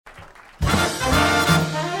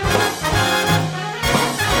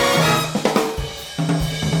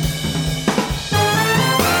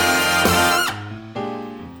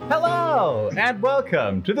and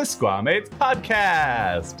welcome to the Squamates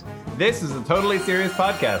Podcast. This is a totally serious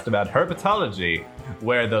podcast about herpetology,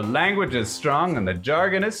 where the language is strong and the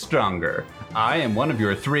jargon is stronger. I am one of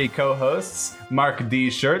your three co-hosts, Mark D.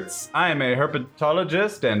 Shirts. I am a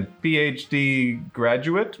herpetologist and PhD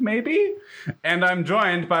graduate, maybe? And I'm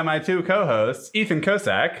joined by my two co-hosts, Ethan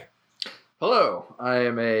Kosak. Hello, I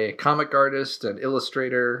am a comic artist and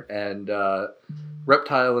illustrator and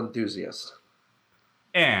reptile enthusiast.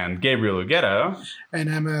 And Gabriel Ughetto.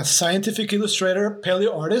 And I'm a scientific illustrator,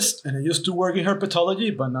 paleo artist, and I used to work in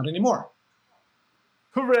herpetology, but not anymore.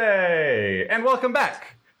 Hooray! And welcome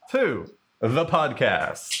back to the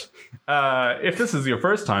podcast. If this is your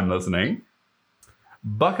first time listening,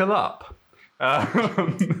 buckle up.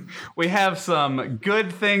 We have some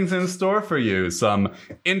good things in store for you. Some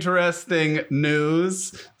interesting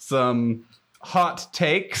news, some hot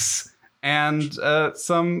takes, and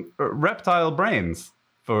some reptile brains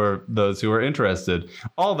for those who are interested.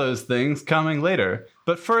 All those things coming later.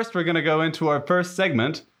 But first, we're going to go into our first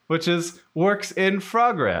segment, which is Works in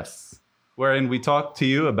Progress, wherein we talk to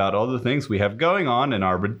you about all the things we have going on in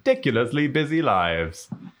our ridiculously busy lives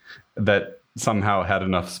that somehow had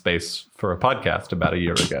enough space for a podcast about a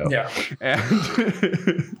year ago. Yeah.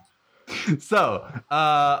 And so,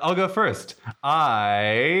 I'll go first.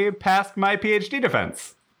 I passed my PhD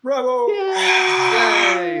defense. Bravo!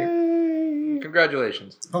 Yay!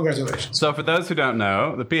 Congratulations. Congratulations. So for those who don't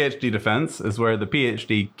know, the PhD defense is where the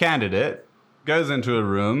PhD candidate goes into a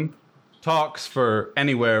room, talks for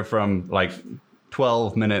anywhere from like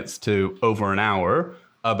 12 minutes to over an hour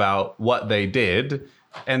about what they did,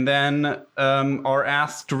 and then are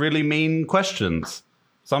asked really mean questions,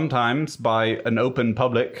 sometimes by an open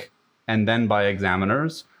public and then by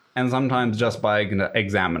examiners, and sometimes just by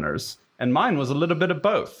examiners. And mine was a little bit of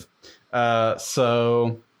both.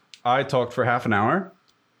 So I talked for half an hour,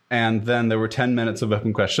 and then there were 10 minutes of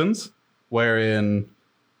open questions, wherein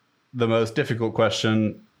the most difficult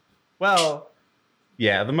question, the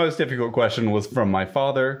most difficult question was from my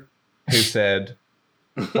father, who said,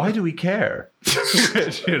 "Why do we care?"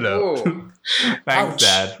 Which, thanks, Ouch.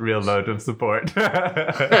 Dad. Real note of support.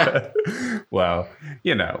 Well,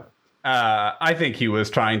 I think he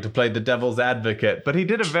was trying to play the devil's advocate, but he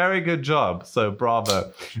did a very good job. So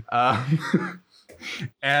bravo.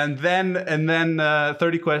 And then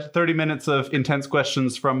 30 minutes of intense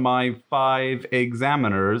questions from my 5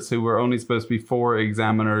 examiners, who were only supposed to be 4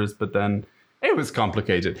 examiners, but then it was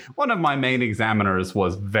complicated. One of my main examiners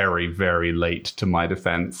was very, very late to my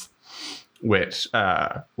defense, which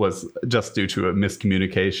was just due to a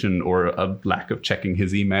miscommunication or a lack of checking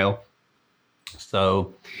his email.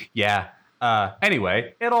 So, yeah.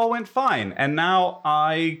 Anyway, it all went fine. And now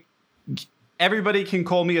everybody can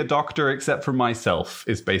call me a doctor except for myself,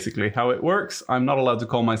 is basically how it works. I'm not allowed to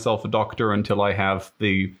call myself a doctor until I have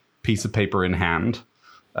the piece of paper in hand.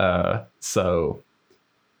 So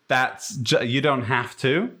that's you don't have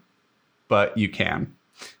to, but you can.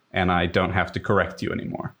 And I don't have to correct you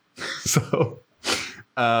anymore. So,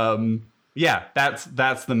 that's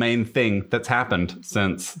the main thing that's happened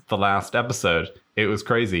since the last episode. It was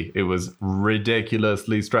crazy. It was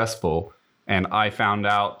ridiculously stressful. And I found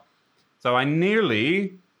out, so I'd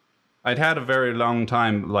had a very long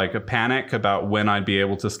time, like a panic about when I'd be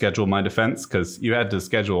able to schedule my defense, because you had to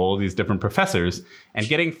schedule all these different professors, and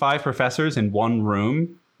getting 5 professors in one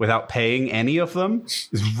room without paying any of them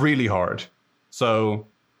is really hard. So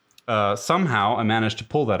somehow I managed to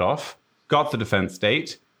pull that off, got the defense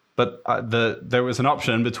date, but there was an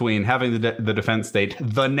option between having the defense date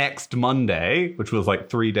the next Monday, which was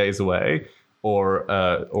like 3 days away, or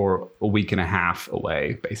a week and a half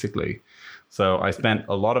away, basically. So I spent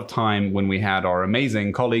a lot of time when we had our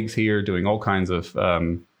amazing colleagues here doing all kinds of...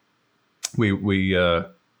 we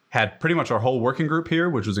had pretty much our whole working group here,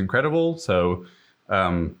 which was incredible. So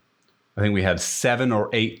I think we had 7 or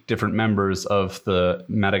 8 different members of the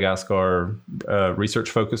Madagascar research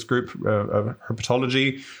focus group of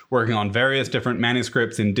herpetology, working on various different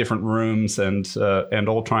manuscripts in different rooms and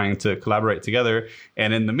all trying to collaborate together.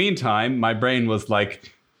 And in the meantime, my brain was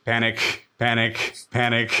like, panic.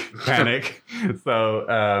 So,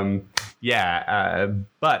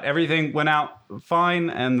 but everything went out fine.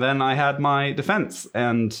 And then I had my defense,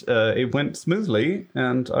 and it went smoothly.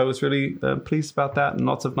 And I was really pleased about that. And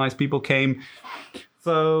lots of nice people came.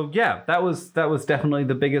 So, yeah, that was definitely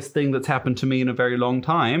the biggest thing that's happened to me in a very long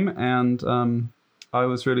time. And I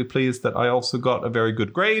was really pleased that I also got a very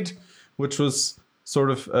good grade, which was sort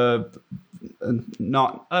of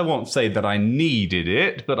not, I won't say that I needed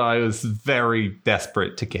it, but I was very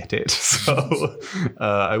desperate to get it. So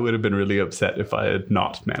I would have been really upset if I had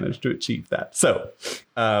not managed to achieve that. So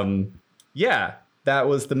yeah, that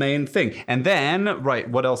was the main thing. And then, right,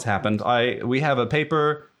 what else happened? We have a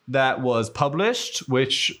paper that was published,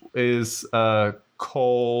 which is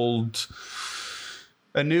called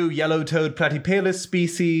A New Yellow-Toed Platypalus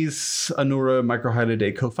Species, Anura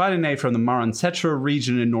microhylidae cophyline from the Marancetra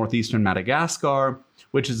region in northeastern Madagascar,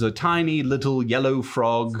 which is a tiny little yellow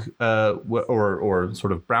frog, or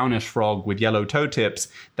sort of brownish frog with yellow toe tips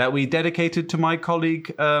that we dedicated to my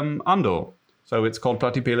colleague Ando. So it's called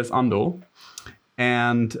Platypalus ando.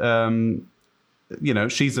 And,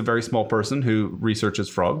 she's a very small person who researches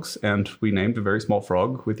frogs, and we named a very small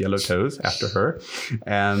frog with yellow toes after her.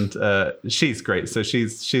 And she's great. So she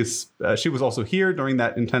was also here during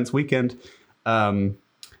that intense weekend. And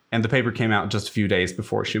the paper came out just a few days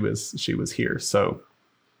before she was here. So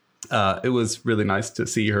it was really nice to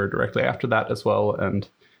see her directly after that as well. And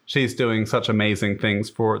she's doing such amazing things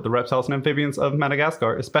for the reptiles and amphibians of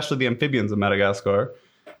Madagascar, especially the amphibians of Madagascar.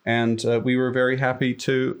 And we were very happy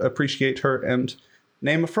to appreciate her and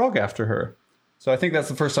name a frog after her. So I think that's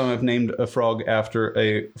the first time I've named a frog after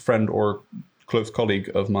a friend or close colleague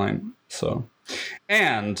of mine. So,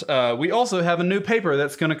 and we also have a new paper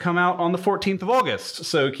that's going to come out on the 14th of August.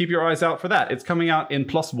 So keep your eyes out for that. It's coming out in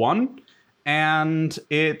 +1, and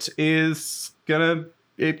it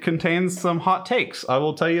contains some hot takes. I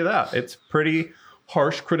will tell you that. It's pretty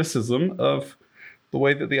harsh criticism of the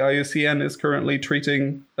way that the IUCN is currently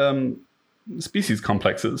treating species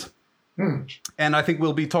complexes. And I think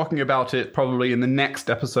we'll be talking about it probably in the next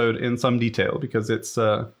episode in some detail, because it's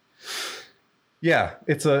a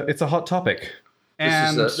hot topic.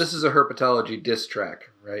 And this is a herpetology diss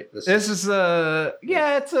track, right? It's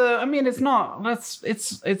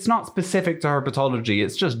not specific to herpetology.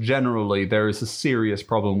 It's just generally there is a serious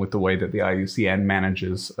problem with the way that the IUCN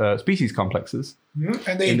manages species complexes.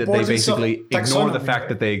 And they basically ignore the fact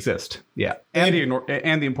that they exist. Yeah. And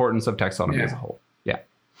the importance of taxonomy as a whole. Yeah.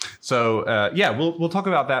 So we'll talk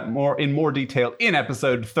about that in more detail in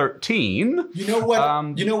episode 13. You know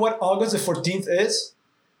what August the 14th is?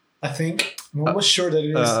 I think. I'm almost sure that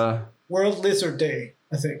it is World Lizard Day.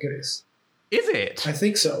 I think it is. Is it? I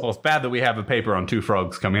think so. Well, it's bad that we have a paper on two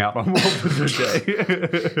frogs coming out on World Lizard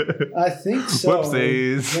Day. I think so.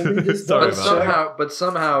 Whoopsies. Let me just but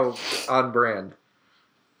somehow on brand.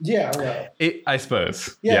 Yeah, well. I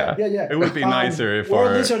suppose. Yeah. It would be nicer if World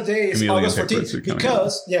our Lizard Day is August 14th.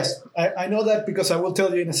 Because, out. yes, I know that because I will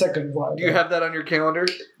tell you in a second why. Do you have that on your calendar?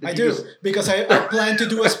 I do, because I plan to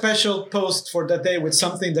do a special post for that day with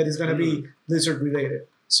something that is going to be lizard related.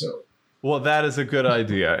 So. Well, that is a good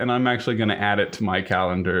idea, and I'm actually going to add it to my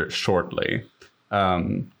calendar shortly.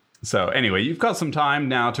 So anyway, you've got some time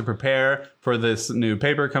now to prepare for this new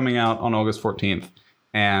paper coming out on August 14th.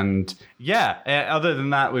 And other than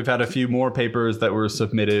that, we've had a few more papers that were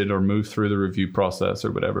submitted or moved through the review process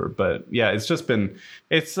or whatever. But yeah,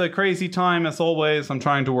 it's a crazy time as always. I'm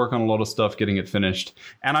trying to work on a lot of stuff, getting it finished.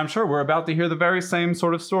 And I'm sure we're about to hear the very same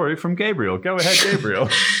sort of story from Gabriel. Go ahead, Gabriel.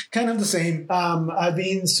 Kind of the same. I've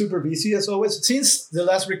been super busy as always. Since the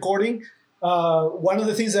last recording, one of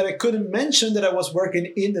the things that I couldn't mention that I was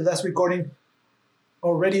working in the last recording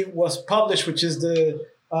already was published, which is the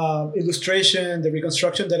illustration, the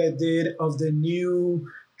reconstruction that I did of the new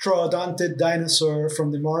troodontid dinosaur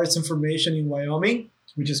from the Morrison Formation in Wyoming,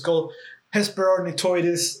 which is called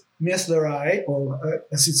Hesperornithoides misleri, or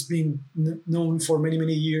as it's been known for many,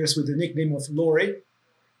 many years with the nickname of Lori.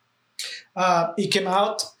 It came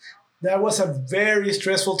out. That was a very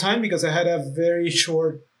stressful time because I had a very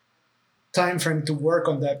short time frame to work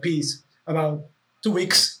on that piece, about 2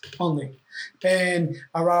 weeks only. And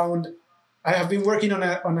I have been working on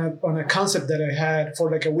a concept that I had for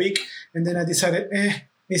like a week, and then I decided,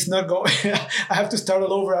 it's not going. I have to start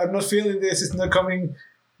all over. I'm not feeling this. It's not coming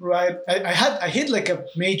right. I hit like a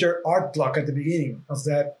major art block at the beginning of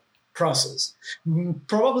that process,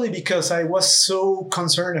 probably because I was so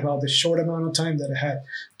concerned about the short amount of time that I had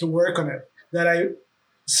to work on it that I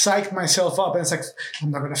psyched myself up, and it's like, I'm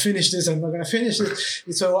not going to finish this.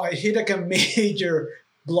 So I hit like a major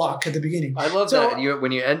block at the beginning. I love that.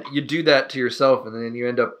 You do that to yourself, and then you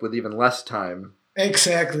end up with even less time.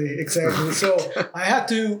 Exactly. So I had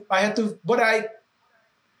to, but I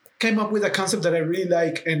came up with a concept that I really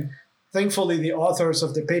like, and thankfully the authors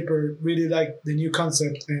of the paper really liked the new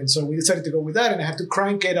concept, and so we decided to go with that, and I had to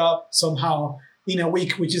crank it up somehow in a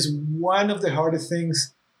week, which is one of the hardest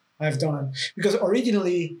things I've done, because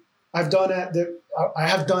originally I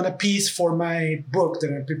have done a piece for my book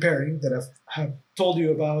that I'm preparing, that I have told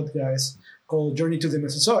you about, guys, called Journey to the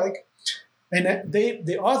Mesozoic. And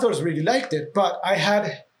the authors really liked it, but I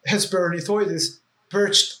had Hesperornithoides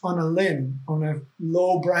perched on a limb, on a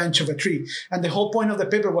low branch of a tree. And the whole point of the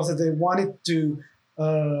paper was that they wanted to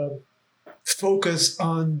focus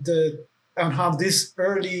on how these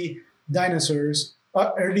early dinosaurs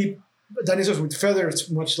with feathers,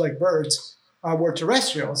 much like birds, were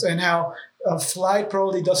terrestrials, and how flight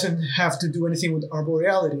probably doesn't have to do anything with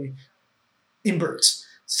arboreality in birds.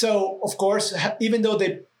 So, of course, even though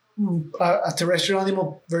a terrestrial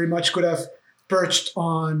animal very much could have perched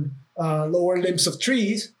on lower limbs of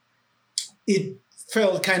trees, it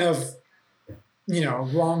felt kind of,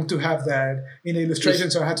 wrong to have that in the illustration.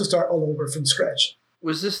 So I had to start all over from scratch.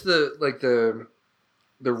 Was this the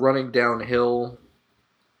running downhill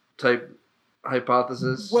type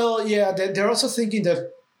hypothesis? Well, yeah, they're also thinking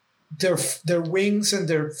that their wings and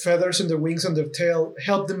their feathers and their wings and their tail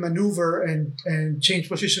help them maneuver and change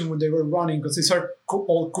position when they were running, because these are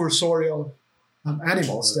all cursorial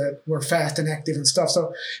animals that were fast and active and stuff.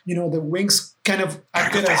 So, the wings kind of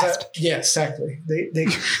acted exactly. They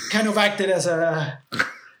kind of acted as a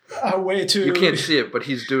way to... You can't see it, but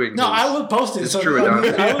he's doing... No, I will post it. It's true.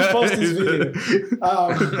 I will post this video.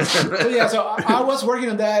 So I was working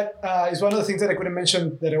on that. It's one of the things that I couldn't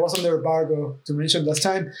mention that I was under embargo to mention last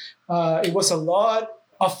time. It was a lot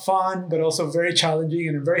of fun, but also very challenging,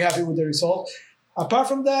 and I'm very happy with the result. Apart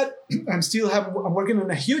from that, I'm working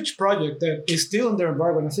on a huge project that is still under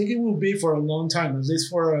embargo, and I think it will be for a long time, at least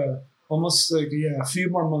for almost a few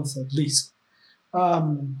more months at least.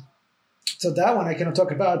 So that one I cannot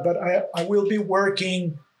talk about, but I will be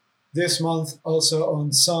working this month also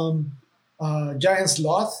on some giant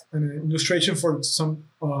sloth, an illustration for some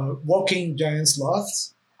walking giant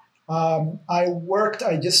sloths. I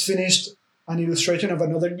just finished an illustration of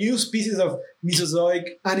another new species of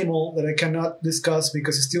Mesozoic animal that I cannot discuss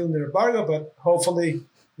because it's still under embargo, but hopefully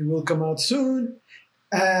it will come out soon.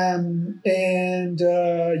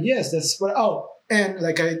 Yes, that's what. Oh, and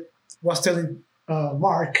like I was telling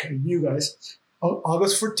Mark and you guys,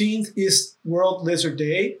 August 14th is World Lizard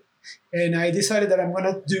Day, and I decided that I'm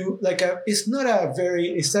gonna do it's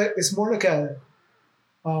more like a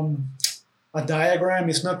diagram.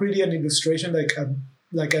 It's not really an illustration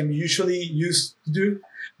like I'm usually used to do,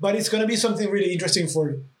 but it's gonna be something really interesting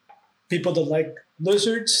for people that like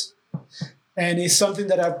lizards, and it's something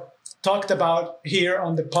that I've talked about here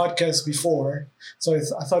on the podcast before. So I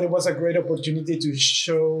thought it was a great opportunity to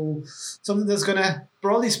show something that's going to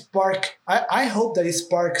probably spark, I hope that it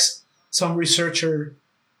sparks some researcher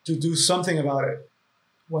to do something about it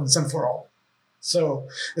once and for all. So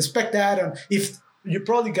expect that. And if you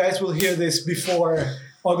probably guys will hear this before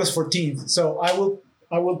August 14th. So I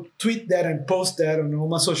will tweet that and post that on all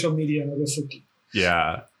my social media on August 14th.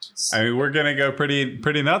 Yeah. I mean, we're going to go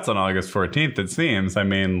pretty nuts on August 14th, it seems. I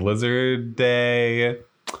mean, Lizard Day,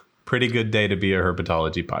 pretty good day to be a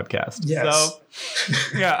herpetology podcast. Yes. So,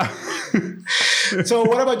 yeah. So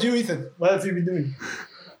what about you, Ethan? What have you been doing?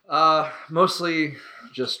 Mostly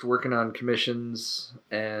just working on commissions.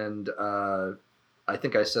 And I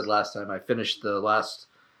think I said last time I finished the last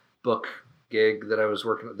book gig that I was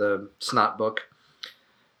working at, the Snot book.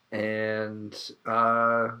 And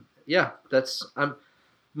I'm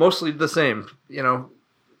mostly the same,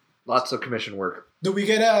 lots of commission work. Do we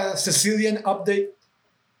get a Sicilian update?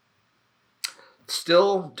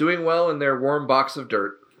 Still doing well in their warm box of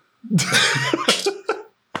dirt.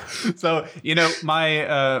 So,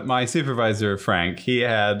 my supervisor, Frank, he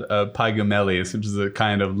had a Pygomeles, which is a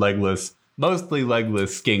kind of mostly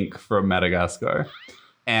legless skink from Madagascar.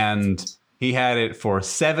 And he had it for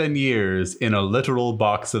 7 years in a literal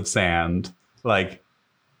box of sand.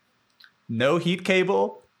 No heat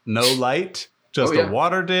cable, no light, just a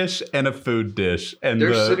water dish and a food dish. And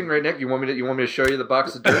they're sitting right next. You want me to show you the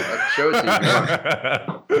box of dirt? I can show it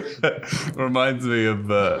to you. Reminds me of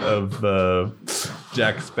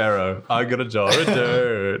Jack Sparrow. I got a jar of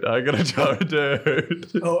dirt. I got a jar of dirt.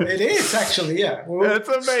 Oh, it is actually, yeah. It's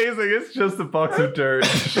amazing. It's just a box of dirt.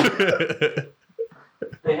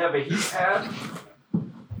 They have a heat pad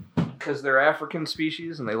because they're African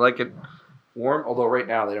species and they like it warm. Although right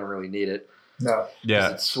now they don't really need it. No.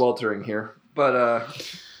 Yeah. It's sweltering here. But I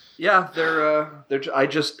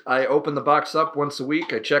open the box up once a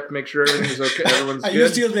week. I check to make sure everything's okay. Everyone's good. Are you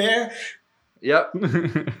still there? Yep.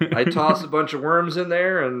 I toss a bunch of worms in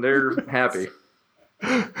there and they're happy.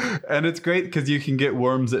 And it's great because you can get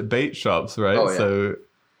worms at bait shops, right? Oh, yeah. So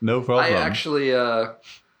no problem. I actually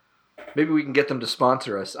maybe we can get them to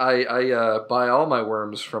sponsor us. I buy all my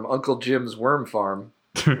worms from Uncle Jim's Worm Farm.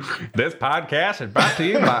 This podcast is brought to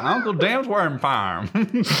you by Uncle Jim's Worm Farm.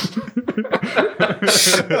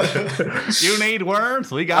 You need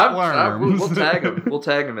worms? We got worms. We'll tag them. We'll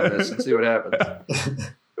tag them in this and see what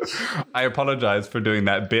happens. I apologize for doing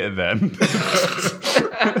that bit then.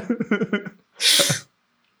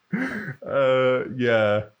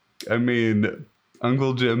 Yeah. I mean,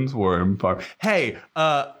 Uncle Jim's worm farm. Hey,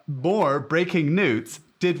 more breaking news.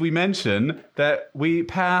 Did we mention that we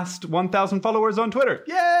passed 1,000 followers on Twitter?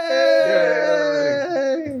 Yay!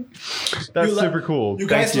 That's super cool. You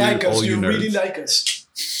guys Thank like us. all You nerds. really like us.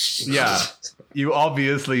 Yeah. You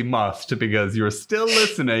obviously must, because you're still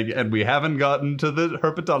listening and we haven't gotten to the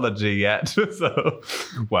herpetology yet. So,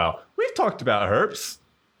 well, we've talked about herps.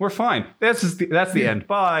 We're fine. That's the end.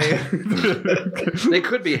 Bye. They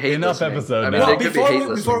could be hate Enough listening. episode I mean, now. they Well, could be hate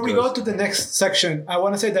before we listening go to the next section, I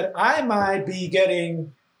want to say that I might be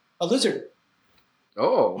getting a lizard.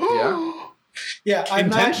 Oh, Yeah, I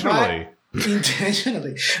Intentionally.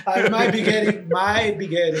 intentionally. I might be getting.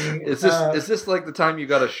 yeah. Is this like the time you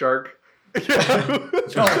got a shark? No,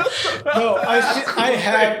 I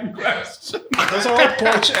have. Those are all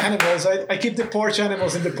porch animals. I keep the porch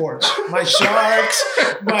animals in the porch. My sharks,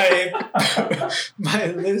 my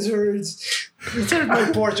lizards. These are my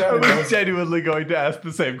porch I was animals. genuinely going to ask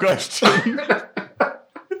the same question.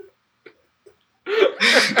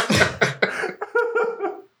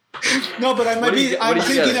 No, but I might What do be. you- what I'm do you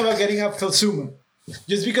thinking get? about getting a Philsuma.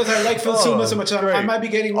 Just because I like Philsuma so much, I great. might be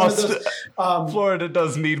getting one of those. Florida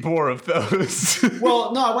does need more of those.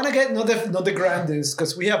 Well, no, I want to get not the grandest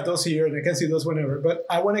because we have those here and I can see those whenever. But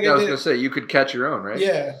I want to Yeah, I was get gonna say you could catch your own, right?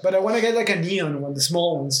 yeah, but I want to get like a neon one, the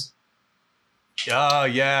small ones. Oh,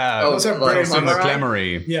 yeah. Oh, Those are like very Philsuma Samurai?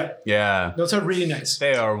 Clemery. Yeah, Yeah. those are really nice.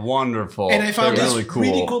 They are wonderful. And I found They're this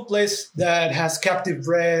really cool place that has captive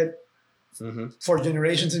bred Mm-hmm. for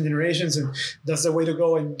generations and generations, and that's the way to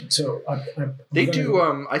go. And so They do.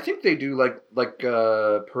 I think they do like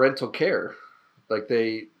parental care. Like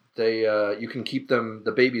they you can keep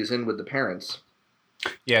the babies in with the parents.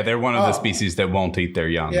 Yeah, they're one of the Oh. species that won't eat their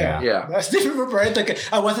young. Yeah. Yeah. That's different for parental care.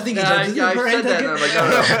 I was thinking, Yeah, like, I said that, and I'm like,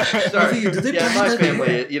 no. Sorry. You do the Yeah, in my parental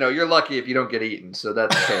family, care. you're lucky if you don't get eaten, so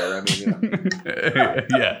that's fair. I mean,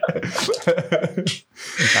 Yeah.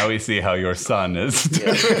 Now we see how your son is.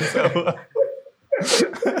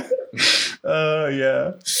 Yeah.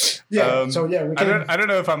 Yeah. Yeah. So yeah, we can. I don't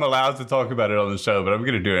know if I'm allowed to talk about it on the show, but I'm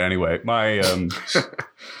going to do it anyway. My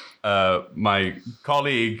my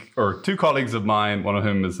colleague, or two colleagues of mine, one of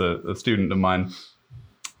whom is a student of mine,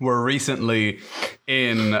 were recently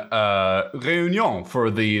in Réunion for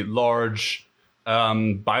the large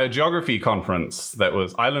biogeography conference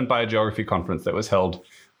island biogeography conference that was held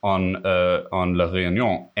on La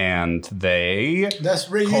Réunion, and That's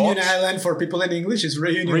Reunion caught- Island for people in English. It's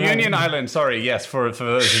Reunion Island. Sorry, yes, for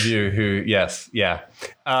those of you who, yes, yeah.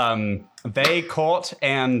 They caught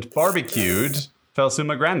and barbecued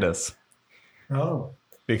Phelsuma grandis Oh.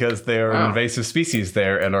 because they're Wow. an invasive species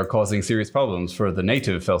there and are causing serious problems for the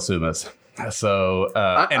native Phelsumas. So,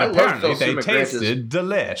 and I love apparently they Phelsuma grandis. tasted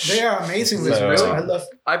delish. They are amazing So- lizards. Really? I love.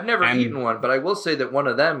 I've never And- eaten one, but I will say that one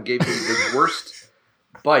of them gave me the worst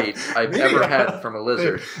bite I've Really? ever had from a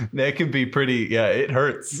lizard. They can be pretty, yeah, it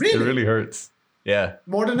hurts. Really? It really hurts. Yeah.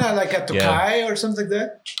 More than like a tokai or something like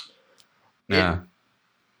that. Yeah.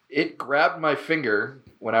 It grabbed my finger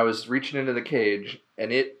when I was reaching into the cage,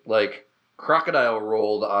 and it like crocodile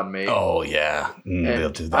rolled on me. Oh, yeah. They'll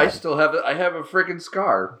and do I that. still have I have a freaking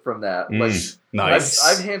scar from that. Like Nice.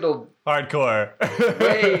 I've handled Hardcore.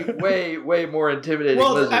 way more intimidating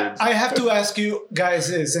Well, lizards. I have to ask you guys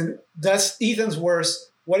this, and that's Ethan's worst.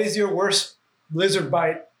 What is your worst lizard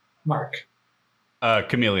bite, Mark?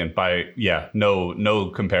 Chameleon no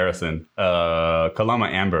comparison. Kalama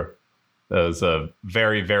Amber. That was a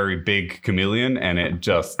very, very big chameleon, and it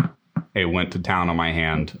went to town on my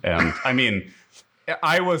hand. And I mean,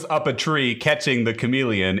 I was up a tree catching the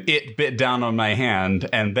chameleon. It bit down on my hand,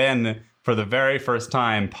 and then for the very first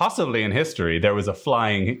time, possibly in history, there was a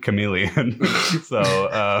flying chameleon. So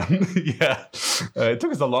it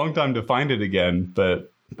took us a long time to find it again,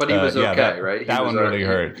 but he was okay, that, right? He That was one really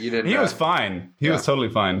alright. hurt. He didn't, He was fine. He yeah. was totally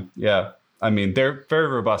fine. Yeah. I mean, they're very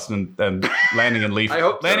robust, and landing in leaf I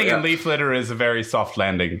hope so, landing in yeah. leaf litter is a very soft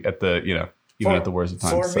landing at the even at the worst of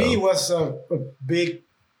times. For so. me, it was a big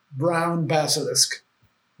brown basilisk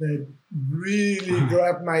that really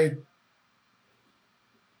grabbed my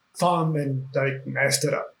thumb and like messed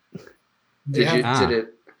it up. Did Ah.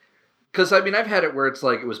 it? Because I mean, I've had it where it's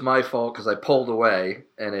like it was my fault because I pulled away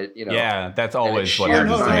and it, Yeah, that's always what sheared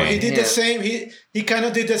No, happens to no, my he me. did the hand. same. He kind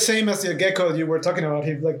of did the same as the gecko you were talking about.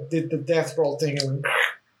 He like did the death roll thing and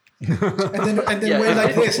then Yeah, went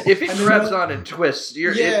like this. If it And then grabs went- on and twists,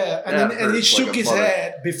 you're yeah, and then and he hurts shook like a his mother.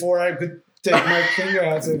 head before I could take my finger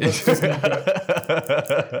out. It was just not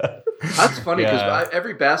good. That's funny because Yeah.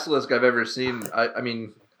 every basilisk I've ever seen, I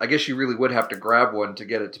mean, I guess you really would have to grab one to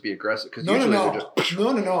get it to be aggressive. Because usually they're just...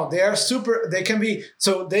 No. They are super. They can be.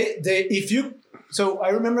 So So I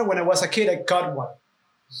remember when I was a kid, I caught one,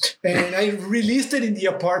 and I released it in the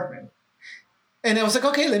apartment. And I was like,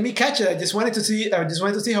 okay, let me catch it. I just wanted to see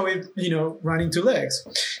how it, ran into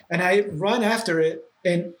legs. And I run after it,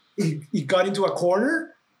 and it got into a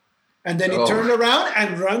corner, and then it turned around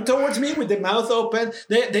and ran towards me with the mouth open.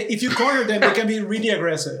 If you corner them, they can be really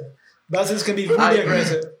aggressive. Buzzards can be really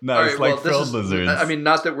aggressive. No, it's like frilled lizards. I mean,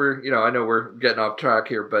 not that we're, I know we're getting off track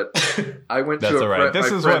here, but I went That's to a all right. friend.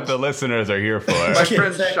 This is what the listeners are here for. My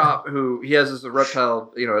friend's shop, who he has this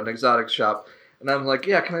reptile, an exotic shop. And I'm like,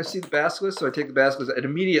 yeah, can I see the basilisk? So I take the basilisk, and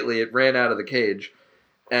immediately it ran out of the cage,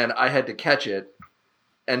 and I had to catch it.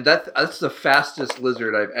 And that's the fastest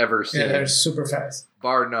lizard I've ever seen. Yeah, they're super fast.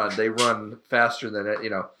 Bar none. They run faster than it,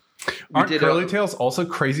 Aren't curly tails also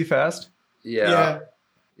crazy fast? Yeah.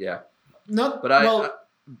 Not, but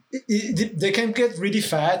they can get really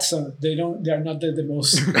fat, so they are not the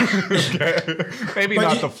most. Okay. Maybe but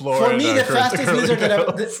not the floor. For me, the fastest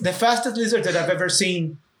lizard that I've ever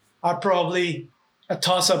seen are probably a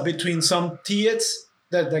toss-up between some teats,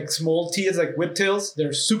 that like small teats, like whiptails.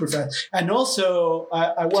 They're super fast. And also,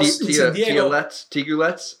 I was in San Diego.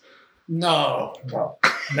 Tigulets? No.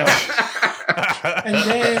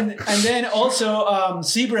 and then also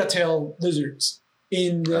zebra tail lizards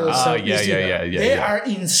in the Southeast. Yeah. They are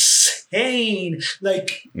insane.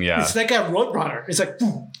 Like it's like a roadrunner. It's like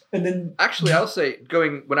boom, and then actually, I'll say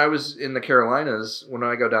when I was in the Carolinas, when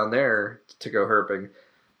I go down there to go herping.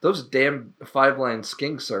 Those damn 5-line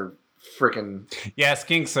skinks are freaking... Yeah,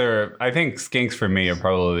 skinks are... I think skinks for me are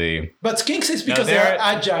probably... But skinks is because they're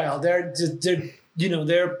agile. They're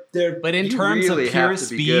But in terms really of pure have to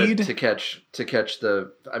speed... Be good to catch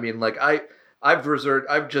the... I mean, like, I've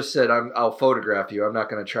just said I'll photograph you. I'm not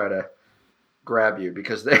going to try to grab you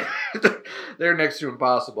because they're next to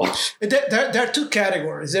impossible. There are two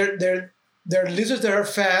categories. There are lizards that are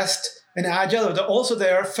fast and agile, but also they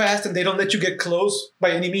are fast and they don't let you get close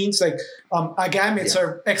by any means. Like agamids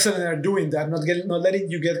are excellent at doing that, not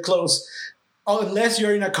letting you get close, unless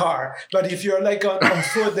you're in a car. But if you're like on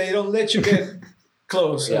foot, they don't let you get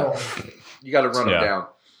close. Yeah. You got to run them down.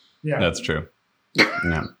 Yeah, that's true.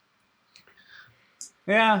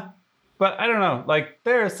 Yeah, but I don't know. Like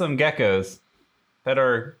there are some geckos that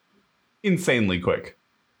are insanely quick.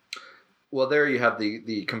 Well, there you have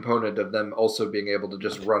the component of them also being able to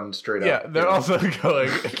just run straight up. Yeah, they're also going,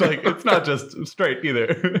 like, it's not just straight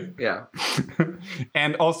either. Yeah.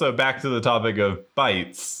 And also, back to the topic of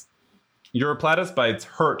bites. Uroplatus bites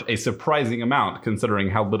hurt a surprising amount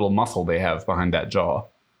considering how little muscle they have behind that jaw.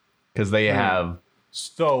 Because they have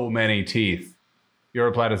so many teeth.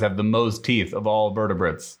 Uroplatus have the most teeth of all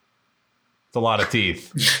vertebrates. It's a lot of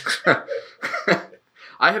teeth.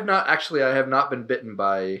 I have not been bitten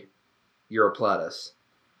by Uroplatus.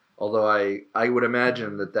 Although I would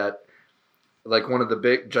imagine that like one of the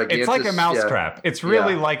big gigantic... It's like a mousetrap. It's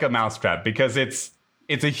really like a mousetrap because it's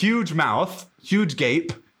a huge mouth, huge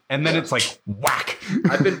gape, and then it's like whack.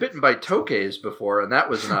 I've been bitten by tokays before, and that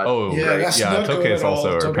was not great. Tokays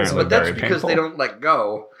also are apparently but that's very because painful. they don't let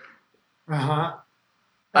go. Uh-huh.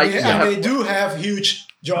 And they do have huge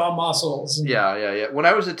jaw muscles. Yeah. When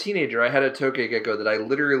I was a teenager, I had a tokay gecko that I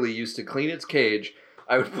literally used to clean its cage.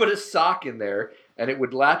 I would put a sock in there, and it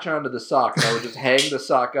would latch onto the sock, and I would just hang the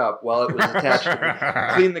sock up while it was attached to me,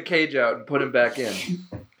 clean the cage out, and put him back in.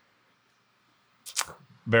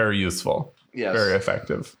 Very useful. Yes. Very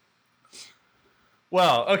effective.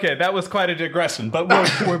 Well, okay, that was quite a digression, but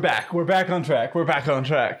we're back. We're back on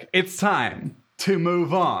track. It's time to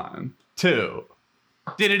move on to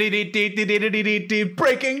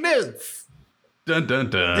breaking news. Dun, dun,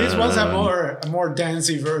 dun. This was a more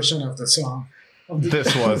dancey version of the song.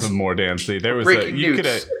 This was more dancey. There was breaking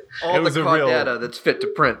news. All the cloud data that's fit to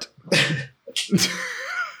print.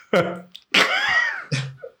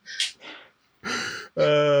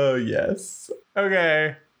 Oh, yes.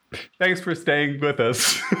 Okay. Thanks for staying with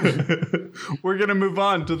us. We're going to move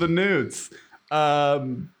on to the news.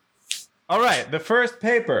 All right. The first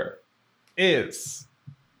paper is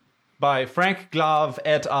by Frank Glav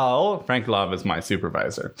et al. Frank Glav is my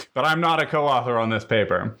supervisor, but I'm not a co-author on this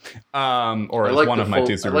paper, or as one of my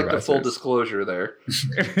two supervisors. I like the full disclosure there.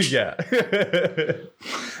 Yeah.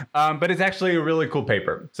 But it's actually a really cool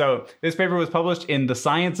paper. So this paper was published in The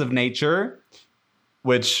Science of Nature,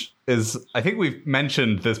 which is, I think we've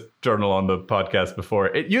mentioned this journal on the podcast before.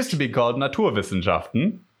 It used to be called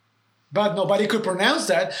Naturwissenschaften. But nobody could pronounce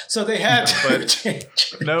that, so they had to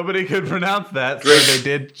change. Nobody could pronounce that, so they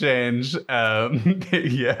did change.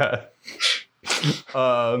 Yeah.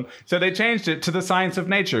 So they changed it to the science of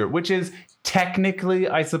nature, which is technically,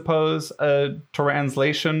 I suppose, a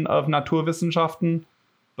translation of Naturwissenschaften,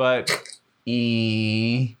 but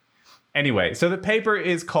anyway. So the paper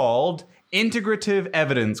is called "Integrative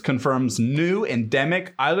Evidence Confirms New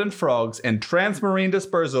Endemic Island Frogs and Transmarine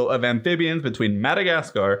Dispersal of Amphibians Between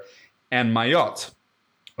Madagascar and Mayotte."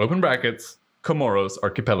 Open brackets. Comoros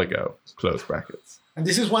Archipelago. Close brackets. And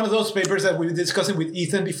this is one of those papers that we were discussing with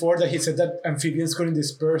Ethan before, that he said that amphibians couldn't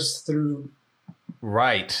disperse through.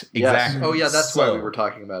 Right. Yes. Exactly. Oh yeah, that's why we were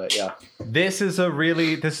talking about it. Yeah. This is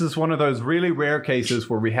one of those really rare cases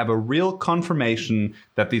where we have a real confirmation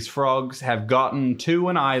that these frogs have gotten to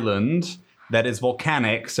an island that is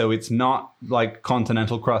volcanic, so it's not like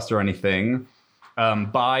continental crust or anything,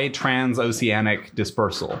 by transoceanic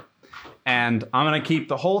dispersal. And I'm going to keep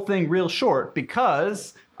the whole thing real short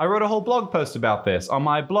because I wrote a whole blog post about this on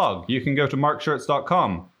my blog. You can go to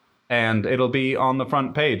markshirts.com and it'll be on the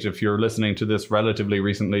front page if you're listening to this relatively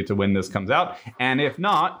recently to when this comes out. And if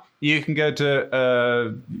not, you can go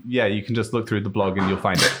to, you can just look through the blog and you'll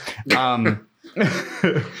find it.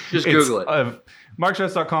 Just Google it.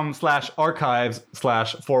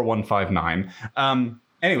 markshirts.com/archives/4159.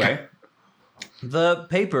 Anyway. The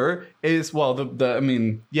paper is, well,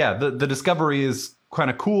 the discovery is kind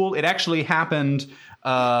of cool. It actually happened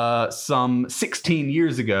some 16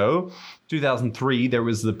 years ago, 2003. There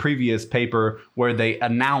was the previous paper where they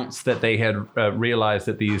announced that they had realized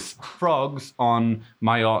that these frogs on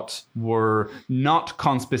Mayotte were not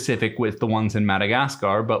conspecific with the ones in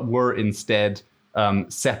Madagascar, but were instead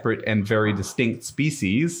separate and very distinct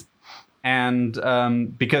species. And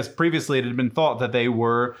because previously it had been thought that they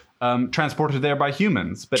were transported there by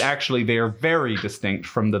humans, but actually they are very distinct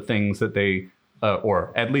from the things that they,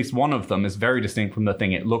 or at least one of them is very distinct from the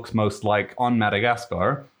thing it looks most like on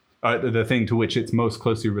Madagascar, the thing to which it's most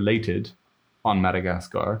closely related on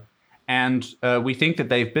Madagascar. And we think that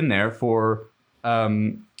they've been there for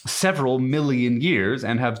several million years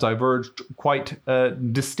and have diverged quite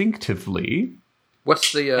distinctively.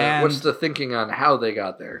 What's the thinking on how they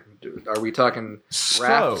got there? Are we talking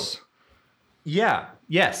rafts?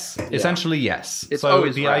 Essentially yes. It's so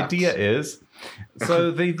always the rafts. idea is,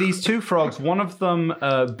 these two frogs, one of them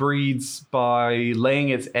breeds by laying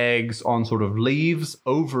its eggs on sort of leaves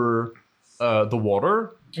over the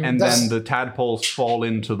water, and then the tadpoles fall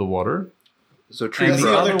into the water. So tree That's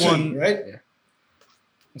the other frog. key, right? Yeah.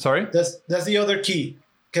 Sorry? That's the other key.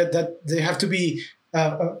 That they have to be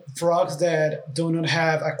frogs that do not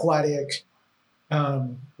have aquatic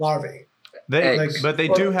larvae. But they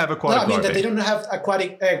do have aquatic larvae. That they don't have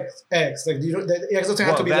aquatic eggs. Like the eggs don't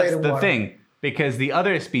have to be laid in water. That's the thing, because the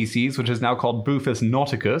other species, which is now called Bufus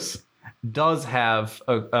nauticus, does have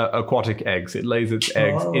aquatic eggs. It lays its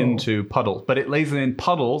eggs into puddles, but it lays it in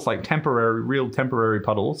puddles, like real temporary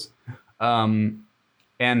puddles. And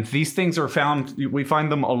these things are found. We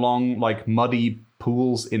find them along like muddy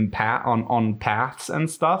pools on paths and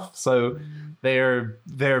stuff. So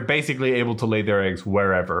they're basically able to lay their eggs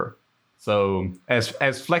wherever. So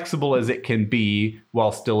as flexible as it can be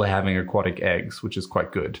while still having aquatic eggs, which is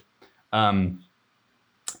quite good. And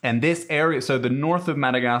this area, so the north of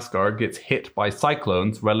Madagascar gets hit by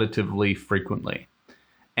cyclones relatively frequently.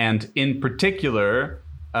 And in particular,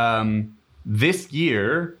 this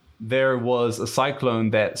year, there was a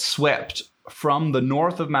cyclone that swept from the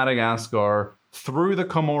north of Madagascar through the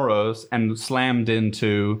Comoros and slammed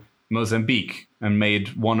into Mozambique and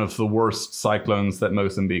made one of the worst cyclones that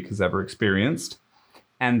Mozambique has ever experienced.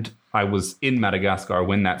 And I was in Madagascar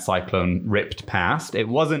when that cyclone ripped past. It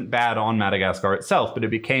wasn't bad on Madagascar itself, but it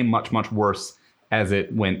became much, much worse as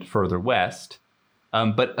it went further west.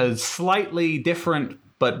 But a slightly different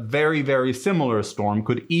but very, very similar storm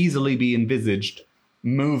could easily be envisaged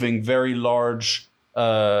moving very large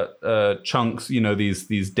chunks,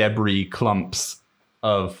 these debris clumps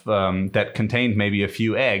of that contained maybe a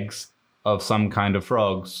few eggs of some kind of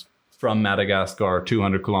frogs from Madagascar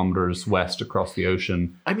 200 kilometers west across the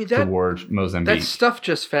ocean toward Mozambique. That stuff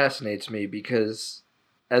just fascinates me because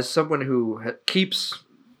as someone who keeps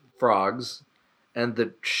frogs and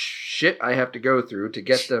the shit I have to go through to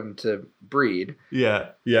get them to breed. Yeah.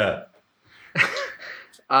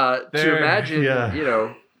 To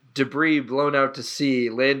imagine, debris blown out to sea,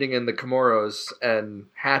 landing in the Comoros and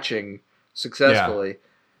hatching successfully. Yeah.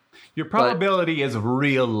 Your probability is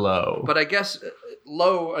real low. But I guess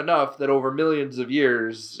low enough that over millions of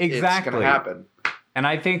years it's going to happen. And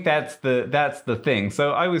I think that's the thing.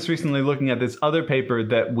 So I was recently looking at this other paper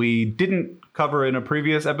that we didn't cover in a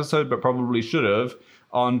previous episode, but probably should have,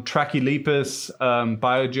 on Trachylepis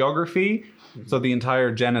biogeography. Mm-hmm. So the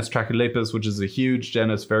entire genus Trachylepis, which is a huge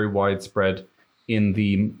genus, very widespread. in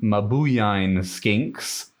the Mabuyain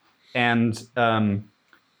skinks, and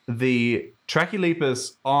the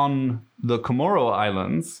Trachylepis on the Comoro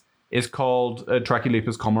Islands is called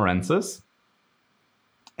Trachylepis comorensis.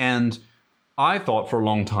 And I thought for a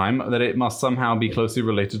long time that it must somehow be closely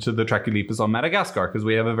related to the Trachylepis on Madagascar, because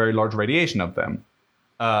we have a very large radiation of them.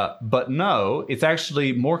 But no, it's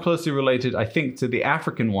actually more closely related, I think, to the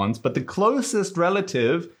African ones. But the closest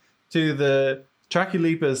relative to the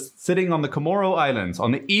Trachylepis sitting on the Comoro Islands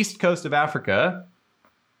on the east coast of Africa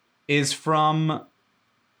is from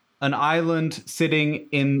an island sitting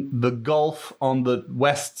in the Gulf on the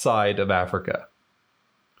west side of Africa.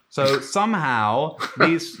 So somehow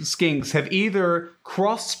these skinks have either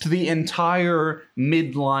crossed the entire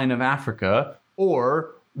midline of Africa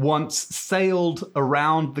or once sailed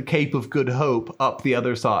around the Cape of Good Hope up the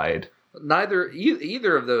other side.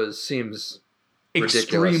 Either of those seems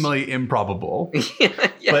extremely improbable. yeah.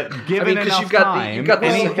 But given enough time,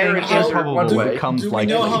 anything improbable becomes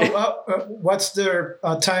likely. Do we know what's their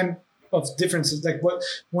time of differences? Like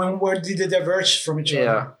where did they diverge from each other?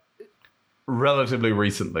 Yeah. Relatively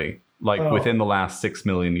recently, within the last 6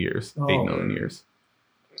 million years, 8 million years.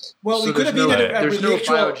 Well, it could have been there's no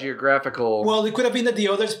biogeographical. Well, it could have been that the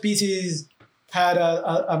other species had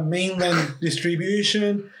a mainland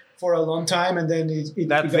distribution for a long time, and then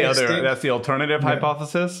that's the alternative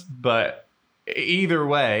hypothesis. But either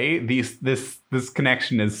way, this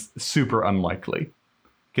connection is super unlikely,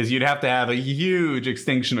 because you'd have to have a huge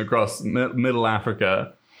extinction across Middle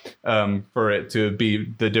Africa for it to be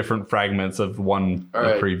the different fragments of one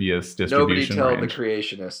previous distribution. Nobody tell range. the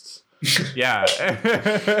creationists. Yeah.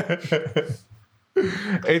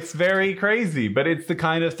 It's very crazy, but it's the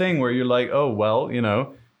kind of thing where you're like, oh, well,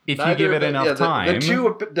 if you give it enough time.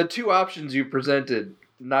 The two options you presented,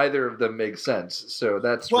 neither of them make sense. So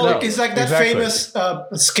that's it's like that famous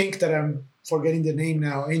skink that I'm forgetting the name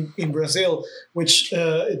now in Brazil, which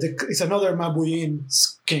is another Mabuyain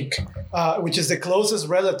skink, which is the closest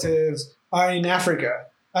relatives are in Africa,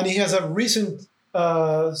 and he has a recent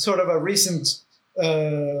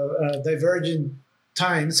divergent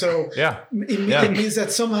time. So it means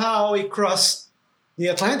that somehow it crossed the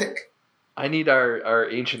Atlantic. I need our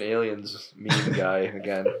Ancient Aliens meme guy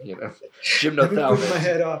again. Gymnothalamic. Put my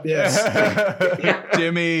head up. Yes.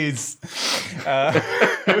 Jimmy's.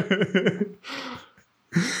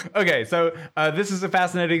 Okay, so this is a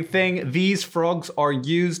fascinating thing. These frogs are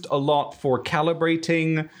used a lot for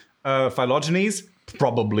calibrating phylogenies.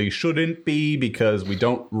 Probably shouldn't be, because we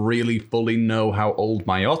don't really fully know how old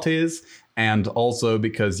Mayotte is, and also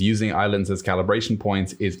because using islands as calibration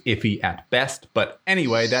points is iffy at best. But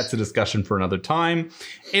anyway, that's a discussion for another time.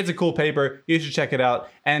 It's a cool paper. You should check it out,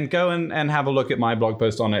 and go and have a look at my blog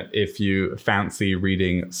post on it if you fancy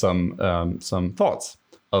reading some thoughts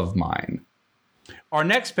of mine. Our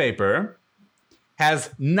next paper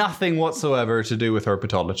has nothing whatsoever to do with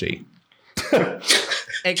herpetology.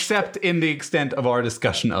 Except in the extent of our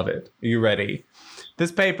discussion of it. Are you ready?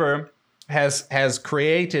 This paper has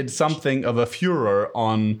created something of a furor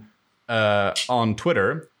on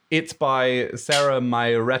Twitter. It's by Sarah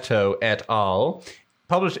Maioretto et al.,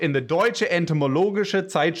 published in the Deutsche Entomologische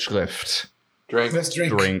Zeitschrift. Let's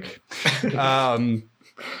drink.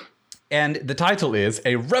 And the title is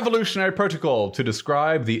A Revolutionary Protocol to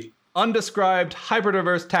Describe the Undescribed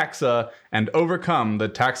Hyperdiverse Taxa and Overcome the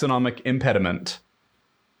Taxonomic Impediment.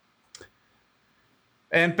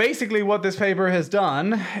 And basically what this paper has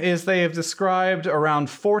done is they have described around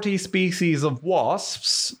 40 species of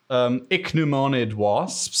wasps, ichneummonid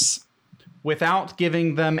wasps, without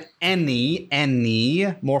giving them any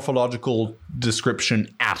morphological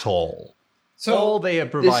description at all. So all they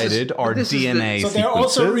have provided are DNA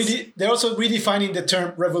sequences. They're also redefining the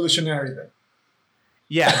term revolutionary then.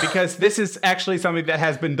 Yeah, because this is actually something that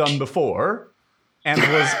has been done before and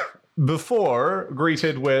was before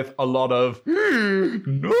greeted with a lot of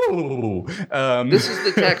no. This is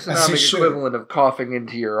the taxonomic equivalent of coughing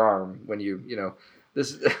into your arm when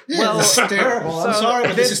this is this is terrible. I'm sorry,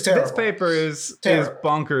 but this is terrible. This paper is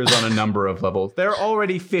bonkers on a number of levels. There are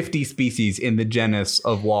already 50 species in the genus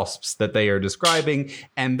of wasps that they are describing,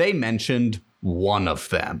 and they mentioned one of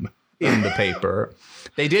them in the paper.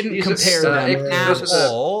 They didn't compare them at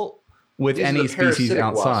all with any species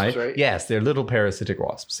outside. Wasps, right? Yes, they're little parasitic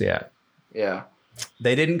wasps, yeah. Yeah.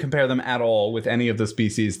 They didn't compare them at all with any of the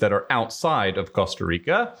species that are outside of Costa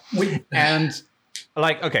Rica. So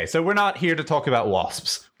we're not here to talk about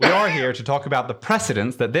wasps. We are here to talk about the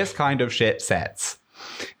precedents that this kind of shit sets.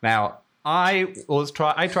 Now, I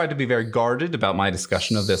tried to be very guarded about my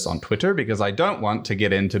discussion of this on Twitter because I don't want to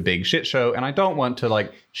get into big shit show and I don't want to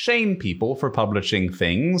like shame people for publishing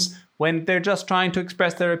things when they're just trying to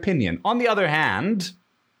express their opinion. On the other hand,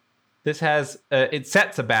 this has it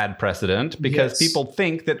sets a bad precedent because people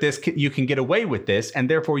think that you can get away with this and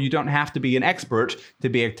therefore you don't have to be an expert to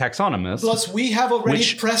be a taxonomist. Plus, we have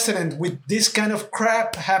already precedent with this kind of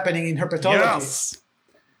crap happening in herpetology. Yes.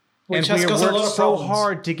 Which and has we caused a lot worked of so problems.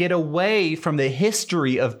 hard to get away from the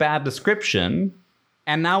history of bad description.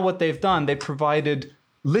 And now what they've done, they provided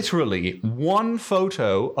literally one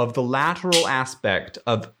photo of the lateral aspect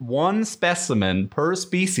of one specimen per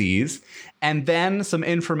species, and then some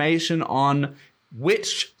information on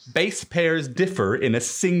which base pairs differ in a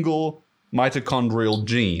single mitochondrial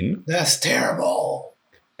gene. That's terrible.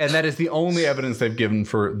 And that is the only evidence they've given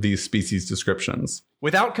for these species descriptions,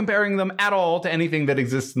 without comparing them at all to anything that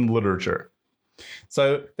exists in the literature.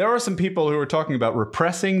 So there are some people who are talking about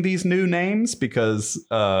repressing these new names because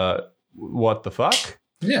what the fuck?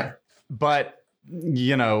 Yeah. But,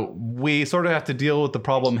 you know, we sort of have to deal with the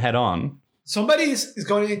problem head on. Somebody is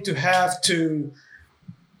going to have to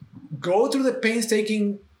go through the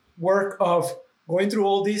painstaking work of going through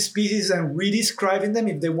all these species and redescribing them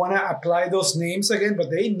if they want to apply those names again, but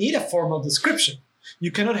they need a formal description.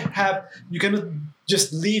 You cannot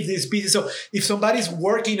just leave these species. So if somebody's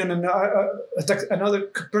working on another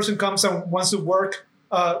person comes and wants to work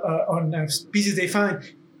on a species they find,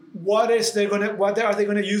 what are they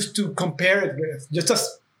gonna use to compare it with? Just a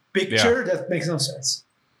picture? That makes no sense.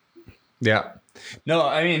 Yeah. No,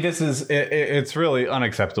 I mean, it's really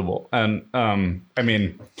unacceptable. And I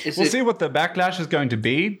mean, we'll see what the backlash is going to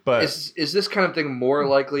be. But is this kind of thing more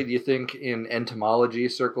likely, do you think, in entomology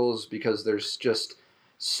circles? Because there's just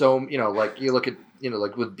so, you know, like you look at, you know,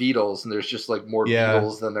 like with beetles, and there's just like more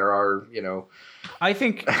beetles than there are, you know. I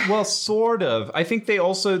think, well, sort of. I think they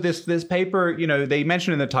also, this paper, you know, they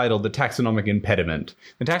mentioned in the title, the taxonomic impediment.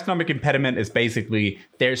 The taxonomic impediment is basically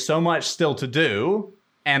there's so much still to do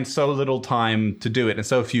and so little time to do it and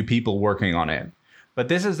so few people working on it. But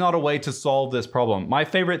this is not a way to solve this problem. My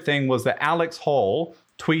favorite thing was that Alex Hall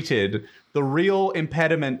tweeted, the real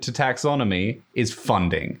impediment to taxonomy is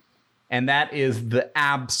funding. And that is the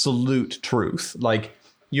absolute truth. Like,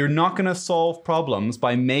 you're not going to solve problems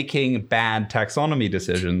by making bad taxonomy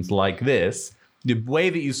decisions like this. The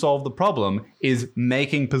way that you solve the problem is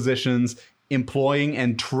making positions, employing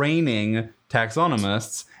and training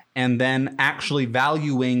taxonomists, and then actually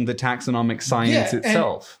valuing the taxonomic science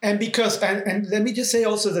itself. And let me just say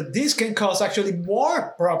also that this can cause actually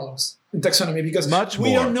more problems in taxonomy because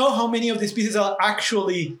we don't know how many of these species are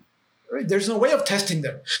actually, there's no way of testing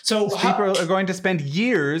them. So people are going to spend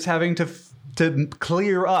years having to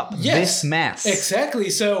clear up this mess. Exactly.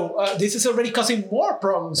 So this is already causing more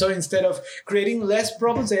problems. So instead of creating less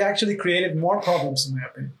problems, they actually created more problems, in my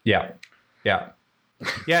opinion. Yeah.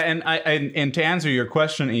 And to answer your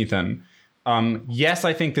question, Ethan, yes,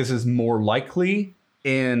 I think this is more likely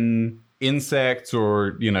in insects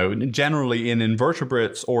or, you know, generally in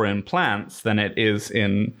invertebrates or in plants than it is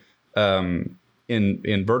in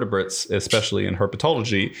vertebrates, especially in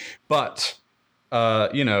herpetology. But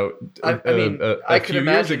you know, I few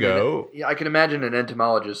years ago, I can imagine an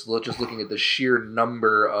entomologist just looking at the sheer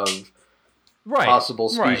number of possible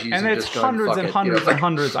species, and it's just hundreds and hundreds and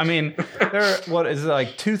hundreds. I mean, there are,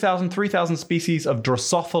 like 2,000, 3,000 species of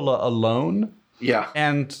Drosophila alone. Yeah.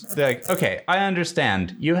 And they're like, okay, I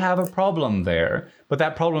understand you have a problem there, but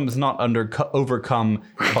that problem is not overcome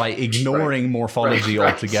by ignoring morphology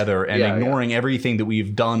altogether and ignoring everything that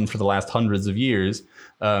we've done for the last hundreds of years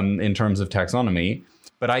in terms of taxonomy.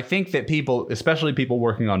 But I think that people, especially people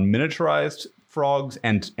working on miniaturized frogs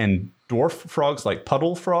and dwarf frogs like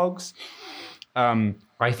puddle frogs,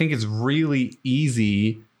 I think it's really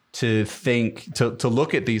easy to think, to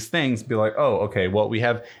look at these things and be like, oh, okay, well, we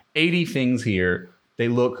have 80 things here. They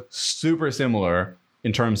look super similar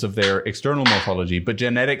in terms of their external morphology, but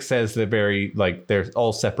genetics says they're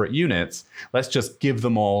all separate units. Let's just give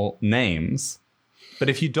them all names. But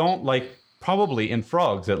if you don't, like, probably in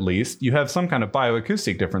frogs at least, you have some kind of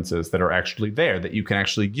bioacoustic differences that are actually there that you can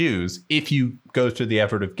actually use if you go through the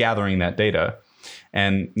effort of gathering that data.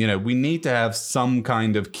 And, you know, we need to have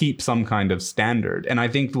keep some kind of standard. And I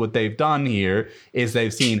think what they've done here is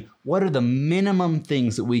they've seen what are the minimum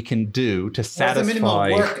things that we can do to satisfy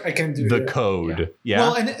the code. Yeah,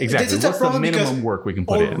 well, and exactly. This is What's the minimum work we can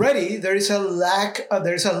put in? Already there is a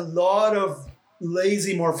lot of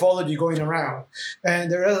lazy morphology going around.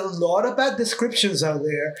 And there are a lot of bad descriptions out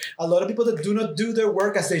there. A lot of people that do not do their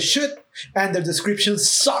work as they should, and their descriptions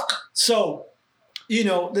suck. So, you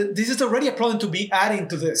know, this is already a problem to be adding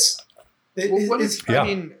to this. I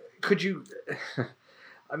mean, could you?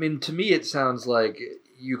 I mean, to me, it sounds like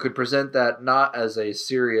you could present that not as a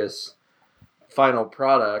serious final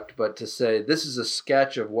product, but to say this is a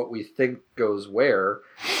sketch of what we think goes where.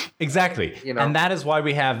 Exactly. And that is why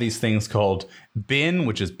we have these things called BIN,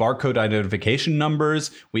 which is barcode identification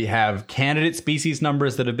numbers. We have candidate species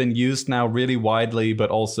numbers that have been used now really widely, but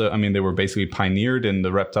also, I mean, they were basically pioneered in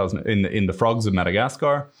the reptiles, in the frogs of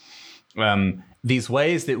Madagascar. These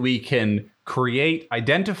ways that we can create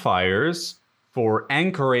identifiers for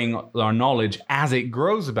anchoring our knowledge as it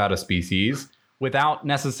grows about a species without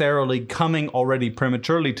necessarily coming already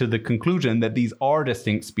prematurely to the conclusion that these are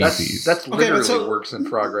distinct species. That's literally works in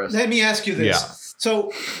progress. Let me ask you this.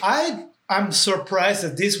 So I'm surprised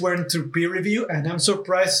that this went through peer review, and I'm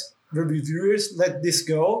surprised the reviewers let this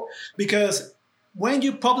go, because when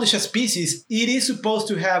you publish a species, it is supposed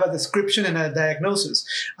to have a description and a diagnosis.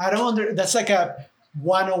 That's like a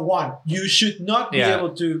 101. You should not be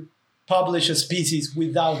able to publish a species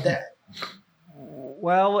without that.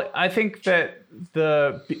 Well, I think that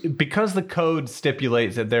because the code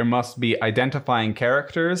stipulates that there must be identifying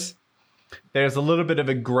characters, there's a little bit of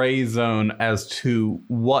a gray zone as to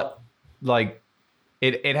what, like,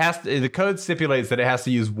 it has to, the code stipulates that it has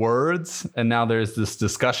to use words, and now there's this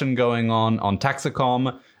discussion going on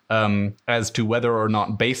Taxicom as to whether or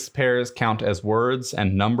not base pairs count as words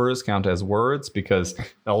and numbers count as words, because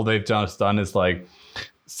all they've just done is like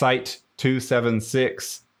site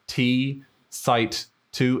 276T, site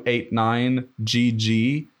 289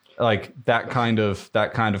 GG, like that kind of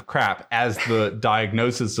crap as the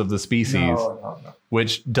diagnosis of the species,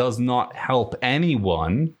 which does not help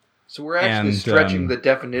anyone. So we're actually stretching the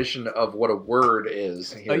definition of what a word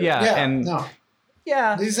is here.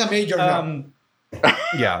 This is a major no.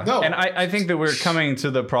 No. And I think that we're coming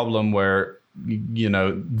to the problem where,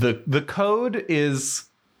 the code is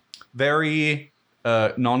very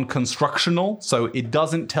non-constructional, so it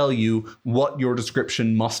doesn't tell you what your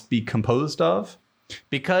description must be composed of,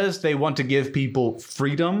 because they want to give people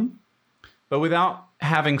freedom, but without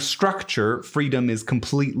having structure, freedom is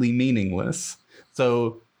completely meaningless.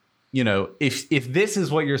 So, if this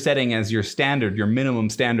is what you're setting as your standard, your minimum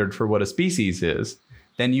standard for what a species is,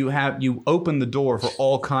 then you open the door for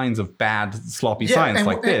all kinds of bad, sloppy science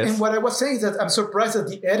like this. And what I was saying is that I'm surprised that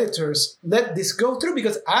the editors let this go through,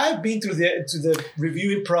 because I've been through the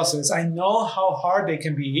reviewing process. I know how hard they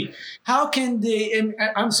can be. How can they? And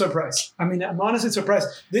I'm surprised. I mean, I'm honestly surprised.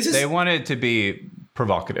 They want it to be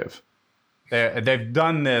provocative. They've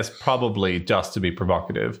done this probably just to be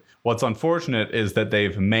provocative. What's unfortunate is that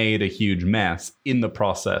they've made a huge mess in the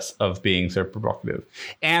process of being so provocative.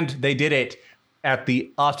 And they did it at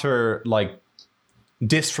the utter,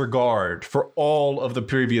 disregard for all of the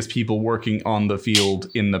previous people working on the field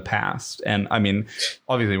in the past. And I mean,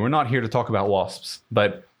 obviously, we're not here to talk about wasps,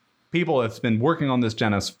 but people have been working on this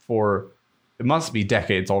genus for, it must be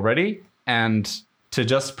decades already. And to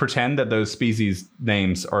just pretend that those species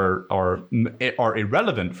names are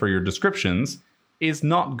irrelevant for your descriptions is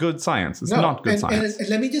not good science. It's not good science. And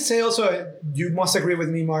let me just say also, you must agree with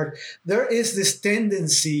me, Mark, there is this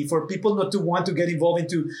tendency for people not to want to get involved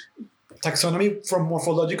into taxonomy from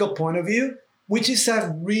morphological point of view, which is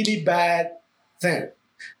a really bad thing,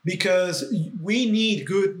 because we need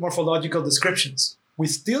good morphological descriptions. We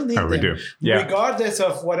still need them, regardless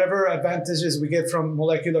of whatever advantages we get from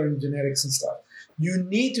molecular and genetics and stuff. You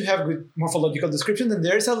need to have good morphological descriptions, and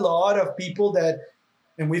there's a lot of people that,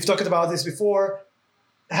 and we've talked about this before,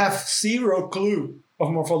 have zero clue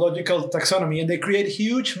of morphological taxonomy, and they create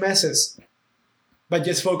huge messes by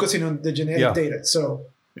just focusing on the genetic data. So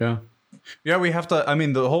we have to, I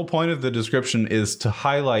mean, the whole point of the description is to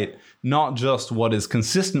highlight not just what is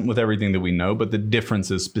consistent with everything that we know, but the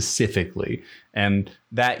differences specifically. And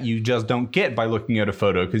that you just don't get by looking at a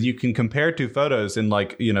photo, because you can compare two photos in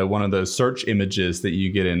one of those search images that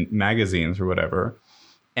you get in magazines or whatever.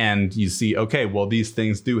 And you see, okay, well, these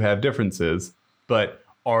things do have differences, but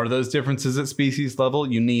are those differences at species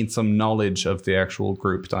level? You need some knowledge of the actual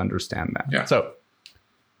group to understand that. Yeah. So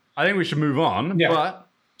I think we should move on. Yeah. But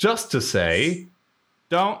just to say,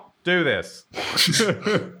 don't do this.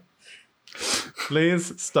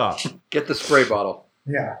 Please stop. Get the spray bottle.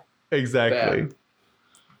 Yeah. Exactly. Bad.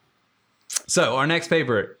 So our next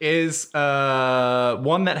paper is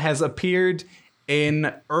one that has appeared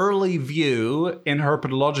in early view in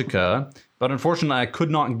Herpetologica, but unfortunately I could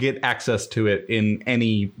not get access to it in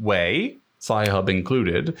any way, Sci-Hub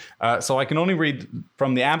included. So I can only read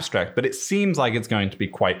from the abstract, but it seems like it's going to be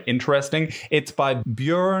quite interesting. It's by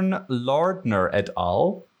Björn Lardner et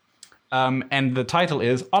al. And the title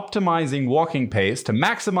is Optimizing Walking Pace to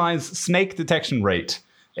Maximize Snake Detection Rate.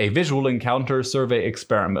 a visual encounter survey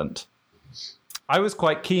experiment. I was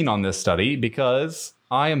quite keen on this study because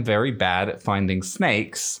I am very bad at finding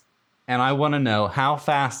snakes, and I want to know how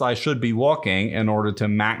fast I should be walking in order to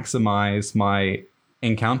maximize my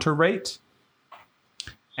encounter rate.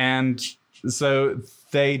 And so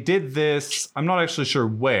they did this, I'm not actually sure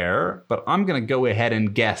where, but I'm going to go ahead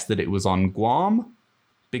and guess that it was on Guam,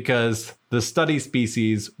 because the study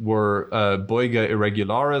species were Boiga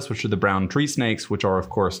irregularis, which are the brown tree snakes, which are, of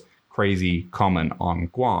course, crazy common on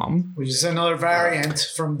Guam. Which is another variant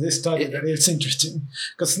from this study that it's interesting.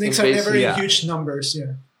 Because snakes are never in huge numbers.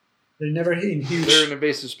 Yeah, they're never in huge. They're an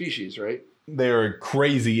invasive species, right? They're a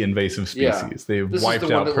crazy invasive species. Yeah. They've wiped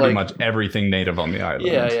out pretty much everything native on the island.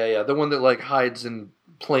 Yeah. The one that like hides in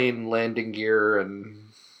plane landing gear and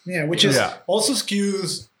which is also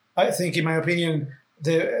skews, I think, in my opinion,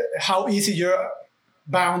 how easy you're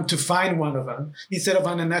bound to find one of them instead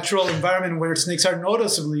of in a natural environment where snakes are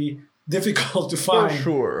noticeably difficult to find.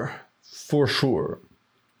 For sure.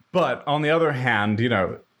 But on the other hand,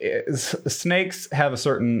 snakes have a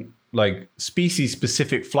certain like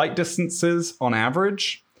species-specific flight distances on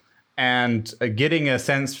average, and getting a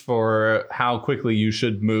sense for how quickly you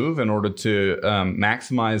should move in order to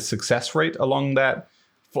maximize success rate along that,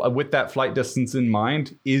 with that flight distance in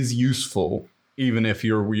mind, is useful, even if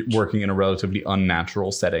you're working in a relatively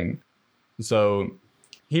unnatural setting. So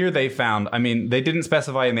here they found, they didn't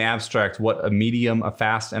specify in the abstract what a medium, a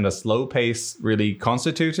fast, and a slow pace really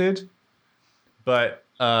constituted, but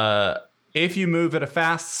if you move at a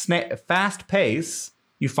fast pace,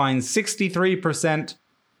 you find 63%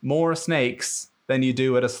 more snakes than you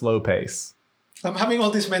do at a slow pace. I'm having all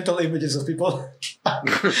these mental images of people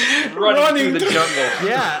running through the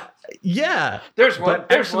jungle. Yeah. There's one.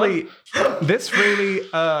 But actually, this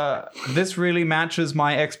really matches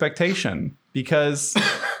my expectation, because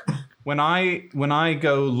when I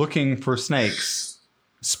go looking for snakes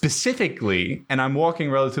specifically, and I'm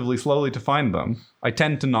walking relatively slowly to find them, I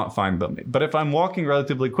tend to not find them. But if I'm walking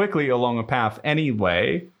relatively quickly along a path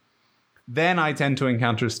anyway, then I tend to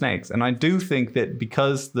encounter snakes. And I do think that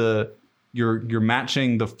because you're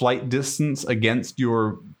matching the flight distance against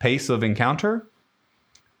your pace of encounter,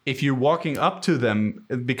 if you're walking up to them,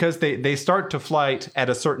 because they start to flight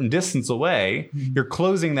at a certain distance away, you're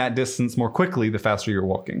closing that distance more quickly the faster you're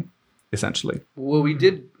walking, essentially. Well, we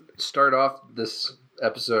did start off this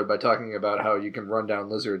episode by talking about how you can run down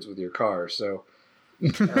lizards with your car, so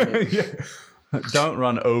don't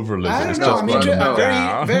run over lizards. I don't know.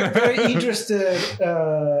 I'm very interested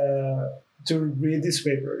to read this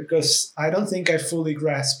paper, because I don't think I fully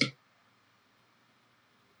grasp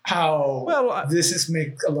how this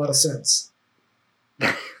make a lot of sense.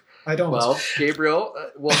 I don't. Well, Gabriel,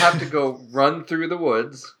 we'll have to go run through the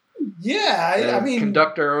woods. Yeah, I mean,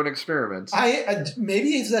 conduct our own experiments. I maybe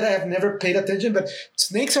it's that I have never paid attention, but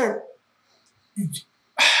snakes are.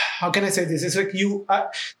 How can I say this? It's like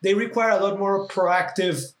they require a lot more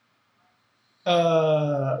proactive.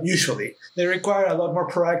 Usually, they require a lot more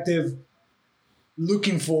proactive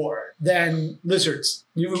looking for than lizards.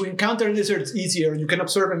 You encounter lizards easier, you can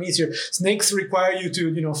observe them easier. Snakes require you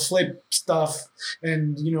to, flip stuff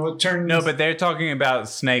and, turn. No, but they're talking about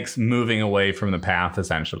snakes moving away from the path,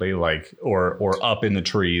 essentially, like, or up in the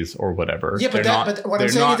trees or whatever. Yeah, but what I'm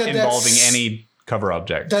saying is that involving any cover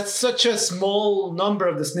object. That's such a small number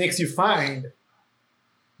of the snakes you find,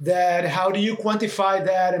 that how do you quantify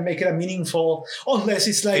that and make it a meaningful, unless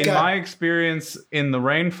it's like in my experience in the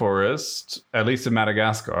rainforest, at least in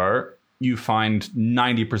Madagascar, you find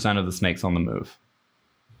 90% of the snakes on the move.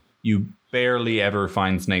 You barely ever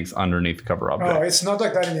find snakes underneath cover objects. Oh, it's not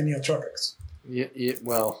like that in the neotropics. Yeah,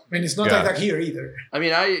 well, I mean, it's not like that here either. I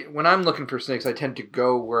mean, when I'm looking for snakes, I tend to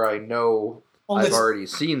go where I know I've already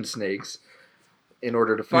seen snakes in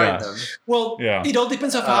order to find them. Well, it all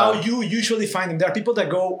depends on how you usually find them. There are people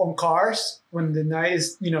that go on cars when the night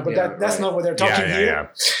is, but that's not what they're talking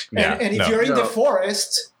here. And if you're in the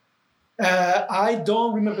forest, I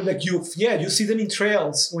don't remember, like you see them in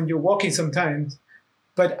trails when you're walking sometimes,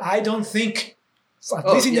 but I don't think, at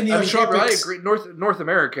least in the neotropics. I agree. North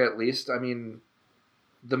America, at least. I mean,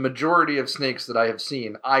 the majority of snakes that I have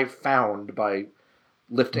seen, I've found by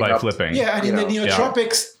lifting up. Flipping. Yeah, and in the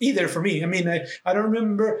neotropics either for me. I mean, I don't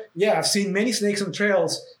remember. Yeah, I've seen many snakes on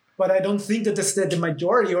trails, but I don't think that that's the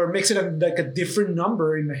majority, or makes it like a different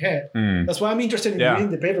number in my head. That's why I'm interested in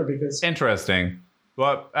reading the paper, because interesting.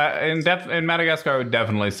 Well, in Madagascar, I would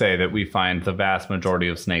definitely say that we find the vast majority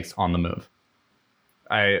of snakes on the move.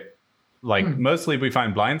 Mostly we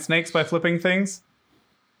find blind snakes by flipping things,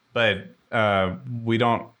 but we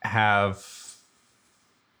don't have.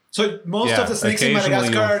 So most of the snakes in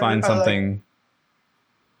Madagascar you'll find something.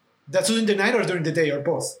 That's during the night or during the day or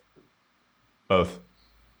both? Both.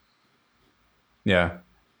 Yeah.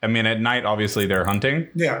 I mean, at night, obviously, they're hunting.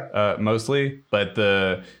 Yeah. Mostly.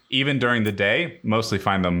 But even during the day, mostly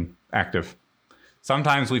find them active.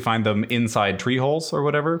 Sometimes we find them inside tree holes or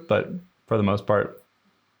whatever, but for the most part,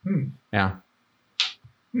 yeah.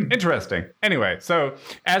 Interesting. Anyway, so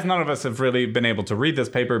as none of us have really been able to read this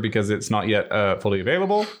paper because it's not yet fully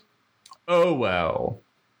available, oh well.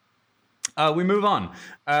 We move on.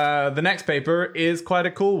 The next paper is quite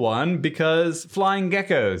a cool one because flying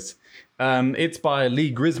geckos. It's by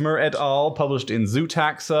Lee Grismer et al., published in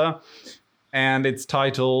Zootaxa, and it's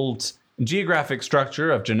titled Geographic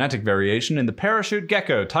Structure of Genetic Variation in the Parachute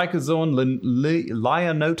Gecko, Tychozoon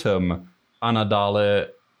lionotum, Anadale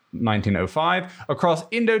 1905, across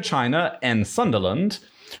Indochina and Sunderland,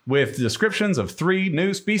 with descriptions of 3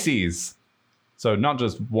 new species. So not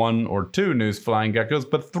just 1 or 2 new flying geckos,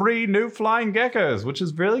 but 3 new flying geckos, which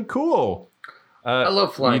is really cool. I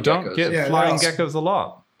love flying geckos. You don't get flying geckos a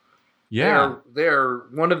lot. Yeah. They're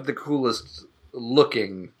one of the coolest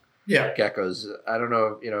looking geckos. I don't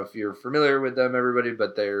know, if you're familiar with them, everybody,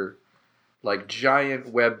 but they're like giant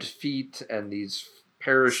webbed feet and these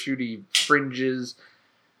parachutey fringes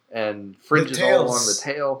and fringes all along the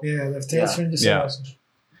tail. Yeah, the tails fringes.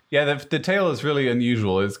 Yeah, the tail is really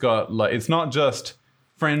unusual. It's got it's not just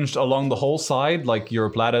fringed along the whole side like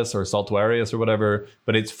Europlatus or Saltuarius or whatever,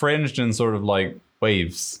 but it's fringed in sort of like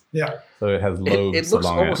waves. Yeah. So it has lobes. It looks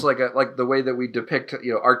along almost like the way that we depict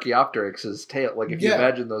Archaeopteryx's tail. Like if you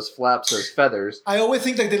imagine those flaps as feathers. I always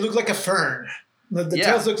think they look like a fern. The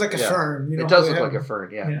tails look like a fern. It does look like a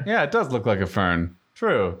fern. Yeah, it does look like a fern.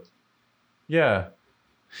 True. Yeah.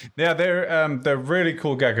 Yeah, they're really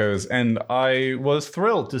cool geckos, and I was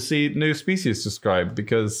thrilled to see new species described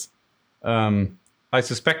because I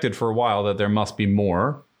suspected for a while that there must be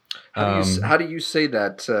more. How do you say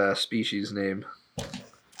that species name?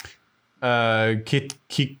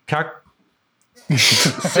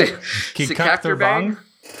 Kikakterbang.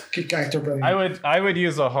 Kikakterbang. I would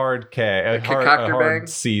use a hard K, a hard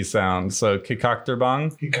C sound. So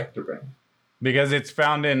Kikakterbang. Kikakterbang. Because it's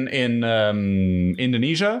found in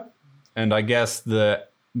Indonesia, and I guess the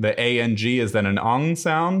A and G is then an ang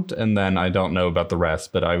sound, and then I don't know about the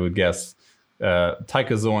rest, but I would guess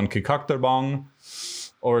Tychozoon Kikakterbang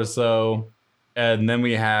or so. And then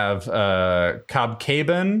we have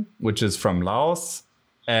Kabkaben, which is from Laos,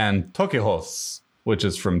 and Tokihos, which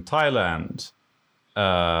is from Thailand,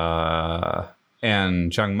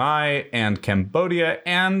 and Chiang Mai, and Cambodia,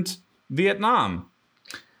 and Vietnam.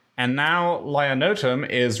 And now Lionotum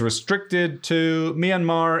is restricted to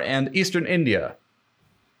Myanmar and Eastern India,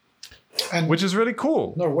 which is really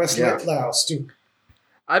cool. Northwest Laos, too.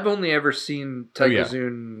 I've only ever seen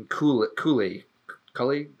Tychozoon Kuli,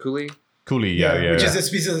 which is a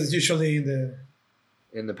species that's usually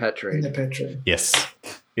in the pet trade. Yes,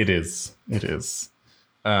 it is. It is.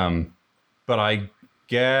 But I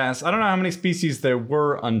guess I don't know how many species there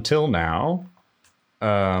were until now.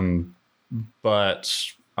 But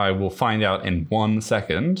I will find out in 1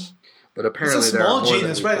 second. But apparently, it's a small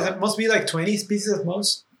genus, right? It must be like 20 species at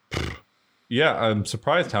most. Yeah, I'm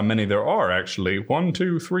surprised how many there are, actually. 1,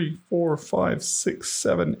 2, 3, 4, 5, 6,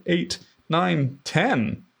 7, 8, 9,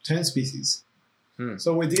 10. 10 species.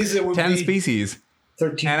 So with these, it would 10 be species.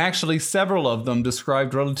 13. And actually, several of them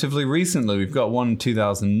described relatively recently. We've got one in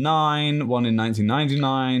 2009, one in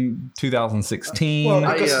 1999, 2016. Well,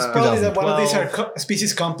 because it's probably that one of these are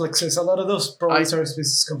species complexes. A lot of those probably are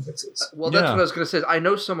species complexes. Well, that's what I was going to say. I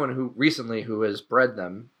know someone who has bred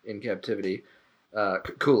them in captivity,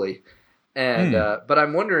 Cooley. And but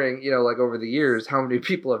I'm wondering, like over the years, how many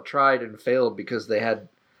people have tried and failed because they had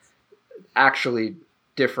actually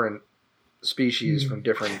different species from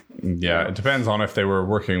different. Yeah, it depends on if they were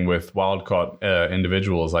working with wild caught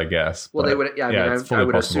individuals, I guess. Well, they would. Yeah, I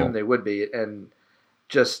would assume they would be, and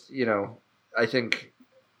just I think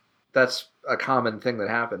that's a common thing that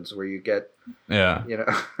happens where you get. Yeah.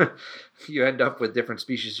 You end up with different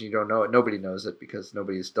species and you don't know it. Nobody knows it because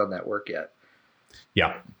nobody's done that work yet.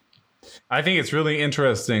 Yeah. I think it's really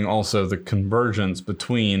interesting also the convergence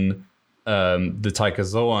between the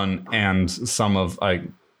Tychozoan and some of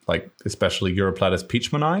especially Europlatus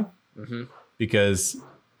peachmani, because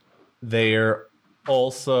they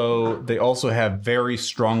also have very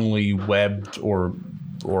strongly webbed or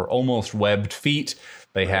almost webbed feet.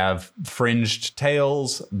 They have fringed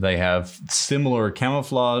tails. They have similar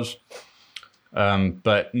camouflage.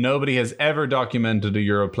 But nobody has ever documented a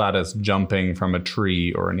Europlatus jumping from a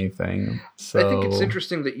tree or anything. So I think it's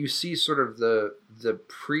interesting that you see sort of the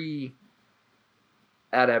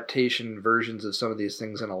pre-adaptation versions of some of these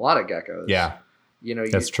things in a lot of geckos. Yeah.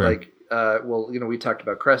 That's true. Like, we talked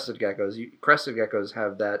about crested geckos. Crested geckos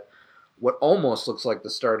have that, what almost looks like the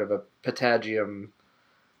start of a patagium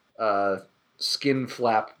skin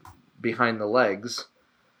flap behind the legs.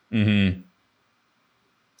 Mm-hmm.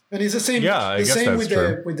 And it's the same. Yeah, the same with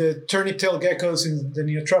the turnip tail geckos in the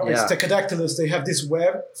Neotropics, Yeah. Tecodactylus. They have this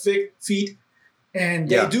web feet, and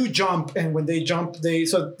they do jump. And when they jump, they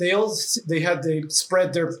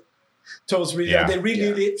spread their toes really. Yeah. They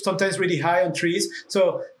really sometimes really high on trees.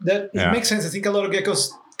 So that it makes sense. I think a lot of geckos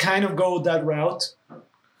kind of go that route.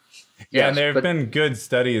 Yeah, and there have been good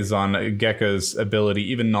studies on geckos' ability,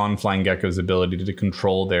 even non-flying geckos' ability to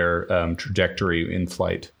control their trajectory in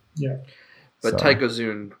flight. Yeah. But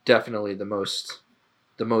Taikozun, definitely the most.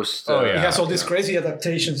 It has all these crazy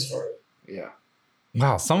adaptations for it. Yeah.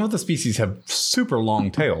 Wow, some of the species have super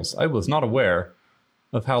long tails. I was not aware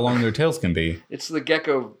of how long their tails can be. It's the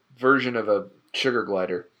gecko version of a sugar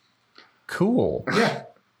glider. Cool. Yeah.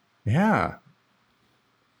 Yeah.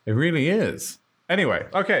 It really is. Anyway,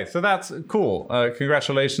 okay, so that's cool.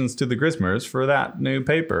 Congratulations to the Grismers for that new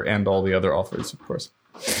paper and all the other authors, of course.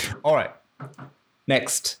 All right.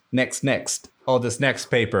 Next. Oh, this next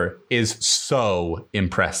paper is so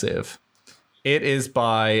impressive. It is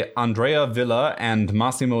by Andrea Villa and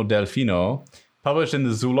Massimo Delfino, published in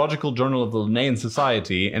the Zoological Journal of the Linnaean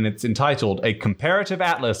Society, and it's entitled A Comparative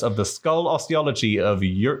Atlas of the Skull Osteology of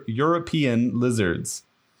European Lizards,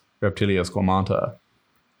 Reptilia squamata.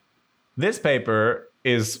 This paper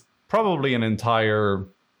is probably an entire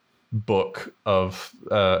book of,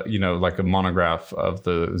 like a monograph of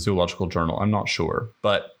the Zoological Journal. I'm not sure,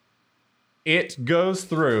 but it goes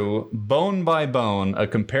through bone by bone a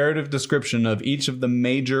comparative description of each of the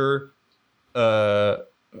major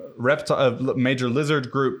major lizard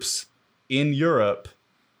groups in Europe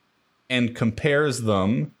and compares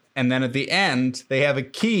them. And then at the end, they have a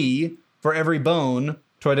key for every bone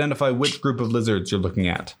to identify which group of lizards you're looking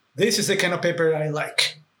at. This is the kind of paper I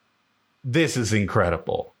like. This is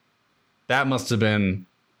incredible. That must have been,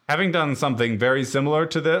 having done something very similar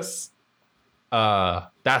to this,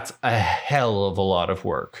 that's a hell of a lot of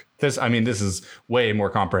work. This is way more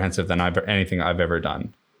comprehensive than anything I've ever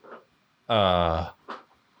done. I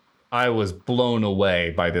was blown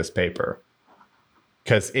away by this paper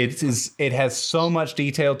because it has so much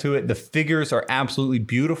detail to it. The figures are absolutely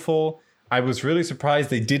beautiful. I was really surprised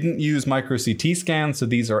they didn't use micro CT scans, so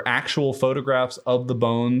these are actual photographs of the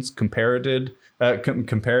bones, comparative,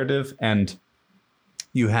 and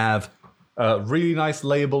you have really nice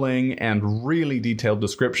labeling and really detailed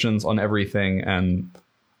descriptions on everything. And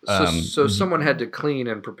so someone had to clean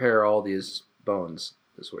and prepare all these bones,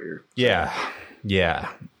 is what you're saying. Yeah.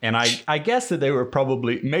 And I guess that they were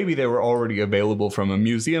maybe they were already available from a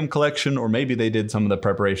museum collection, or maybe they did some of the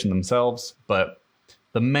preparation themselves, but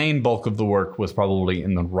the main bulk of the work was probably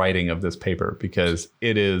in the writing of this paper because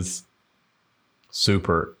it is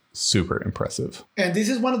super, super impressive. And this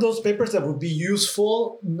is one of those papers that would be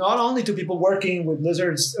useful not only to people working with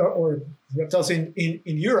lizards or reptiles in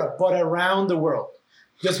Europe, but around the world.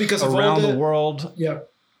 Just because of around the world. Yeah.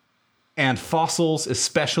 And fossils,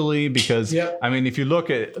 especially because, if you look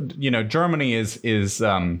at, Germany is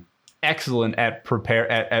excellent at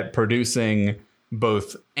producing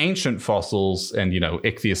both ancient fossils and,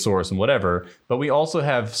 Ichthyosaurus and whatever, but we also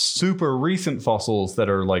have super recent fossils that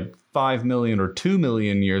are like 5 million or 2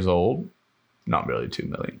 million years old. Not really 2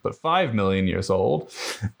 million, but 5 million years old.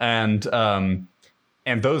 And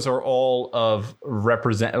those are all of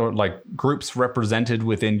groups represented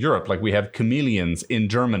within Europe. Like we have chameleons in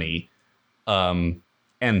Germany.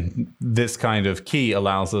 And this kind of key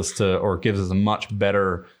allows us gives us a much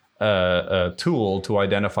better tool to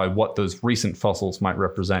identify what those recent fossils might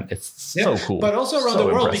represent. It's so cool. But also around the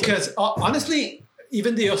world, impressive. because honestly,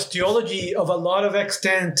 even the osteology of a lot of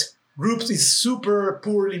extant groups is super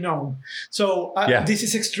poorly known. So this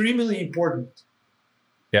is extremely important.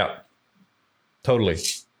 Yeah, totally.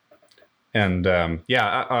 And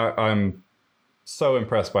I'm so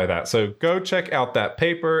impressed by that. So go check out that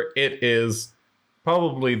paper. It is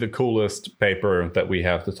probably the coolest paper that we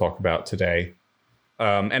have to talk about today.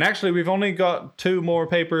 And actually, we've only got 2 more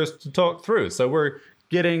papers to talk through, so we're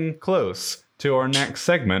getting close to our next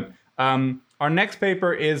segment. Our next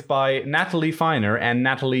paper is by Natalie Feiner and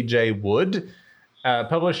Natalie J. Wood,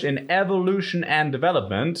 published in Evolution and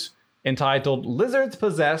Development, entitled Lizards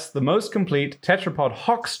Possess the Most Complete Tetrapod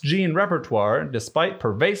Hox Gene Repertoire Despite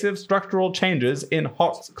Pervasive Structural Changes in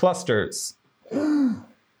Hox Clusters.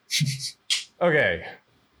 Okay.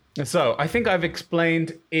 So, I think I've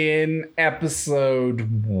explained in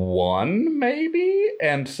episode 1, maybe,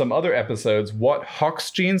 and some other episodes, what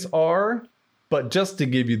Hox genes are. But just to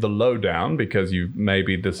give you the lowdown, because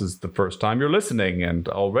maybe this is the first time you're listening and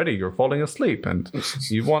already you're falling asleep and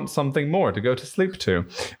you want something more to go to sleep to.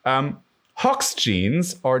 Hox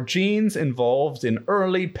genes are genes involved in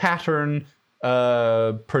early pattern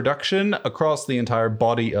production across the entire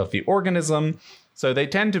body of the organism. So they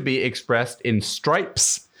tend to be expressed in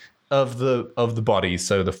stripes of the body.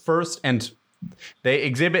 So the first, and they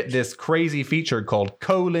exhibit this crazy feature called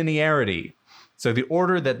collinearity. So the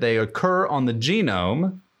order that they occur on the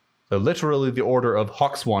genome, so literally the order of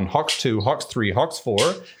HOX1, HOX2, HOX3,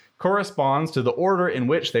 HOX4, corresponds to the order in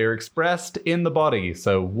which they are expressed in the body.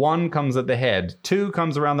 So 1 comes at the head, 2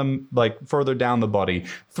 comes around them, like further down the body,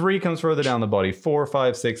 3 comes further down the body, 4,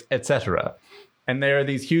 5, 6, etc. And there are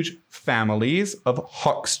these huge families of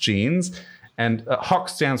HOX genes, and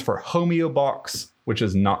HOX stands for homeobox, which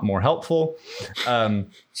is not more helpful.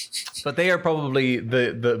 But they are probably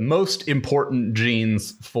the most important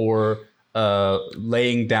genes for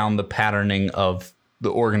laying down the patterning of the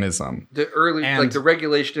organism. The early, like the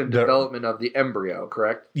regulation and development of the embryo,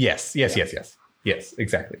 correct? Yes,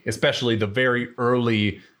 exactly. Especially the very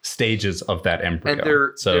early stages of that embryo.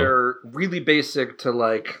 And they're really basic to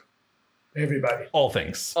like everybody. All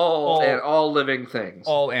things. All living things.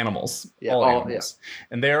 All animals. Yeah, all animals. Yeah.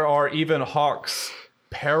 And there are even HOX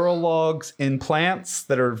paralogs in plants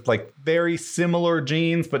that are like very similar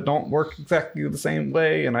genes but don't work exactly the same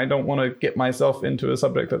way. And I don't want to get myself into a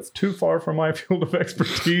subject that's too far from my field of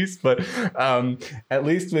expertise. But at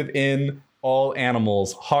least within all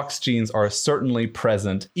animals, HOX genes are certainly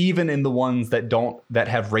present, even in the ones that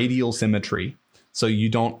have radial symmetry. So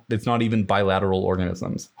it's not even bilateral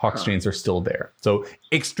organisms. HOX genes are still there. So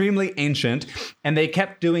extremely ancient. And they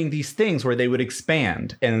kept doing these things where they would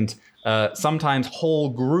expand. And sometimes whole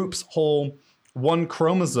groups, one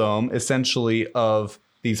chromosome essentially of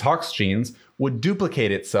these HOX genes would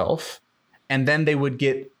duplicate itself. And then they would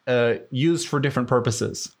get used for different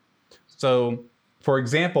purposes. So, for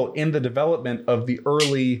example, in the development of the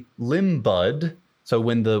early limb bud, so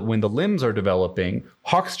when the limbs are developing,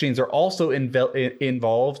 HOX genes are also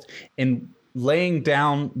involved in laying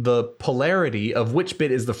down the polarity of which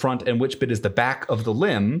bit is the front and which bit is the back of the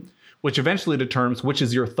limb, which eventually determines which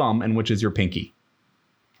is your thumb and which is your pinky.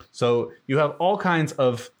 So you have all kinds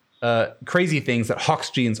of crazy things that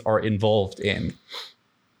HOX genes are involved in.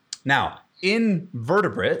 Now, in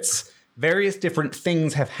vertebrates, various different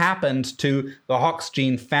things have happened to the HOX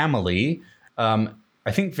gene family.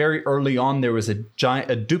 I think very early on, there was a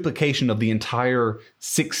duplication of the entire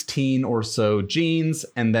 16 or so genes.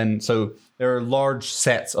 And then, so there are large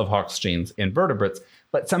sets of HOX genes in vertebrates,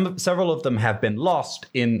 but several of them have been lost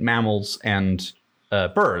in mammals and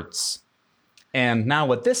birds. And now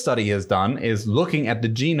what this study has done is looking at the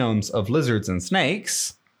genomes of lizards and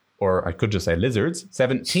snakes, or I could just say lizards,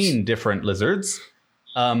 17 different lizards,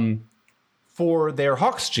 for their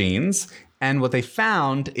HOX genes. And what they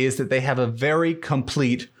found is that they have a very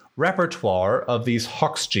complete repertoire of these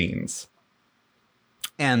HOX genes.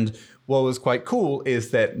 And what was quite cool is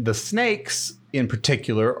that the snakes in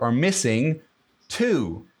particular are missing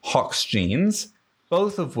 2 HOX genes,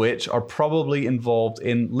 both of which are probably involved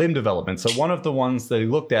in limb development. So one of the ones they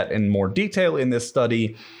looked at in more detail in this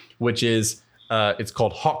study, which is, it's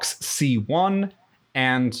called HOXC1,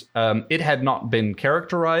 and it had not been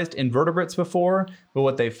characterized in vertebrates before, but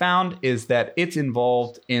what they found is that it's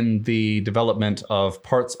involved in the development of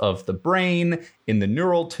parts of the brain, in the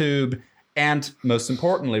neural tube, and most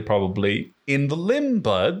importantly, probably, in the limb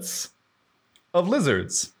buds of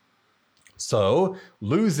lizards. So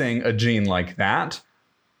losing a gene like that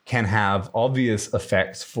can have obvious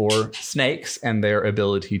effects for snakes and their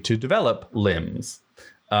ability to develop limbs.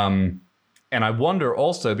 And I wonder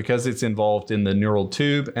also, because it's involved in the neural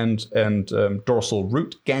tube and dorsal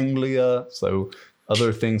root ganglia, so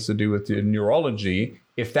other things to do with the neurology,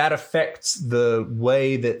 if that affects the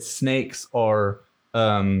way that snakes are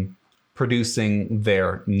producing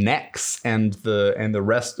their necks and the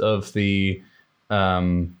rest of the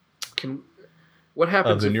what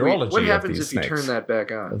happens if you turn that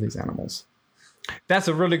back on of these animals? That's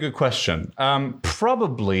a really good question.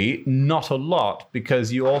 Probably not a lot,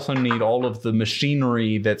 because you also need all of the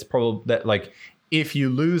machinery if you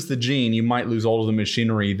lose the gene, you might lose all of the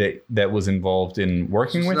machinery that was involved in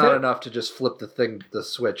working with it. It's not enough to just flip the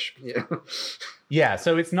switch. Yeah. Yeah,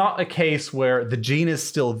 so it's not a case where the gene is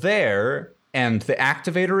still there and the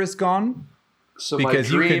activator is gone. So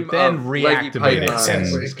because you could then reactivate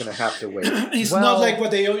it. He's going to have to wait. It's not like what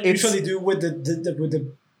they usually do with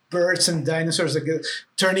the birds and dinosaurs, like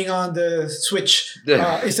turning on the switch.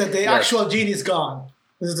 Is that the actual gene is gone.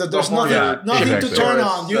 There's nothing to turn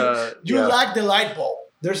on. You lack the light bulb.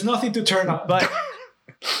 There's nothing to turn on. But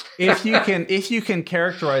if you can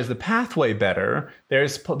characterize the pathway better,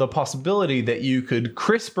 there's the possibility that you could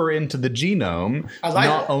CRISPR into the genome,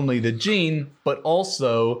 not only the gene, but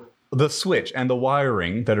also the switch and the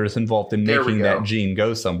wiring that is involved in making that gene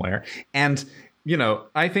go somewhere. And, you know,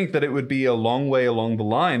 I think that it would be a long way along the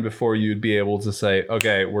line before you'd be able to say,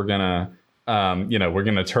 okay, we're going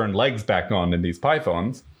to turn legs back on in these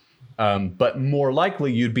pythons. But more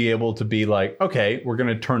likely you'd be able to be like, okay, we're going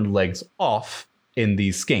to turn legs off in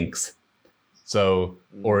these skinks. So,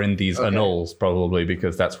 or in these anoles, probably,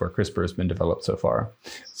 because that's where CRISPR has been developed so far.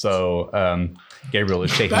 So, Gabriel is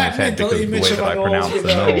shaking his head because of the way that I pronounce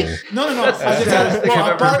anole. No. That's the saddest thing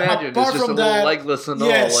I've ever imagined. It's just a little legless anole.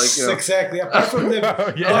 Yes, exactly. Apart from the,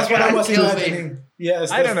 that's what I was imagining.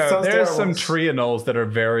 Yes, I don't know. There's some tree anoles that are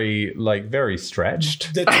very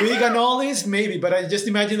stretched. The twig anoles, maybe, but I just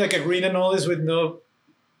imagine like a green anoles with no.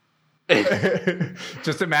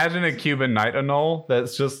 Just imagine a Cuban night anole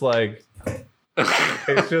that's just like.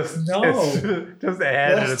 It's just it's just a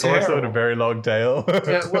head and a torso and a very long tail.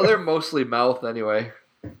 Yeah, well, they're mostly mouth anyway.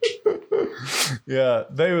 Yeah,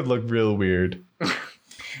 they would look real weird.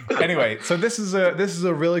 Anyway, so this is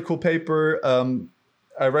a really cool paper.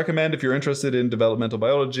 I recommend, if you're interested in developmental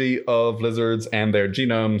biology of lizards and their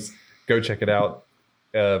genomes, go check it out.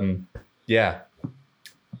 Yeah,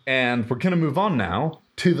 and we're gonna move on now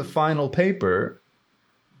to the final paper.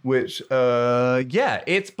 Which,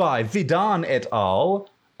 it's by Vidhan et al.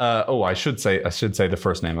 I should say the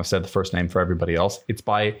first name. I've said the first name for everybody else. It's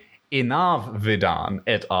by Inav Vidhan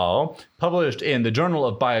et al., published in the Journal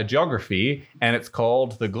of Biogeography, and it's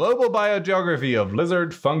called The Global Biogeography of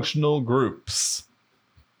Lizard Functional Groups.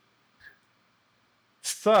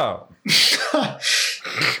 So,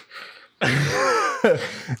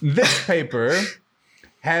 this paper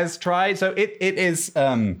has tried, so it is...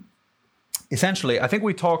 essentially, I think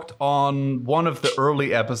we talked on one of the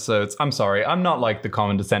early episodes. I'm sorry, I'm not like the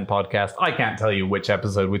Common Descent podcast. I can't tell you which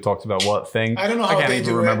episode we talked about what thing. I don't know how they do it. I can't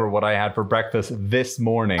even remember what I had for breakfast this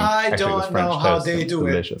morning. I don't know how they do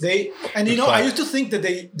it. I used to think that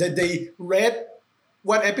they read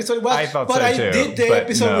what episode it was. I thought but so I too, did the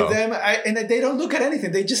episode with them, and they don't look at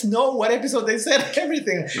anything. They just know what episode they said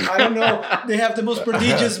everything. I don't know. They have the most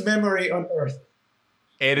prodigious memory on earth.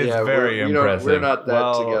 It is very impressive. We're not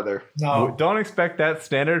that together. No. Don't expect that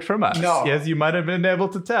standard from us. No. As you might have been able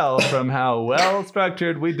to tell from how well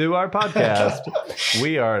structured we do our podcast,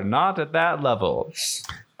 we are not at that level.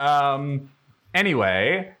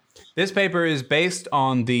 Anyway, this paper is based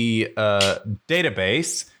on the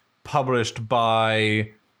database published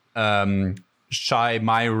by Shai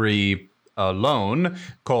Myrie alone,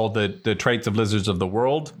 called the Traits of Lizards of the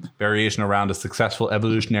World, Variation Around a Successful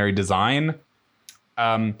Evolutionary Design.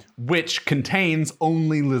 Which contains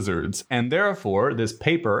only lizards, and therefore this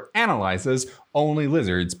paper analyzes only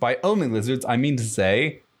lizards. By only lizards, I mean to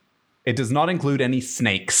say it does not include any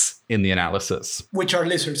snakes in the analysis. Which are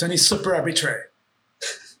lizards, and it's super arbitrary.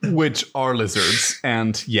 Which are lizards,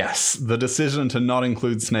 and yes, the decision to not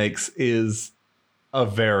include snakes is a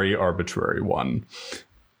very arbitrary one.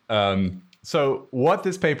 So what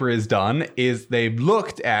this paper has done is they've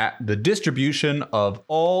looked at the distribution of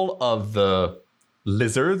all of the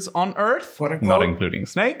lizards on Earth, not including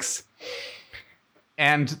snakes.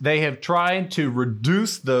 And they have tried to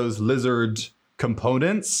reduce those lizard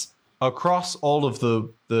components across all of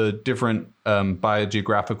the different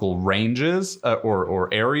biogeographical ranges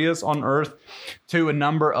or areas on Earth to a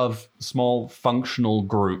number of small functional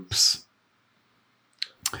groups.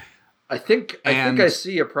 I think I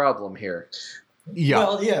see a problem here. Yeah.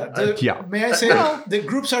 Well, may I say the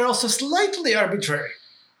groups are also slightly arbitrary.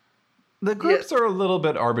 The groups are a little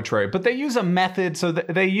bit arbitrary, but they use a method. So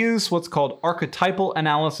they use what's called archetypal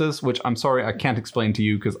analysis, which I'm sorry, I can't explain to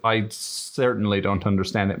you because I certainly don't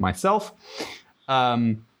understand it myself.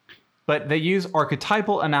 But they use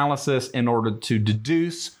archetypal analysis in order to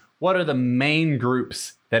deduce what are the main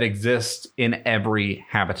groups that exist in every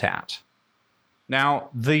habitat. Now,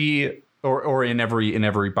 or in every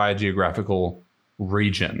biogeographical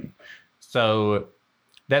region. So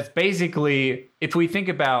that's basically, if we think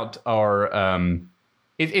about our,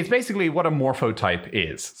 it's basically what a morphotype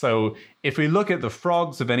is. So if we look at the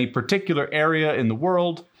frogs of any particular area in the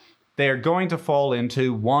world, they're going to fall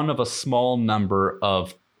into one of a small number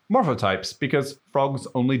of morphotypes because frogs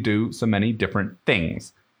only do so many different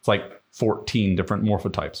things. It's like 14 different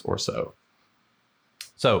morphotypes or so.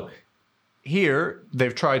 So here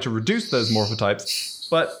they've tried to reduce those morphotypes,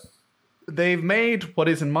 but they've made what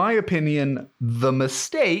is, in my opinion, the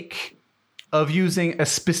mistake of using a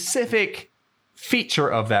specific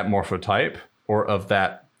feature of that morphotype or of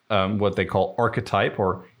that what they call archetype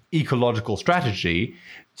or ecological strategy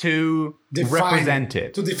to represent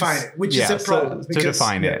it. To define it, which is a problem. To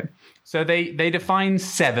define it. So they define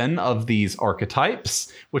 7 of these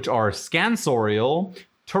archetypes, which are scansorial,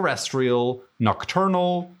 terrestrial,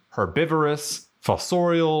 nocturnal, herbivorous,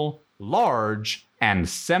 fossorial, large, and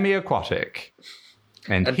semi-aquatic.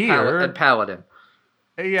 And here... and paladin.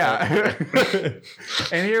 Yeah.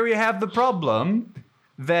 And here we have the problem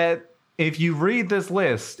that if you read this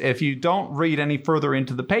list, if you don't read any further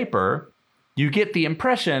into the paper, you get the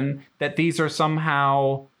impression that these are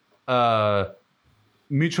somehow supposed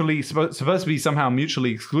to be somehow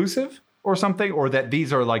mutually exclusive or something, or that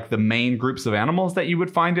these are like the main groups of animals that you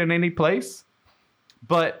would find in any place.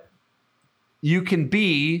 But you can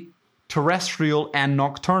be terrestrial and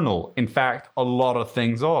nocturnal. In fact, a lot of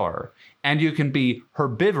things are. And you can be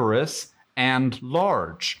herbivorous and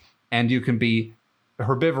large. And you can be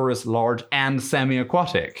herbivorous, large, and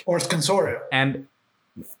semi-aquatic. Or scansorial. And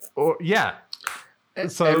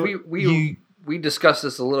we discussed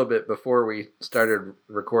this a little bit before we started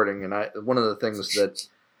recording, and one of the things that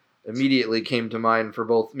immediately came to mind for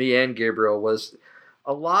both me and Gabriel was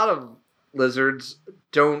a lot of lizards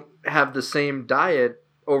don't have the same diet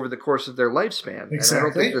over the course of their lifespan. Exactly. And I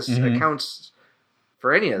don't think this accounts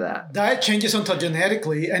for any of that. Diet changes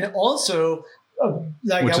ontogenetically, and also,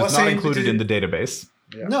 which is not included in the database.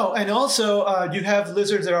 Yeah. No, and also you have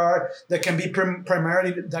lizards that can be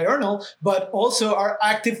primarily diurnal, but also are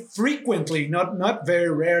active frequently, not very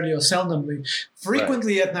rarely or seldomly,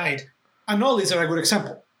 frequently at night. Anoles are a good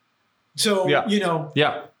example. So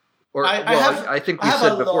Or I think we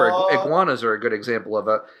said before, iguanas are a good example of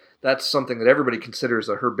that's something that everybody considers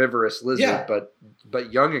a herbivorous lizard,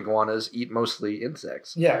 but young iguanas eat mostly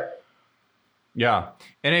insects. Yeah. Yeah.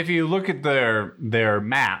 And if you look at their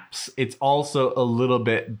maps, it's also a little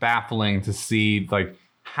bit baffling to see like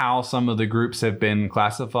how some of the groups have been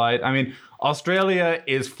classified. I mean, Australia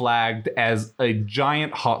is flagged as a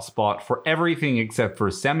giant hotspot for everything except for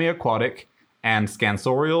semi-aquatic and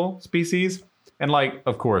scansorial species. And like,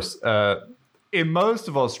 of course, in most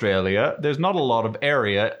of Australia, there's not a lot of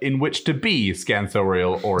area in which to be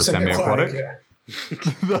scansorial or semi-aquatic. Yeah.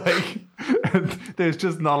 Like, there's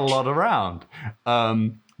just not a lot around.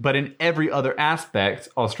 But in every other aspect,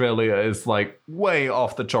 Australia is like way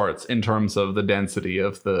off the charts in terms of the density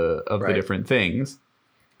of the different things.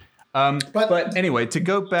 But anyway, to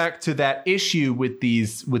go back to that issue with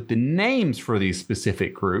the names for these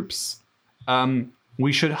specific groups,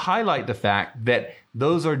 we should highlight the fact that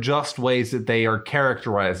those are just ways that they are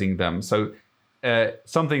characterizing them. So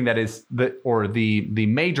something that is the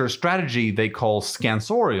major strategy they call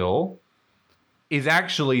scansorial is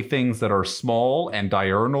actually things that are small and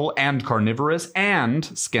diurnal and carnivorous and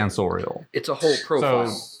scansorial. It's a whole profile.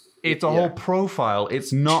 So it's a whole profile.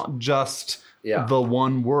 It's not just the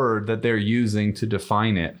one word that they're using to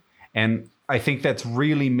define it. And I think that's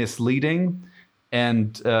really misleading.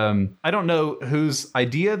 And I don't know whose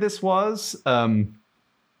idea this was,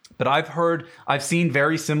 but I've seen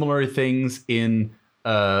very similar things in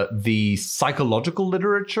the psychological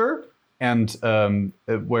literature, and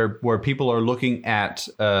where people are looking at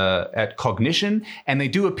cognition, and they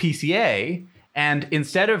do a PCA, and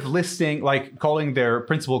instead of listing, like calling their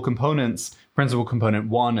principal components, principal component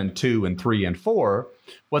 1 and 2 and 3 and 4,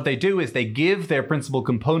 what they do is they give their principal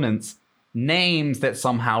components names that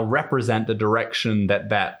somehow represent the direction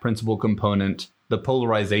that principal component, the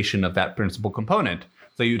polarization of that principal component.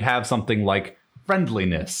 So you'd have something like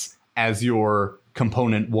friendliness as your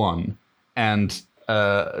component 1, and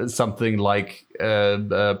something like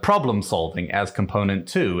problem solving as component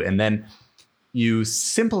 2. And then you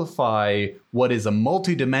simplify what is a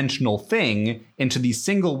multidimensional thing into these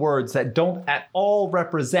single words that don't at all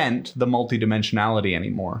represent the multidimensionality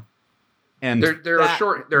anymore. And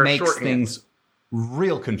they're makes things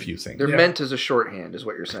real confusing. They're meant as a shorthand, is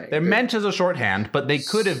what you're saying. They're meant as a shorthand, but they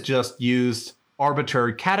could have just used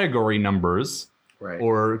arbitrary category numbers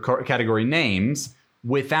or category names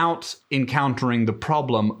without encountering the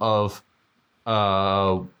problem of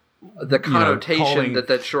the connotation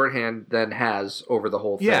that shorthand then has over the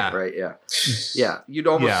whole thing, right? Yeah. You'd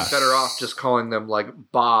almost be better off just calling them like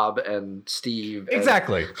Bob and Steve.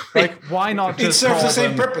 Exactly. Like, why not just it serves call the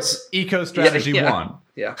same them purpose. Eco Strategy 1?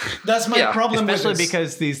 Yeah. That's my problem. Especially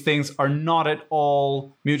because these things are not at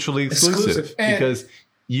all mutually exclusive. Because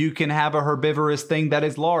you can have a herbivorous thing that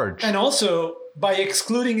is large. And also, by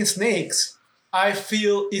excluding snakes, I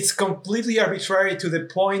feel it's completely arbitrary to the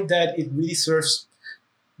point that it really serves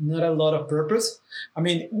not a lot of purpose. I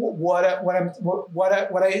mean, when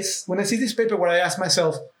I see this paper, what I ask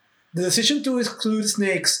myself, the decision to exclude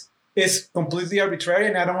snakes is completely arbitrary,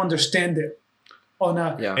 and I don't understand it.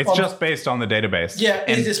 It's just based on the database. Yeah,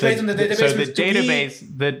 it is based on the database. So the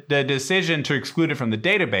database, the decision to exclude it from the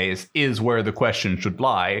database is where the question should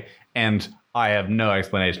lie, and I have no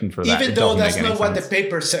explanation for that. Even though that's not what the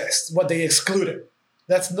paper says, what they excluded.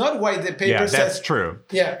 That's not why the paper says. Yeah, that's true.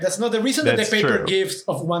 Yeah, that's not the reason that the paper gives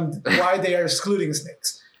of why they are excluding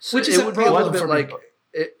snakes. Which is a problem for like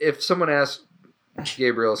if someone asked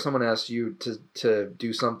Gabriel, someone asked you to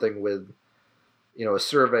do something with, a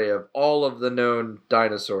survey of all of the known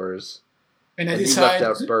dinosaurs, and you left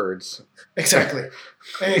out birds. Exactly.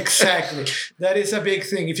 That is a big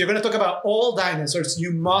thing. If you're going to talk about all dinosaurs,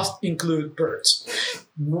 you must include birds.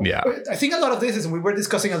 Yeah. I think a lot of this is, we were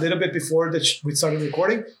discussing a little bit before that we started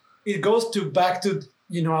recording. It goes back to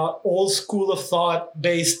old school of thought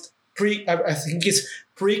based I think it's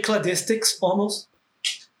pre-cladistics almost.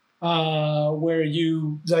 Where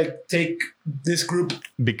you take this group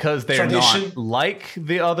because they're not like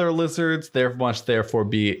the other lizards, they must therefore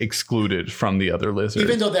be excluded from the other lizards.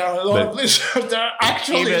 Even though there are a lot of lizards that are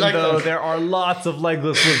actually there are lots of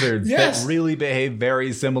legless lizards that really behave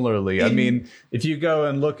very similarly. I mean, if you go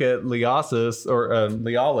and look at Liasis or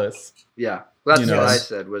Lialis, that's what I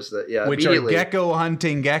said was that which are gecko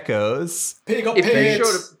hunting geckos.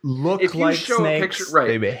 Look like snakes.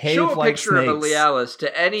 They behave like snakes. Show a picture of a Lialis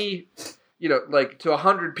to any, to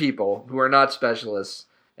 100 people who are not specialists,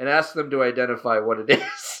 and ask them to identify what it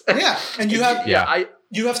is. Yeah, and you have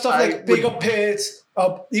you have stuff like pigopits,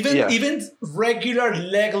 even regular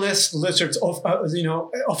legless lizards of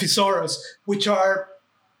Ophisaurus, which are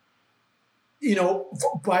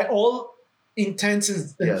by all intents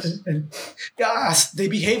and they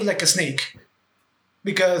behave like a snake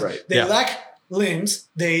because they lack limbs.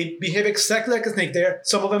 They behave exactly like a snake.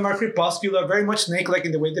 Some of them are crepuscular, very much snake-like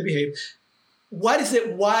in the way they behave. What is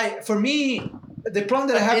it? Why? For me, the problem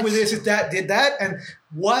that I have with this is that and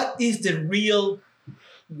what is the real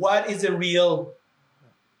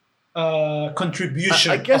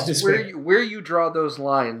contribution? I guess of this where you draw those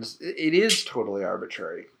lines, it is totally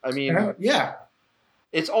arbitrary. I mean,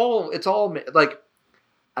 It's all like,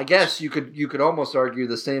 I guess you could almost argue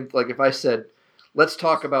the same. Like if I said, let's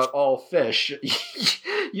talk about all fish,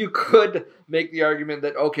 you could make the argument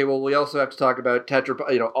that, okay, well, we also have to talk about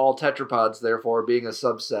all tetrapods, therefore being a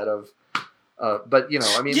subset of, but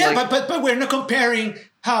I mean, but we're not comparing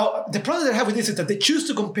how. The problem that I have with this is that they choose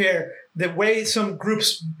to compare the way some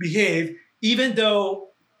groups behave, even though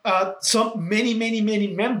some many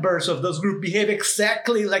members of those groups behave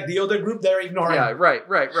exactly like the other group that are ignoring. Yeah, right.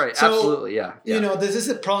 So, absolutely, yeah. This is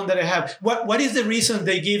the problem that I have. What is the reason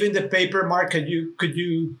they give in the paper, Mark? Could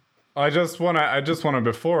you? I just want to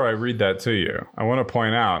before I read that to you, I want to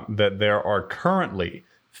point out that there are currently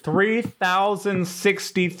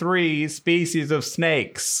 3,063 species of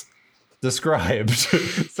snakes described.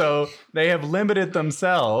 So they have limited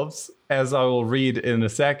themselves, as I will read in a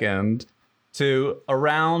second, to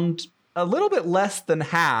around a little bit less than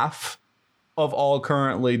half of all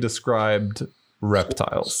currently described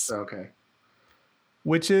reptiles. Okay.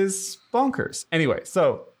 Which is bonkers. Anyway,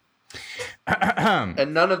 so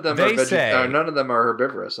and none of them none of them are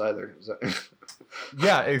herbivorous either.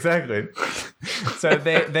 Yeah, exactly. So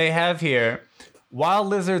they have here, while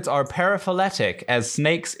lizards are paraphyletic as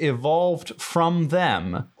snakes evolved from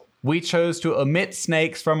them, we chose to omit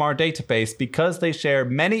snakes from our database because they share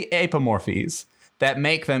many apomorphies that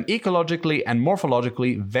make them ecologically and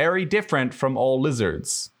morphologically very different from all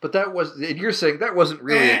lizards. But you're saying that wasn't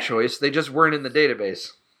really a choice. They just weren't in the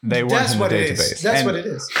database. They weren't in the database. That's what it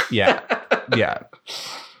is. Yeah.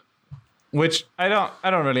 Which I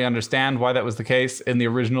don't really understand why that was the case in the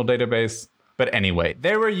original database. But anyway,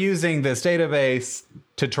 they were using this database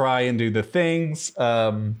to try and do the things.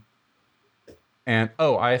 And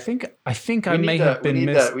I think I may have been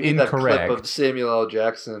incorrect. We need that clip of Samuel L.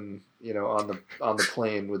 Jackson, on the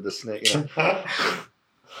plane with the snake.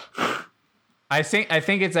 I think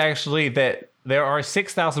it's actually that there are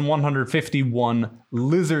 6,151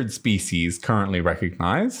 lizard species currently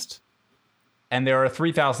recognized, and there are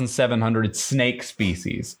 3,700 snake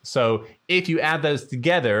species. So if you add those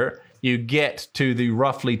together, you get to the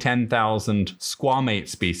roughly 10,000 squamate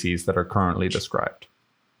species that are currently described.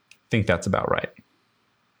 I think that's about right.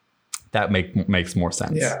 That makes more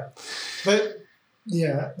sense. Yeah. But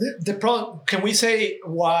the problem, can we say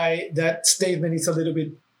why that statement is a little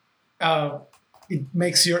bit, it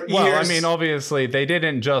makes your ears... Well, I mean, obviously, they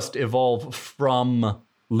didn't just evolve from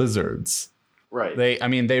lizards. Right. They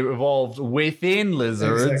evolved within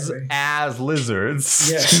lizards Exactly. as lizards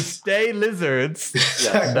Yes. to stay lizards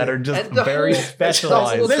Yes. that are just And the very whole-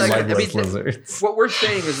 specialized the whole thing- legless I mean, lizards. What we're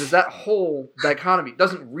saying is that whole dichotomy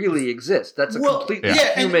doesn't really exist. That's a Well, completely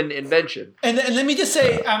yeah, and- human invention. And let me just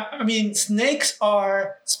say, snakes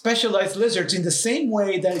are specialized lizards in the same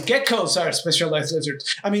way that geckos are specialized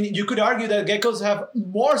lizards. I mean, you could argue that geckos have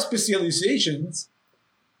more specializations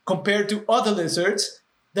compared to other lizards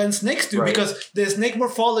than snakes do, Right. because the snake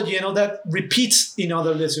morphology and all that repeats in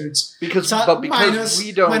other lizards. Because minus,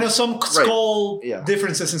 we don't minus some skull Yeah.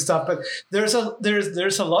 differences and stuff, but there's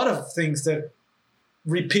a lot of things that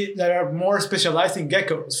repeat that are more specialized in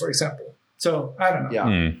geckos, for example. So I don't know.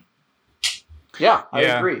 Yeah. Yeah, I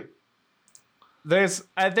Yeah. agree. There's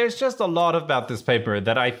just a lot about this paper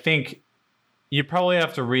that I think you probably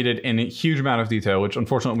have to read it in a huge amount of detail, which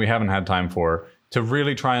unfortunately we haven't had time for, to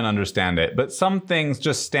really try and understand it. But some things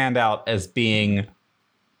just stand out as being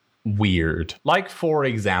weird. Like, for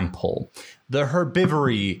example, the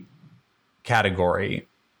herbivory category.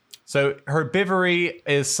 So herbivory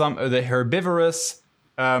is the herbivorous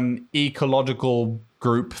ecological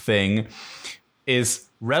group thing is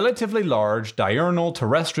relatively large diurnal,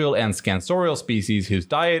 terrestrial, and scansorial species whose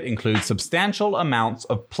diet includes substantial amounts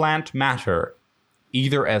of plant matter,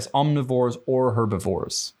 either as omnivores or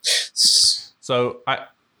herbivores. So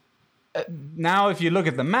now if you look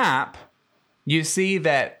at the map, you see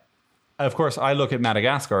that, of course, I look at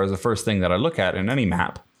Madagascar as the first thing that I look at in any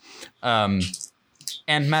map. And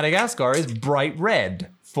Madagascar is bright red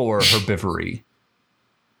for herbivory.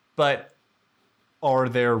 But are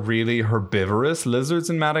there really herbivorous lizards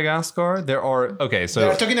in Madagascar? There are. Okay, so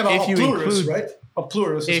They're talking about if you Oplurus, include, right?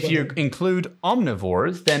 Oplurus. if you include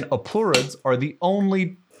omnivores, then Oplurids are the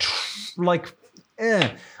only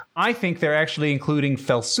I think they're actually including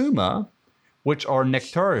Phelsuma, which are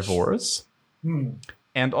nectarivores,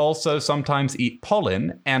 and also sometimes eat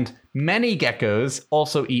pollen. And many geckos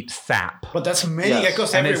also eat sap. but that's many Yes.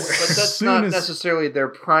 geckos And everywhere. But that's soon not as- necessarily their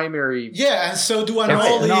primary. Yeah, and so do not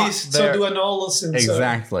anoles. So their- do anoles. And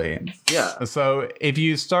Exactly. Yeah. So if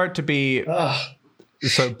you start to be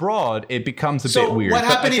so broad, it becomes a So bit weird. what But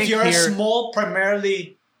I happens if think you're here- a small,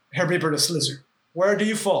 primarily herbivorous lizard? Where do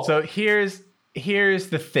you fall? So here's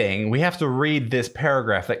the thing. We have to read this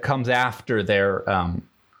paragraph that comes after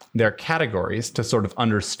their categories to sort of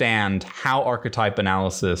understand how archetype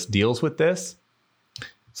analysis deals with this.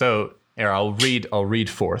 So here, I'll read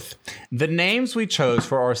forth. The names we chose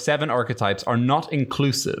for our 7 archetypes are not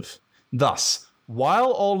inclusive. Thus,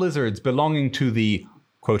 while all lizards belonging to the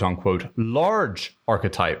quote-unquote large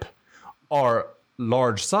archetype are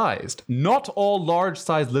large-sized, not all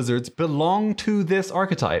large-sized lizards belong to this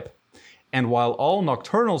archetype. And while all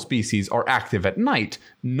nocturnal species are active at night,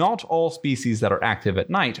 not all species that are active at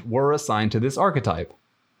night were assigned to this archetype.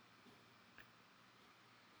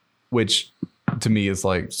 Which, to me, is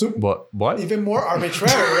like, what? Even more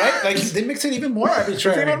arbitrary, right? Like they makes it even more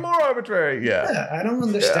arbitrary. Even more arbitrary, yeah. Yeah, I don't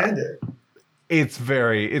understand it. It's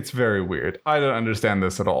very weird. I don't understand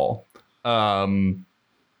this at all.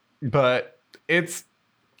 But it's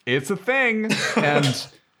a thing, and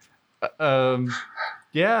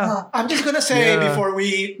yeah. I'm just gonna say Yeah. before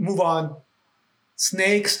we move on,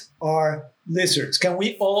 snakes are lizards. Can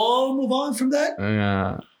we all move on from that?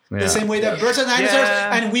 Yeah. The same way that birds are dinosaurs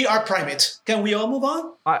Yeah. and we are primates. Can we all move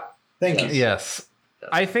on? Thank you. Yes.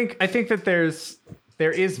 I think that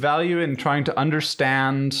there is value in trying to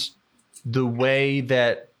understand the way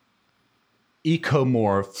that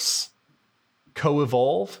ecomorphs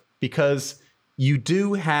co-evolve, because you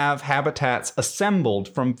do have habitats assembled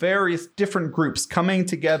from various different groups coming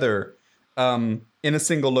together in a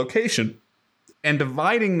single location and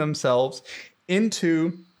dividing themselves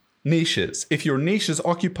into niches. If your niche is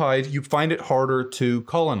occupied, you find it harder to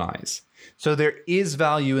colonize. So there is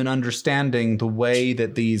value in understanding the way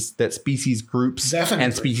that that species groups Definitely.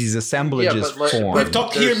 and species assemblages Yeah, but form. We've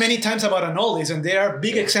talked here There's- many times about anoles, and they are a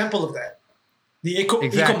big example of that. The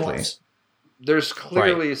Exactly. ecomorphs. There's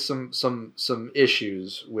clearly some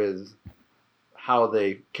issues with how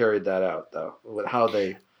they carried that out, though, with how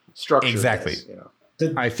they structured Exactly. this, you know.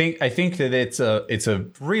 I think that it's a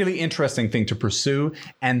really interesting thing to pursue,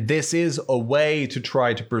 and this is a way to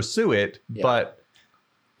try to pursue it. Yeah. But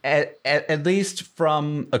at least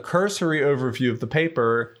from a cursory overview of the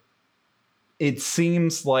paper, it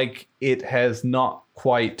seems like it has not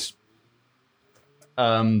quite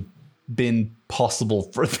been possible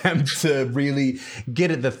for them to really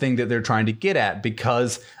get at the thing that they're trying to get at,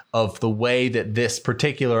 because of the way that this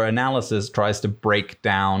particular analysis tries to break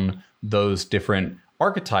down those different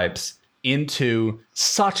archetypes into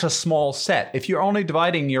such a small set. If you're only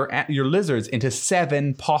dividing your lizards into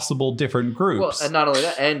 7 possible different groups. Well, and not only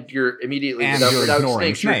that, and you're immediately And without, you're without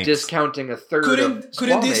ignoring snakes, you're snakes. discounting a third Couldn't of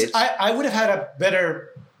squamates. this? I would have had a better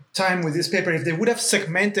time with this paper if they would have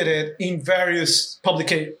segmented it in various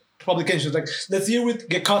publications. Like, let's deal with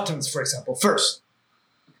geckotans, for example, first,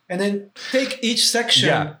 and then take each section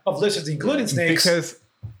Yeah. of lizards, including snakes. Because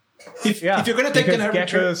if you're going to take because an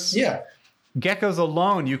arbitrary, geckos- geckos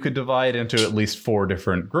alone, you could divide into at least 4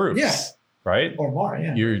 different groups. Yeah. Right? or more,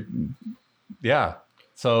 yeah.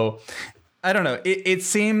 So I don't know. It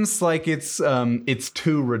seems like it's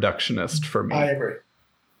too reductionist for me. I agree.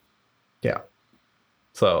 Yeah.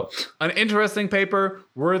 So an interesting paper,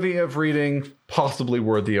 worthy of reading, possibly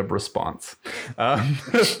worthy of response.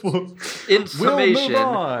 We'll In move summation,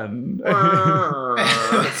 on.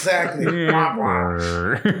 Exactly.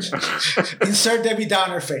 Insert Debbie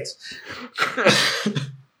Downer face.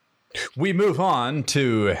 We move on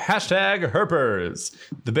to #Herpers,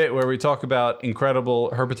 the bit where we talk about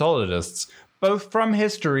incredible herpetologists, both from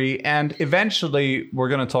history and eventually we're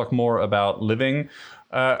going to talk more about living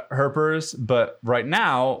herpers. But right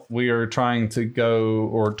now we are trying to go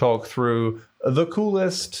or talk through the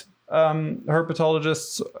coolest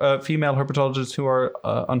herpetologists, female herpetologists who are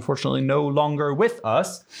unfortunately no longer with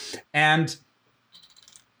us. And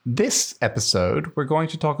this episode, we're going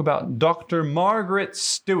to talk about Dr. Margaret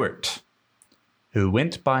Stewart, who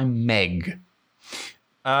went by Meg.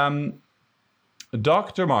 Dr.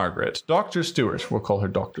 Stewart, we'll call her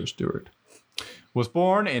Dr. Stewart, was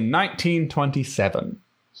born in 1927.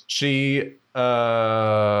 She,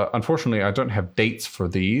 unfortunately, I don't have dates for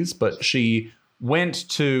these, but she went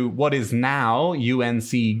to what is now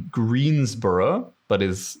UNC Greensboro, but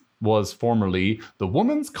was formerly the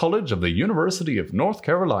Women's College of the University of North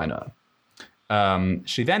Carolina.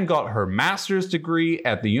 She then got her master's degree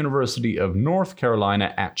at the University of North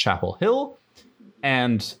Carolina at Chapel Hill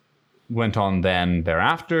and went on then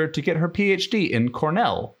thereafter to get her PhD in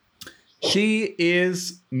Cornell. She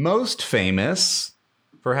is most famous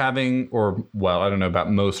for having, or well, I don't know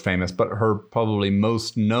about most famous, but her probably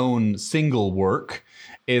most known single work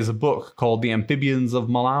is a book called The Amphibians of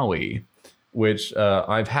Malawi, which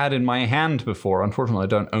I've had in my hand before. Unfortunately, I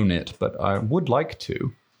don't own it, but I would like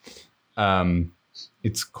to.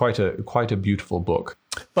 It's quite a beautiful book.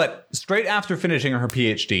 But straight after finishing her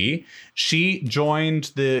PhD, she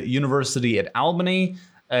joined the university at Albany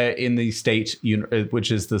in the state,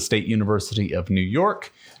 which is the State University of New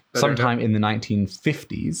York, sometime in the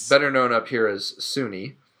 1950s. better known up here as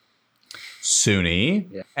SUNY.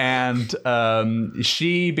 Yeah. And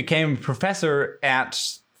she became a professor at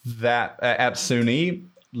SUNY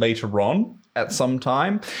later on at some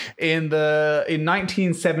time. In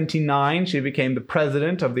 1979, she became the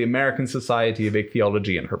president of the American Society of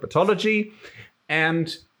Ichthyology and Herpetology,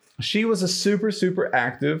 and she was a super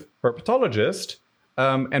active herpetologist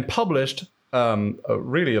and published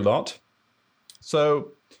really a lot. So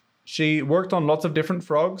she worked on lots of different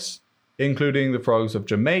frogs, including the frogs of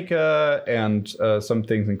Jamaica and some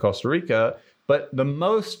things in Costa Rica. But the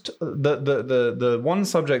one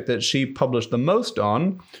subject that she published the most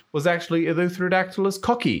on was actually Eleutherodactylus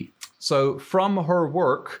cocci. So from her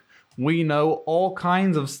work, we know all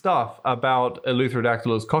kinds of stuff about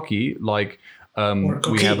Eleutherodactylus cocci, like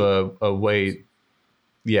we have a way,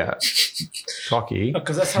 yeah, cocci.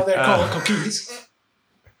 Because that's how they're called, coquis.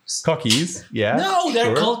 Cockies, yeah. No,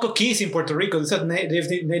 they're called coquis in Puerto Rico. It's a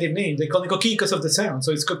native name. They call it coqui because of the sound.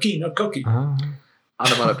 So it's coqui, not coqui.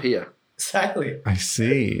 Onomatopoeia. Exactly. I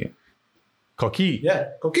see. Coqui. Yeah,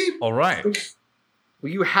 coqui. All right.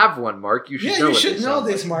 Well, you have one, Mark. You should know Yeah, you what should they know sound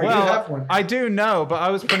this, like. Mark. Well, You have one. I do know, but I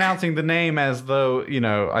was pronouncing the name as though,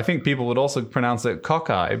 I think people would also pronounce it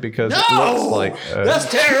cockeye because it looks like... that's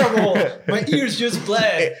terrible. My ears just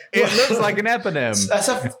bled. It looks like an eponym. That's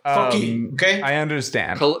a coqui, okay? I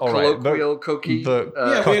understand. All All right. colloquial coqui. The Yeah,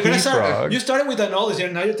 we're coqui gonna start. frog. You started with the knowledge,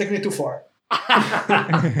 and now you're taking it too far.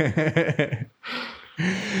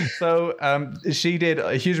 So she did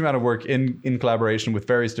a huge amount of work in collaboration with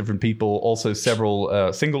various different people, also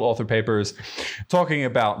several single author papers talking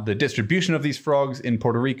about the distribution of these frogs in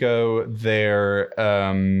Puerto Rico, their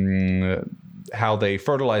how they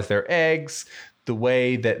fertilize their eggs, the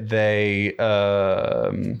way that they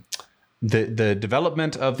the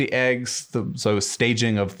development of the eggs, so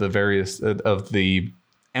staging of the various of the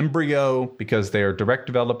embryo because they're direct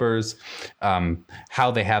developers,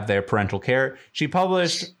 how they have their parental care. She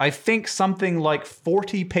published, I think, something like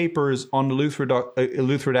 40 papers on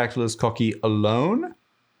Eleutherodactylus cocci alone,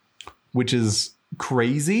 which is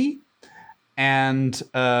crazy. And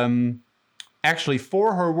actually,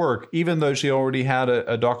 for her work, even though she already had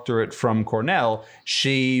a doctorate from Cornell,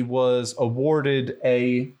 she was awarded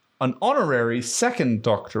an honorary second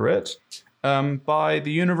doctorate by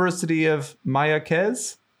the University of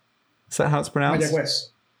Mayagüez. Is that how it's pronounced?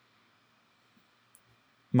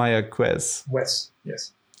 Mayagüez. West,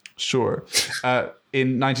 yes. Sure.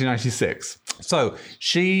 In 1996. So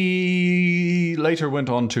she later went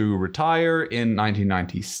on to retire in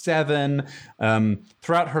 1997.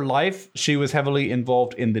 Throughout her life, she was heavily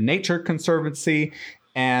involved in the Nature Conservancy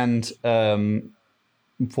and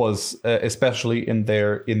was especially in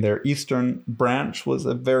their eastern branch, was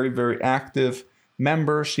a very, very active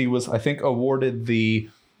member. She was, I think, awarded the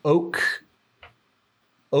Oak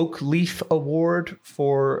Leaf Award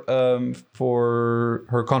for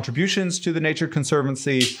her contributions to the Nature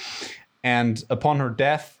Conservancy, and upon her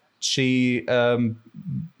death, she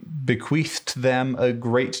bequeathed them a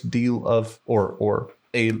great deal of, or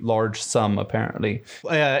a large sum, apparently.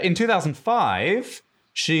 In 2005,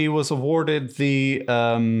 she was awarded the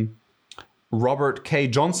Robert K.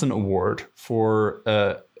 Johnson Award for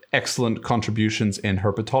excellent contributions in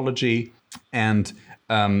herpetology, and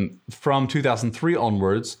from 2003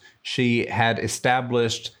 onwards, she had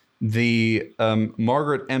established the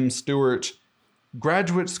Margaret M. Stewart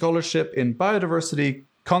Graduate Scholarship in Biodiversity,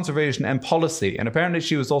 Conservation, and Policy. And apparently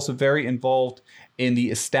she was also very involved in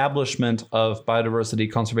the establishment of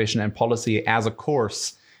Biodiversity, Conservation, and Policy as a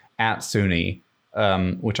course at SUNY,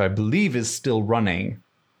 which I believe is still running,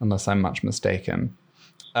 unless I'm much mistaken.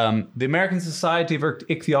 The American Society of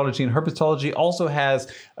Ichthyology and Herpetology also has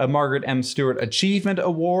a Margaret M. Stewart Achievement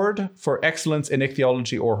Award for excellence in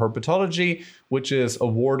ichthyology or herpetology, which is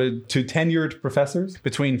awarded to tenured professors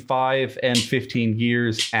between 5 and 15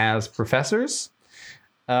 years as professors.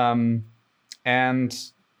 And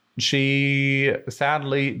she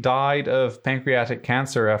sadly died of pancreatic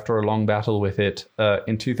cancer after a long battle with it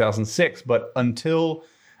in 2006. But until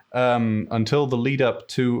the lead up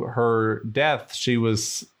to her death, she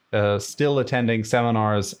was still attending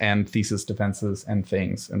seminars and thesis defenses and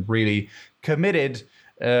things, and really committed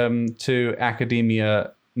to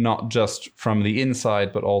academia, not just from the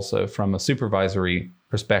inside, but also from a supervisory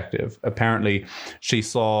perspective. Apparently, she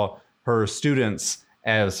saw her students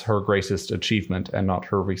as her greatest achievement and not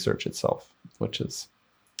her research itself, which is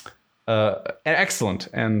excellent.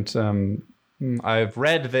 And I've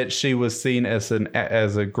read that she was seen as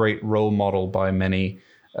a great role model by many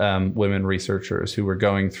women researchers who were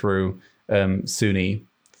going through SUNY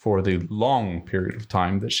for the long period of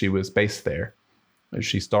time that she was based there.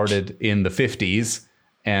 She started in the 50s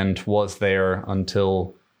and was there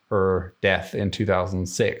until her death in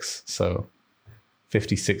 2006. So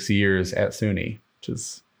 56 years at SUNY, which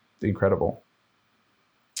is incredible.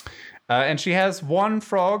 And she has one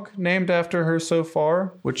frog named after her so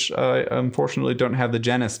far, which I unfortunately don't have the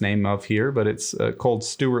genus name of here, but it's called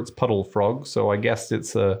Stewart's puddle frog. So I guess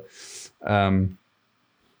it's one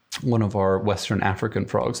of our Western African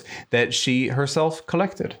frogs that she herself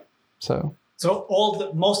collected. So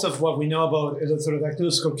most of what we know about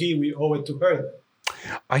Eleutherodactylus cookie, we owe it to her.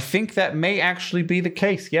 I think that may actually be the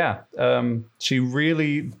case. Yeah, she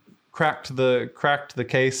really cracked the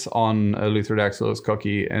case on Eleutherodactylus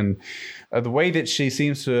cookie, and the way that she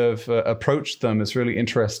seems to have approached them is really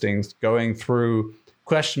interesting, going through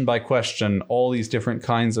question by question all these different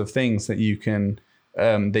kinds of things that you can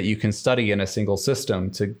study in a single system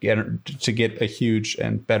to get a huge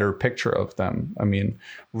and better picture of them. I mean,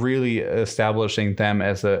 really establishing them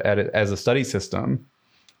as a study system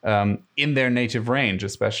in their native range,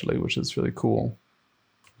 especially, which is really cool.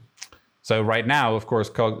 So right now, of course,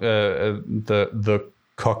 the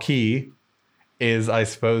coqui is, I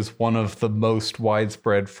suppose, one of the most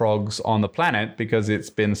widespread frogs on the planet because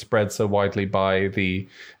it's been spread so widely by the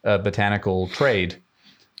botanical trade.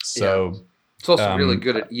 So it's also really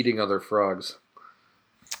good at eating other frogs.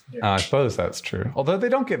 I suppose that's true. Although they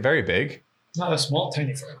don't get very big. Not a small,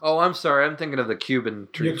 tiny frog. Oh, I'm sorry. I'm thinking of the Cuban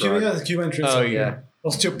tree frog. The Cuban tree frog. Oh, yeah.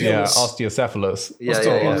 Osteopilus. Yeah, osteocephalus. Yeah.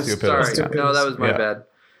 Osteopilus. Sorry. No, that was my bad.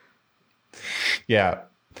 Yeah.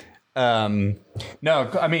 No,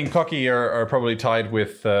 I mean, coqui are probably tied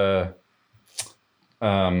with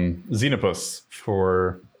Xenopus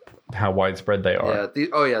for how widespread they are.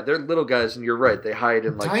 Yeah. They're little guys, and you're right. They hide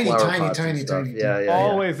in like flower pots and stuff. Yeah.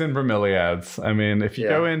 Always in bromeliads. I mean, if you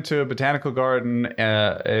go into a botanical garden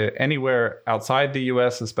anywhere outside the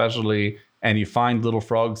U.S., especially, and you find little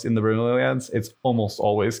frogs in the bromeliads, it's almost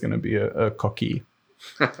always going to be a coqui.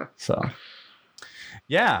 So,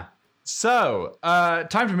 yeah. So,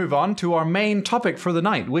 time to move on to our main topic for the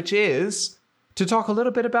night, which is to talk a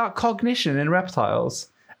little bit about cognition in reptiles.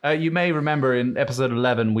 You may remember in episode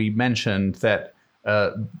 11 we mentioned that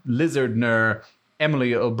Lizardner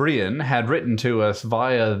Emily O'Brien had written to us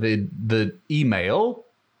via the email,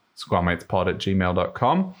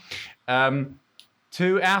 squamatespod@gmail.com,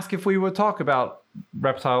 to ask if we would talk about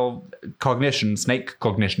reptile cognition, snake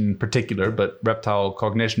cognition in particular, but reptile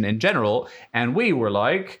cognition in general. And we were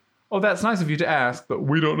like, oh, that's nice of you to ask, but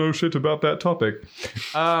we don't know shit about that topic.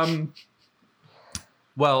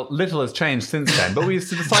 Well, little has changed since then, but we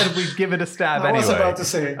decided we'd give it a stab anyway. I was about to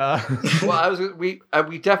say. Well, we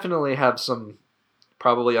definitely have some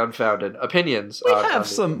probably unfounded opinions.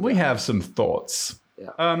 We have some thoughts.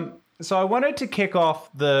 Yeah. So I wanted to kick off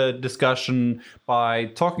the discussion by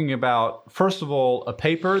talking about, first of all, a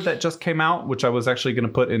paper that just came out, which I was actually going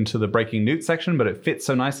to put into the breaking news section, but it fits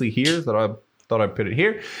so nicely here that I thought I'd put it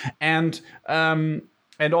here, and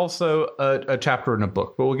also a chapter in a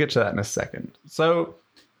book, but we'll get to that in a second. So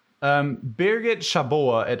Birgit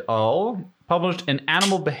Schaboa et al. Published in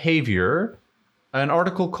Animal Behavior an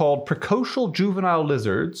article called Precocial Juvenile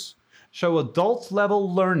Lizards Show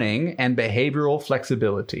Adult-Level Learning and Behavioral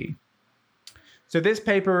Flexibility. So this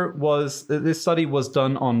study was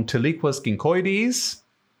done on Tiliqua skinkoides,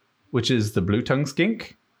 which is the blue-tongue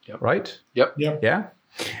skink, right? Yep. Yeah.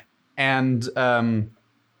 And blue-tongue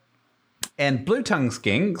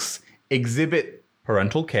skinks exhibit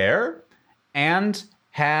parental care and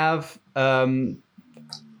have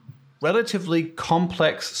relatively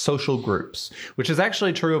complex social groups, which is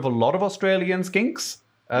actually true of a lot of Australian skinks.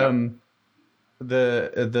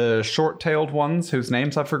 The short-tailed ones whose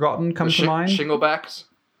names I've forgotten come to mind. Shinglebacks?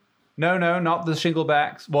 No, not the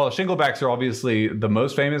shinglebacks. Well, shinglebacks are obviously the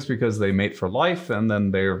most famous because they mate for life, and then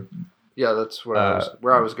they're... Yeah, that's where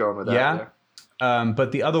I was going with that. Yeah.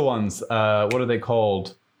 But the other ones, what are they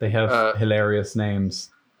called? They have hilarious names.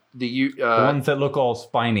 The ones that look all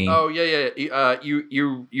spiny. Oh, yeah.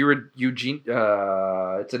 Eugene.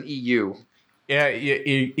 It's an EU. Yeah,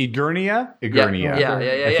 Egernia.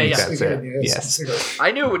 Yeah. That's it. Yes.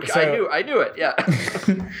 I knew it. Yeah.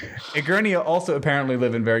 Egernia also apparently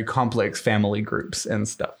live in very complex family groups and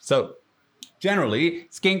stuff. So generally,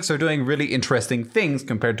 skinks are doing really interesting things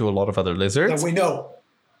compared to a lot of other lizards. That we know.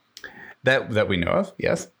 That we know of,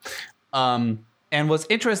 yes. And what's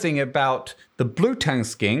interesting about the blue-tongue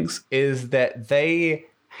skinks is that they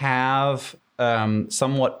have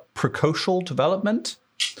somewhat precocial development.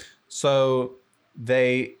 So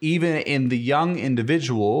they, even in the young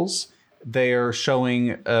individuals, they are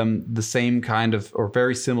showing the same kind of or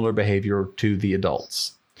very similar behavior to the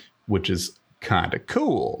adults, which is kind of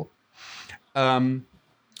cool.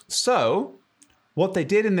 So what they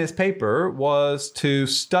did in this paper was to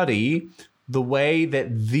study the way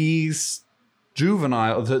that these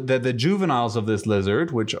the juveniles of this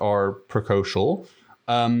lizard, which are precocial,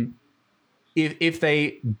 if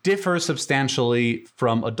they differ substantially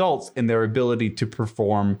from adults in their ability to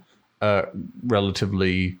perform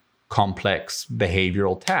relatively complex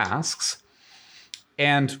behavioral tasks.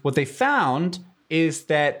 And what they found is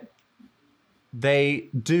that they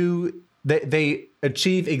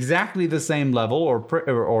achieve exactly the same level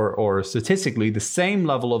or statistically the same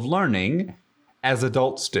level of learning as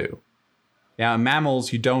adults do. Now, in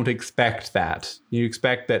mammals, you don't expect that. You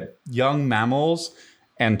expect that young mammals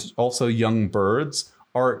and also young birds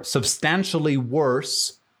are substantially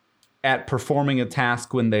worse at performing a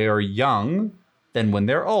task when they are young than when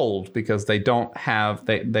they're old, because they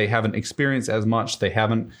haven't experienced as much. They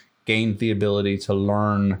haven't gained the ability to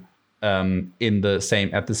learn at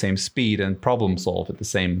the same speed and problem solve at the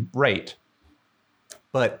same rate.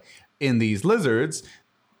 But in these lizards,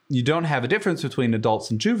 you don't have a difference between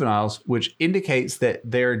adults and juveniles, which indicates that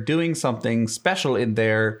they're doing something special in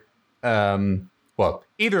their,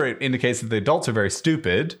 either it indicates that the adults are very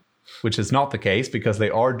stupid, which is not the case because they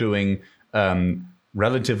are doing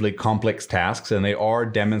relatively complex tasks and they are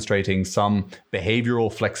demonstrating some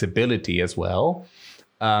behavioral flexibility as well.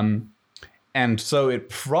 And so it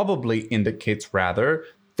probably indicates rather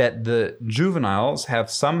that the juveniles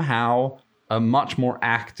have somehow a much more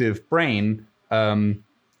active brain,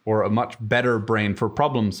 or a much better brain for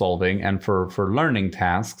problem solving and for learning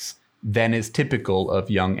tasks than is typical of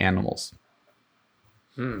young animals.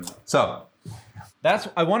 So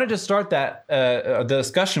I wanted to start the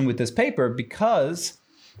discussion with this paper because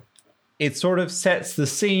it sort of sets the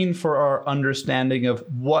scene for our understanding of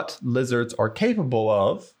what lizards are capable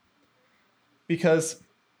of. Because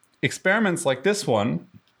experiments like this one,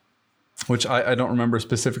 which I don't remember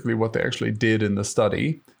specifically what they actually did in the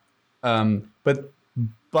study, but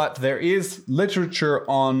there is literature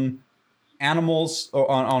on animals or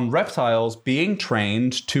on reptiles being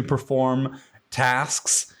trained to perform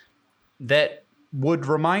tasks that would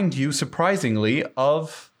remind you, surprisingly,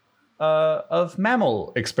 of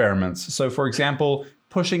mammal experiments. So, for example,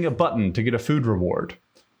 pushing a button to get a food reward,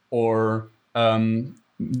 or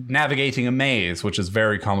navigating a maze, which is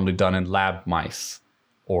very commonly done in lab mice,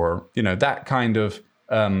 or that kind of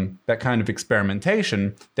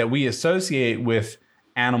experimentation that we associate with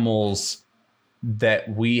animals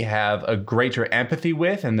that we have a greater empathy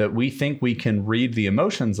with and that we think we can read the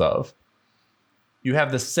emotions of. You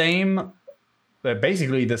have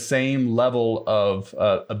basically the same level of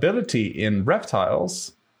ability in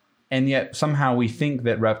reptiles, and yet somehow we think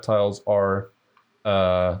that reptiles are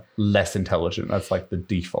less intelligent. That's like the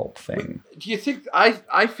default thing. Do you think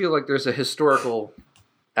I feel like there's a historical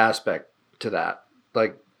aspect to that?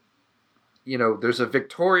 Like, there's a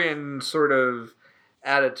Victorian sort of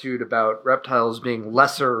attitude about reptiles being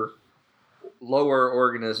lower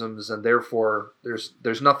organisms, and therefore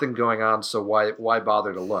there's nothing going on, so why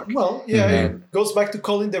bother to look? Well, yeah, it goes back to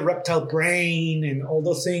calling the reptile brain and all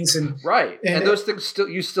those things, and those things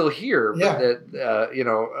you still hear, but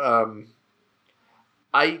that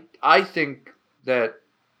I think that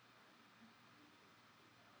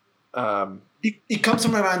it comes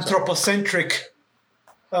from an anthropocentric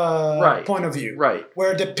point of view, right?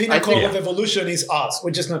 Where the pinnacle of evolution is us,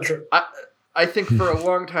 which is not true. I think for a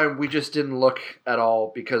long time we just didn't look at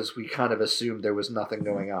all because we kind of assumed there was nothing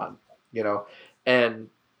going on, and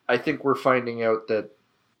I think we're finding out that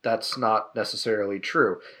that's not necessarily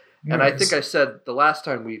true. Yes. And I think I said the last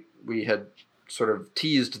time we had sort of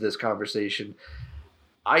teased this conversation,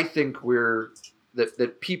 I think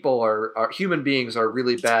that people are human beings are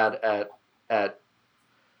really bad at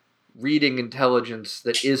reading intelligence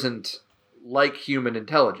that isn't like human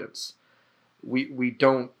intelligence. We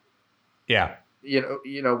don't. Yeah.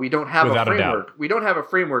 We don't have Without a framework. We don't have a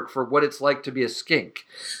framework for what it's like to be a skink.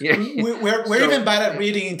 We're even bad at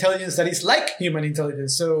reading intelligence that is like human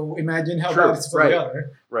intelligence. So imagine how bad it's for the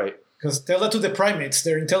other. Right. Because tell that to the primates.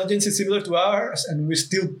 Their intelligence is similar to ours, and we're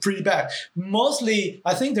still pretty bad. Mostly,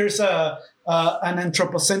 I think there's an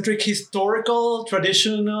anthropocentric, historical,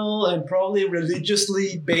 traditional, and probably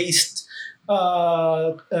religiously based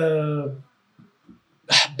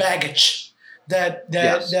baggage that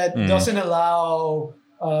doesn't allow,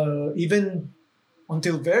 even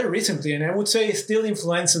until very recently, and I would say still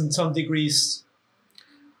influence in some degrees,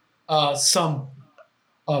 some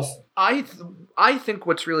of. I think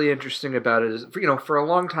what's really interesting about it is, for a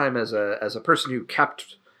long time as a person who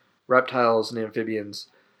kept reptiles and amphibians,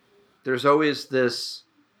 there's always this.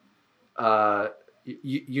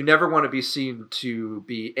 You never want to be seen to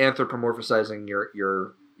be anthropomorphizing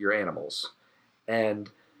your animals, and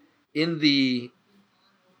in the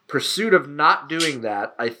pursuit of not doing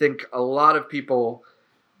that, I think a lot of people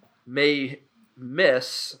may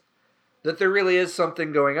miss that there really is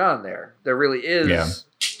something going on there. There really is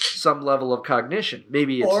some level of cognition.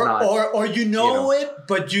 Maybe it's not. Or you know it,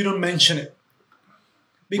 but you don't mention it.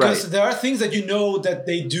 Because there are things that that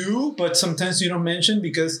they do, but sometimes you don't mention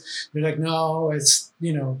because you're like, no, it's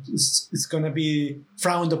it's going to be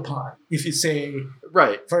frowned upon if you say,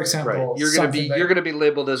 for example, you're going to be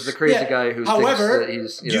labeled as the crazy guy who. However,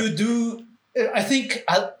 thinks that he's, you do. I think,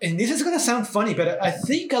 and this is going to sound funny, but I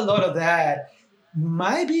think a lot of that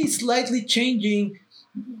might be slightly changing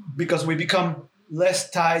because we become less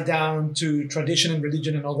tied down to tradition and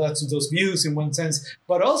religion and all that, to those views in one sense.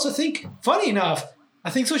 But also think, funny enough, I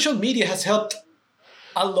think social media has helped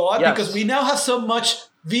a lot because we now have so much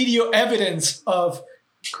video evidence of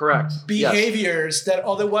behaviors that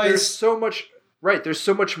otherwise there's so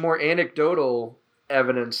much more anecdotal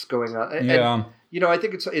evidence going on. And, I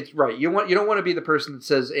think it's right. You don't want to be the person that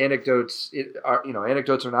says anecdotes are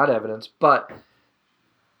not evidence, but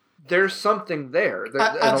there's something there.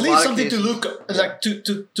 At least something to look like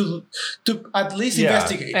to at least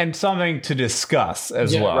investigate, and something to discuss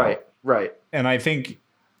as well. Right. And I think,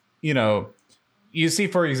 you see,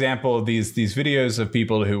 for example, these videos of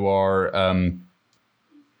people who are,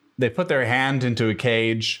 they put their hand into a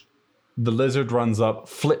cage, the lizard runs up,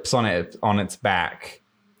 flips on its back,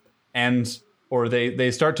 or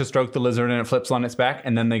they start to stroke the lizard and it flips on its back,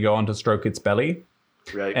 and then they go on to stroke its belly.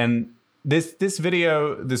 Right. And this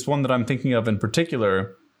video, this one that I'm thinking of in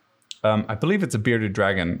particular, I believe it's a bearded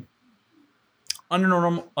dragon.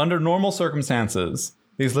 Under normal circumstances,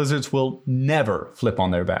 these lizards will never flip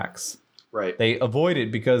on their backs. Right. They avoid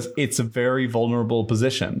it because it's a very vulnerable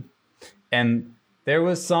position. And there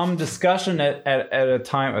was some discussion at a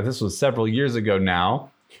time, this was several years ago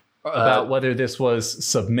now, about whether this was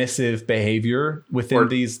submissive behavior within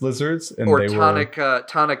these lizards. And or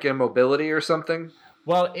tonic immobility or something.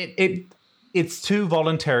 Well, it's too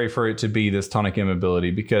voluntary for it to be this tonic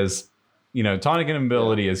immobility because tonic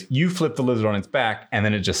ability is you flip the lizard on its back and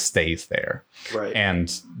then it just stays there. Right. And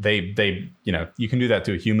they you can do that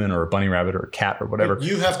to a human or a bunny rabbit or a cat or whatever.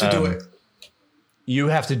 You have to do it. You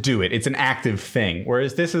have to do it. It's an active thing.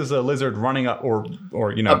 Whereas this is a lizard running up or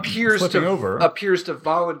flipping over. Appears to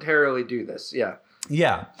voluntarily do this. Yeah.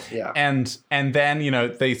 Yeah. Yeah. And then,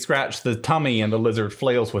 they scratch the tummy and the lizard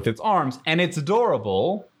flails with its arms and it's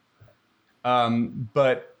adorable.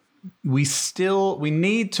 But we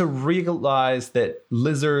need to realize that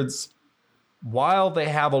lizards, while they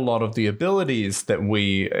have a lot of the abilities that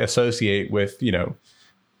we associate with,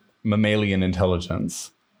 mammalian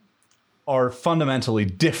intelligence, are fundamentally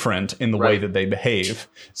different in the way that they behave.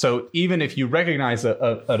 So even if you recognize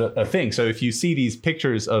a thing, so if you see these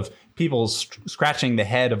pictures of people scratching the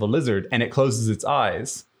head of a lizard and it closes its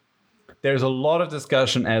eyes, there's a lot of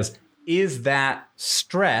discussion as, is that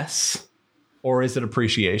stress or is it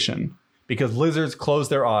appreciation? Because lizards close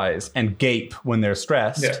their eyes and gape when they're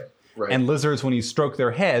stressed. Yeah. Right. And lizards, when you stroke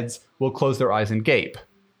their heads, will close their eyes and gape.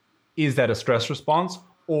 Is that a stress response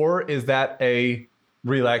or is that a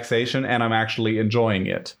relaxation and I'm actually enjoying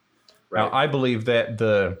it? Right. Now, I believe that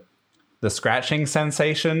the scratching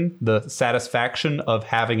sensation, the satisfaction of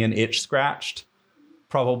having an itch scratched,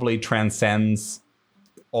 probably transcends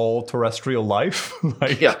all terrestrial life.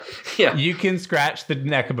 Yeah. You can scratch the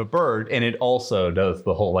neck of a bird and it also does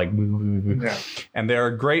the whole yeah. And there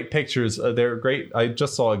are great pictures. I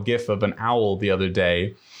just saw a GIF of an owl the other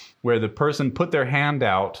day where the person put their hand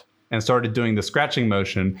out and started doing the scratching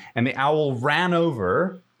motion and the owl ran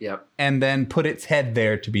over. Yep. And then put its head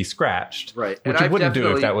there to be scratched. Right. Which you wouldn't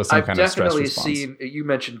do if that was some kind of stress response. I've definitely seen, you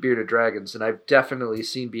mentioned bearded dragons, and I've definitely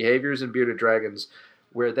seen behaviors in bearded dragons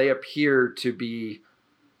where they appear to be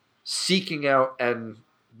seeking out and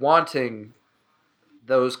wanting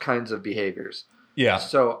those kinds of behaviors. Yeah.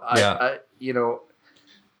 So I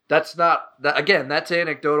that's not that, again, that's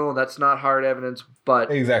anecdotal and that's not hard evidence,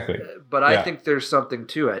 but exactly. But I think there's something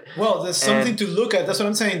to it. Well, there's something to look at. That's what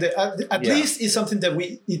I'm saying. That at least it's something that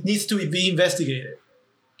it needs to be investigated.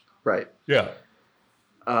 Right. Yeah.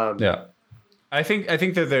 Yeah. I think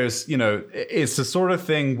that there's, it's the sort of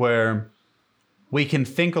thing where we can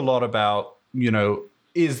think a lot about,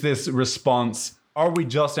 is this response, are we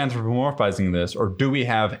just anthropomorphizing this, or do we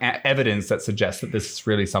have evidence that suggests that this is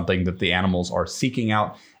really something that the animals are seeking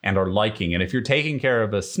out and are liking? And if you're taking care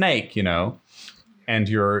of a snake, and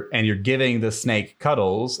you're giving the snake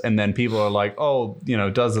cuddles, and then people are like, oh,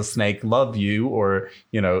 does a snake love you, or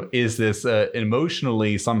is this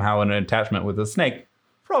emotionally somehow an attachment with a snake?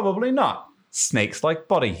 Probably not. Snakes like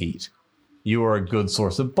body heat. You are a good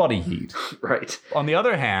source of body heat. Right. On the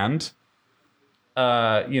other hand,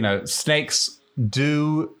 snakes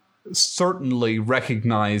do certainly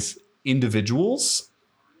recognize individuals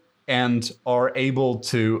and are able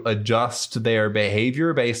to adjust their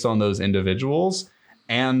behavior based on those individuals,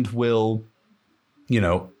 and will,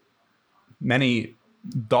 many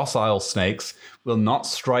docile snakes will not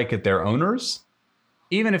strike at their owners,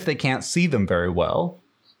 even if they can't see them very well.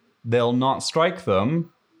 They'll not strike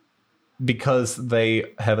them because they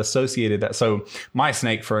have associated that. So my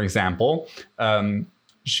snake, for example,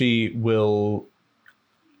 she will,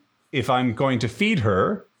 if I'm going to feed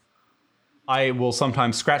her, I will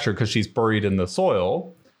sometimes scratch her because she's buried in the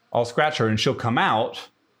soil. I'll scratch her and she'll come out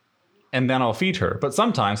and then I'll feed her. But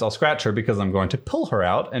sometimes I'll scratch her because I'm going to pull her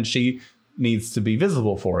out and she needs to be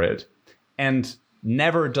visible for it. And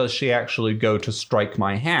never does she actually go to strike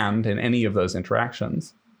my hand in any of those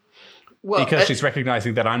interactions. Well, because she's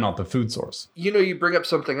recognizing that I'm not the food source. You bring up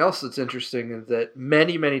something else that's interesting, is that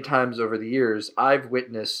many, many times over the years, I've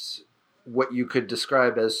witnessed what you could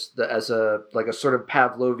describe as a sort of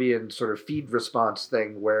Pavlovian sort of feed response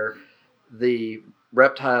thing, where the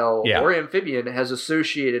reptile or amphibian has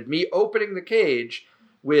associated me opening the cage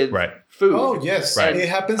with food. Oh, yes. Right. It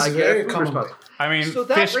happens very commonly. I mean, so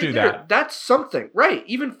fish do that. That's something, right?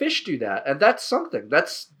 Even fish do that, and that's something.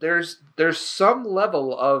 There's some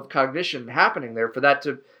level of cognition happening there for that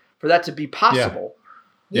to be possible.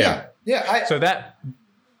 Yeah.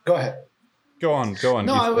 Go ahead. Go on.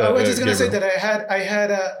 No, I was just gonna say that I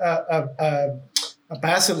had a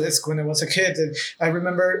basilisk when I was a kid, and I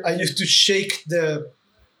remember I used to shake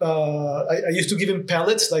I used to give him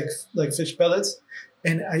pellets like fish pellets,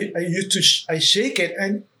 and I shake it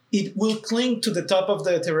and it will cling to the top of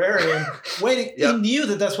the terrarium. Waiting, he knew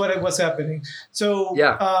that's what was happening. So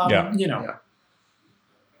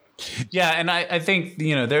Yeah, and I think,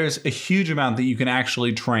 there's a huge amount that you can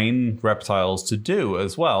actually train reptiles to do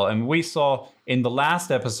as well. And we saw in the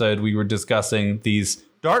last episode, we were discussing these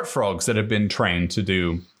dart frogs that have been trained to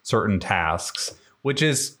do certain tasks which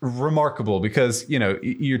is remarkable because, you know,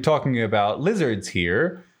 you're talking about lizards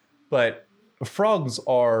here, but frogs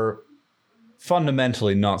are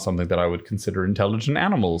fundamentally not something that I would consider intelligent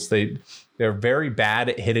animals. They're very bad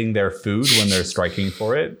at hitting their food when they're striking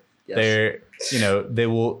for it. Yes. They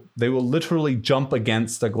will literally jump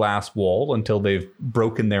against a glass wall until they've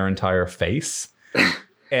broken their entire face.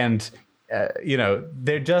 And they're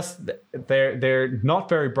not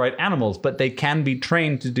very bright animals, but they can be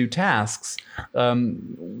trained to do tasks,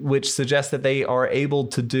 which suggests that they are able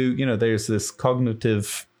to do, there's this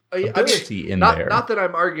cognitive ability in there. Not that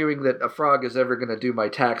I'm arguing that a frog is ever going to do my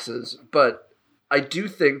taxes, but I do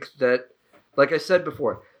think that, like I said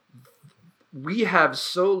before, we have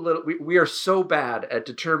so little. We are so bad at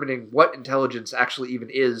determining what intelligence actually even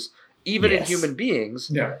is, even in human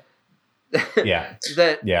beings. Yeah.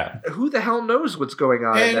 Who the hell knows what's going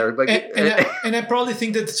on in there? And I probably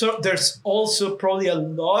think that there's also probably a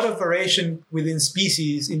lot of variation within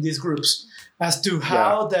species in these groups as to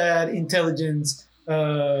how that intelligence.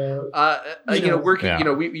 You bring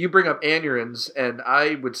up anurans, and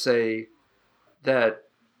I would say that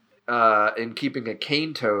in keeping a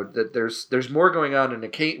cane toad, that there's more going on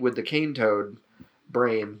with the cane toad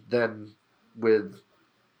brain than with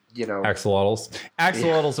axolotls.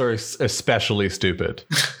 Axolotls are especially stupid.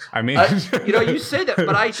 I mean, you say that,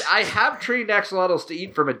 but I have trained axolotls to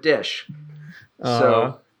eat from a dish.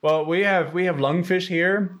 So. Well, we have lungfish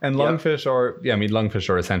here, and lungfish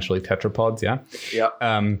are essentially tetrapods. Yeah. Yeah.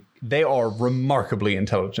 They are remarkably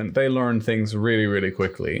intelligent. They learn things really, really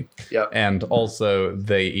quickly. Yeah. And also,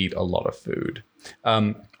 they eat a lot of food.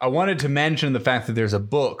 I wanted to mention the fact that there's a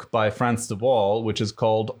book by Frans de Waal, which is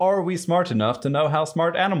called "Are We Smart Enough to Know How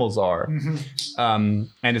Smart Animals Are?" Mm-hmm.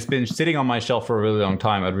 And it's been sitting on my shelf for a really long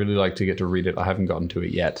time. I'd really like to get to read it. I haven't gotten to it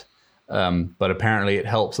yet. But apparently, it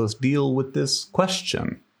helps us deal with this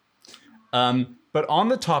question. But on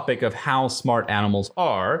the topic of how smart animals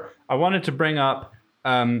are, I wanted to bring up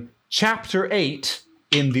Chapter 8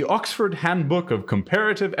 in the Oxford Handbook of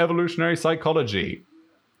Comparative Evolutionary Psychology,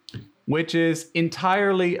 which is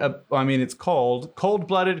entirely, it's called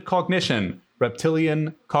Cold-Blooded Cognition,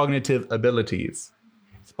 Reptilian Cognitive Abilities.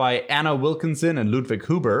 It's by Anna Wilkinson and Ludwig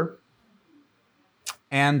Huber.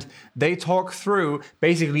 And they talk through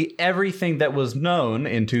basically everything that was known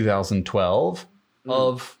in 2012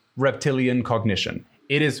 of reptilian cognition.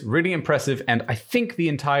 It is really impressive, and I think the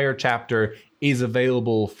entire chapter is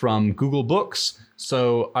available from Google Books.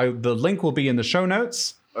 So the link will be in the show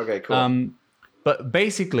notes. Okay, cool. But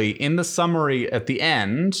basically, in the summary at the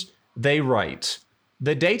end, they write,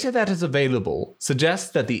 "The data that is available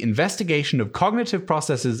suggests that the investigation of cognitive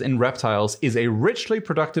processes in reptiles is a richly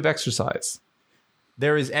productive exercise.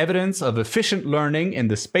 There is evidence of efficient learning in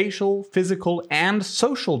the spatial, physical, and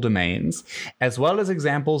social domains, as well as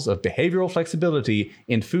examples of behavioral flexibility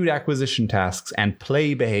in food acquisition tasks and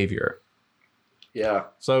play behavior." Yeah.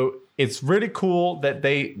 So it's really cool that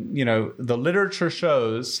the literature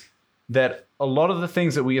shows that a lot of the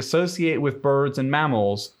things that we associate with birds and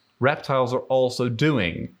mammals, reptiles are also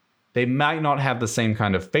doing. They might not have the same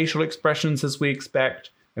kind of facial expressions as we expect.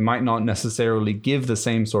 They might not necessarily give the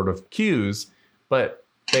same sort of cues, but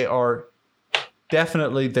they are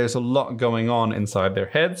definitely, there's a lot going on inside their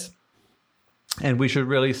heads. And we should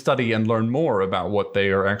really study and learn more about what they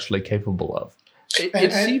are actually capable of.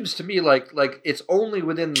 It seems to me like it's only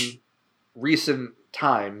within recent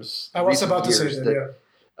times. I was about to say that, yeah.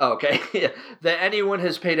 Oh, okay. That anyone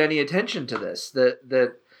has paid any attention to this.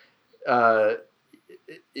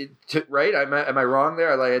 Right? Am I wrong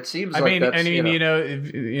there? Like, it seems we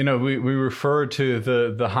refer to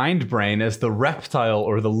the hindbrain as the reptile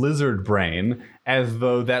or the lizard brain, as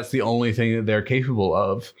though that's the only thing that they're capable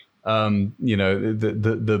of.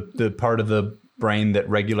 The part of the brain that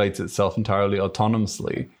regulates itself entirely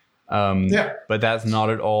autonomously. But that's not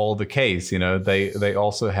at all the case. They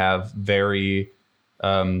also have very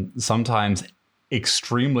sometimes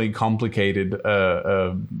extremely complicated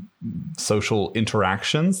social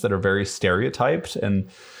interactions that are very stereotyped, and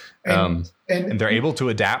they're able to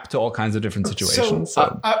adapt to all kinds of different situations.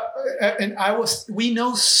 We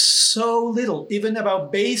know so little, even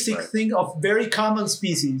about basic thing of very common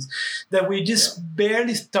species, that we just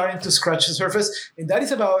barely starting to scratch the surface, and that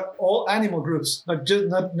is about all animal groups, not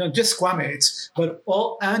just squamates, but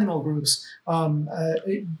all animal groups.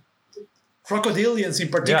 Crocodilians in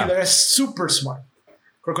particular are super smart.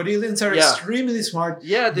 Crocodilians are extremely smart.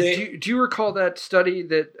 Yeah. Do you recall that study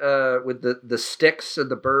that with the sticks and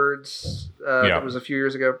the birds that was a few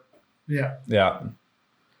years ago? Yeah. Yeah.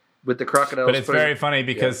 With the crocodiles. But it's very funny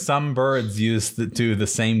because some birds do the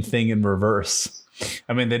same thing in reverse.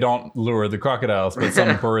 I mean, they don't lure the crocodiles, but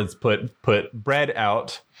some birds put bread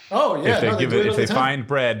out. Oh yeah, If they find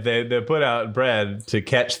bread, they put out bread to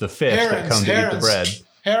catch the fish that come to eat the bread.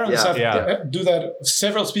 Herons do that.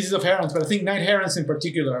 Several species of herons, but I think night herons in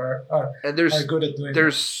particular are good at doing.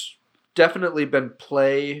 There's definitely been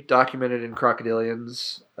play documented in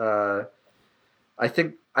crocodilians. I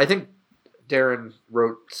think Darren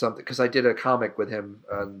wrote something because I did a comic with him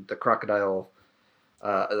on the crocodile.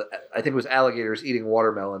 I think it was alligators eating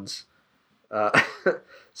watermelons,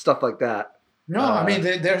 stuff like that. No, I mean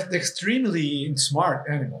they're extremely smart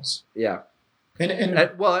animals. Yeah, and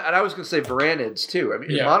I was going to say varanids too. I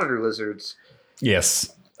mean, monitor lizards.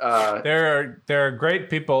 Yes, there are great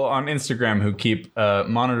people on Instagram who keep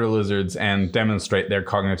monitor lizards and demonstrate their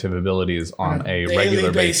cognitive abilities on a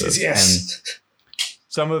regular basis. Yes. And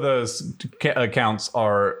some of those accounts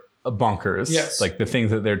are bonkers. Yes. Like the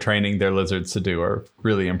things that they're training their lizards to do are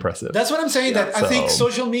really impressive. That's what I'm saying. I think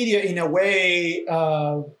social media, in a way,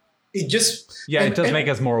 it just it does make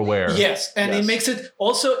us more aware. Yes, and it makes it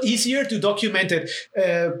also easier to document it.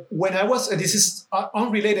 When I was, this is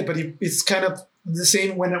unrelated, but it's kind of the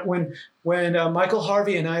same. When Michael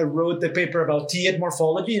Harvey and I wrote the paper about Tiet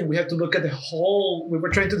morphology, and we had to look at we were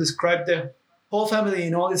trying to describe the whole family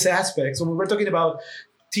in all these aspects. When we were talking about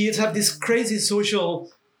Tiets have this crazy social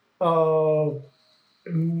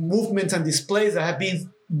movements and displays that have been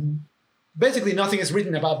basically nothing is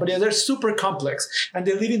written about, but they're super complex, and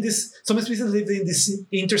they live in some species live in these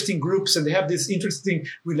interesting groups, and they have these interesting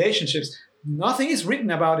relationships. Nothing is written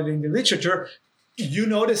about it in the literature. You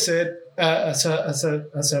notice it as an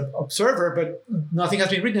observer, but nothing has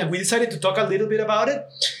been written, and we decided to talk a little bit about it.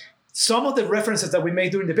 Some of the references that we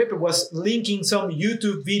made during the paper was linking some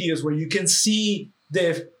YouTube videos where you can see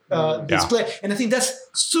the display. And I think that's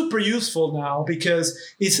super useful now because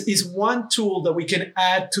it's one tool that we can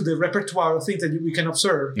add to the repertoire of things that we can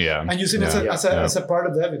observe and use it as a part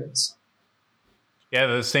of the evidence. Yeah,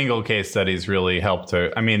 the single case studies really help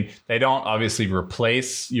to, I mean, they don't obviously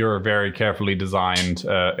replace your very carefully designed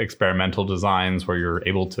experimental designs where you're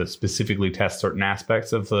able to specifically test certain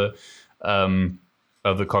aspects of the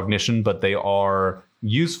cognition, but they are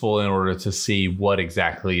useful in order to see what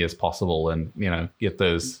exactly is possible, and get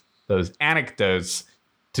those anecdotes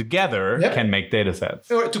together can make data sets.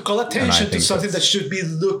 Or to call attention to something that should be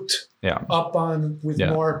looked up on with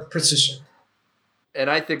more precision. And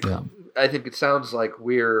I think it sounds like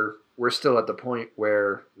we're still at the point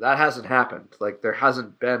where that hasn't happened. Like there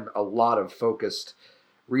hasn't been a lot of focused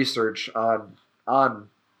research on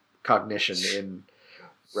cognition in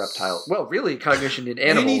reptile. Well, really cognition in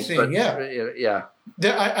animals.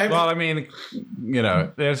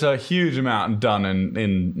 There's a huge amount done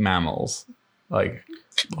in mammals. Like,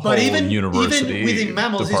 but even within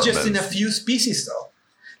mammals, it's just in a few species, though.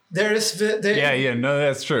 There is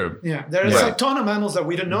that's true. Yeah, there is a ton of mammals that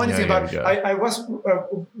we don't know anything about. I was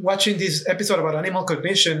watching this episode about animal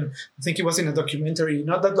cognition. I think it was in a documentary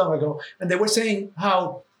not that long ago, and they were saying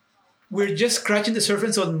how we're just scratching the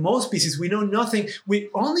surface on most species. We know nothing. We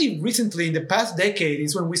only recently, in the past decade,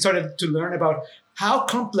 is when we started to learn about how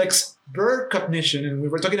complex bird cognition, and we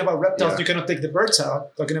were talking about reptiles, you cannot take the birds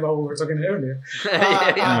out, talking about what we were talking earlier.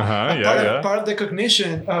 Part of the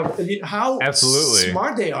cognition of how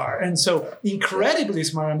smart they are. And so incredibly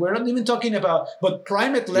smart. And we're not even talking about, but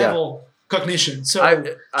primate level cognition. So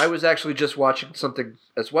I was actually just watching something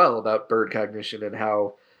as well about bird cognition and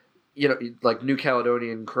how, like New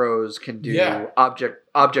Caledonian crows can do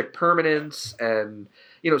object permanence and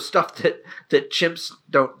stuff that chimps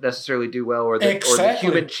don't necessarily do well, or the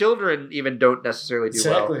human children even don't necessarily do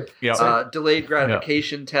well. Yeah. Delayed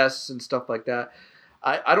gratification tests and stuff like that.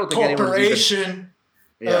 I don't think cooperation,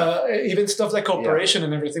 even stuff like cooperation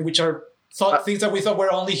and everything, which are things that we thought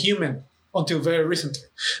were only human until very recently.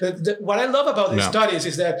 What I love about these studies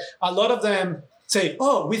is that a lot of them say,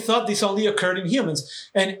 "Oh, we thought this only occurred in humans,"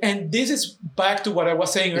 and this is back to what I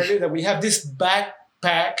was saying earlier, that we have this baggage.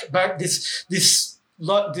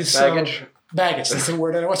 Baggage. That's the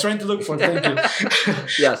word that I was trying to look for. Thank you.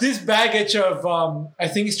 Yes. This baggage of I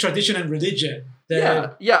think it's tradition and religion.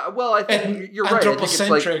 Well, I think you're right.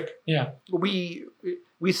 Anthropocentric. We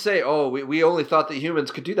say, we only thought that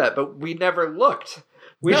humans could do that, but we never looked.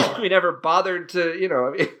 We never bothered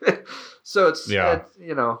to, so it's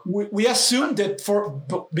we assumed it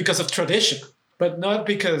because of tradition, but not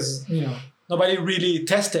because nobody really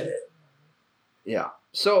tested it. Yeah.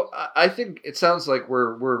 So I think it sounds like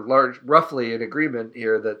we're roughly in agreement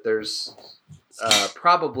here that there's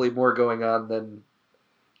probably more going on than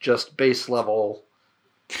just base level.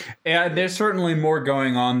 Yeah, there's certainly more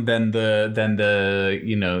going on than the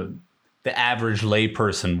average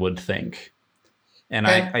layperson would think. And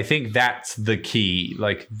I think that's the key.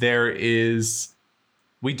 Like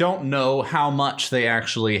we don't know how much they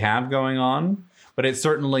actually have going on, but it's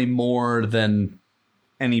certainly more than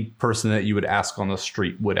any person that you would ask on the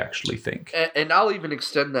street would actually think. And I'll even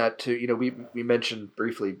extend that to, we mentioned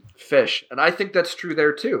briefly fish, and I think that's true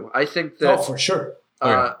there too. I think that... Oh, for sure.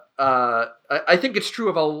 I think it's true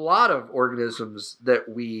of a lot of organisms that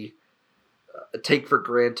we take for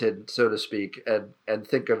granted, so to speak, and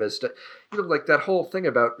think of as, like that whole thing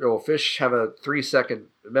about, fish have a 3-second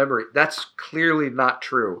memory. That's clearly not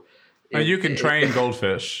true. You can train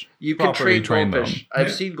goldfish. You can train goldfish.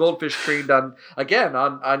 I've seen goldfish trained on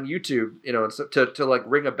YouTube, to like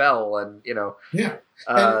ring a bell and, Yeah.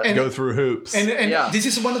 And go through hoops. And this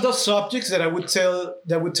is one of those subjects that I would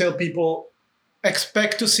tell people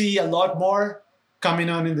expect to see a lot more coming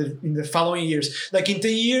on in the following years. Like in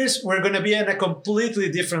 10 years, we're going to be at a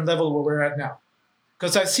completely different level where we're at now.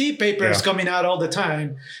 Because I see papers coming out all the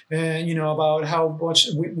time, and about how much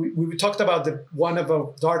we talked about the one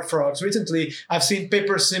about dart frogs recently. I've seen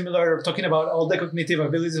papers similar talking about all the cognitive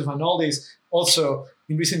abilities of anoles also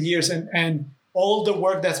in recent years, and all the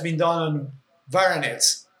work that's been done on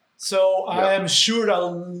varanids. So I am sure a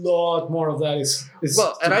lot more of that is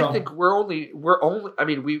well, and I think we're only. I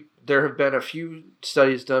mean, there have been a few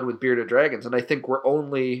studies done with bearded dragons, and I think we're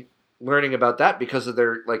only learning about that because of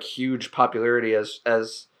their like huge popularity as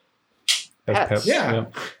pets. Yeah.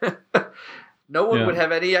 No one would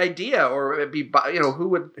have any idea, or it'd be who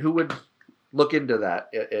would look into that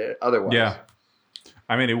otherwise. Yeah.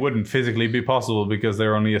 I mean, it wouldn't physically be possible because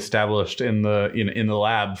they're only established in the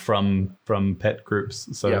lab from pet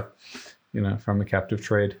groups. So, from the captive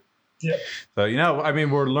trade. Yeah. So, I mean,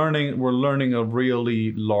 we're learning a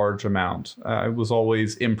really large amount. I was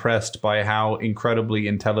always impressed by how incredibly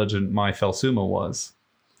intelligent my Phelsuma was.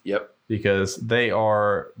 Yep. Because they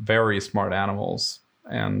are very smart animals,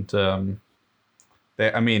 and they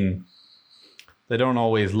don't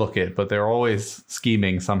always look it, but they're always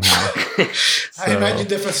scheming somehow. I imagine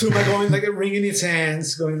the Phelsuma going like wringing his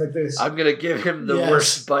hands, going like this. I'm gonna give him the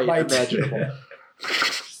worst bite imaginable.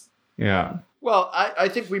 Yeah. Well, I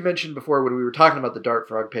think we mentioned before when we were talking about the dart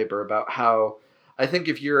frog paper about how I think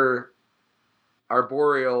if you're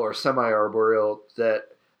arboreal or semi-arboreal,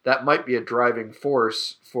 that might be a driving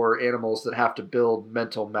force for animals that have to build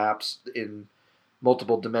mental maps in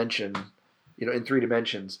multiple dimension, in 3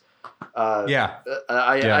 dimensions. I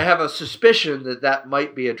have a suspicion that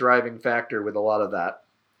might be a driving factor with a lot of that.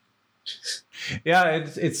 Yeah,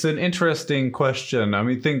 it's an interesting question. I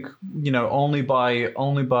mean, think only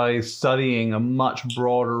by studying a much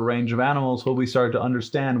broader range of animals will we start to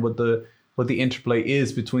understand what the interplay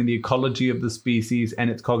is between the ecology of the species and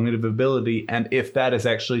its cognitive ability, and if that is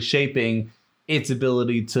actually shaping its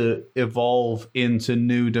ability to evolve into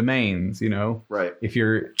new domains. Right. If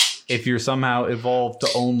you're somehow evolved to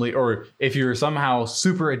only, or if you're somehow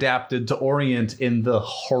super adapted to orient in the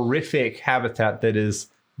horrific habitat that is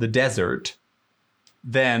the desert,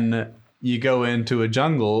 then you go into a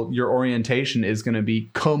jungle, your orientation is going to be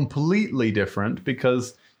completely different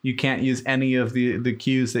because you can't use any of the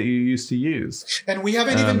cues that you used to use. And we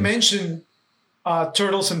haven't even mentioned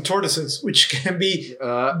turtles and tortoises, which can be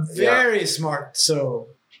very smart. So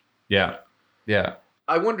yeah.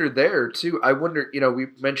 I wonder there too. We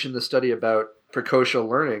mentioned the study about precocial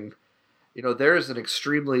learning. There is an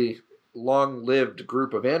extremely long-lived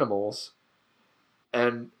group of animals,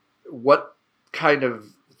 and what kind of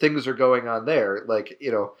things are going on there? Like,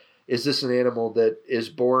 is this an animal that is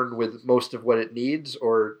born with most of what it needs,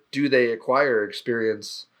 or do they acquire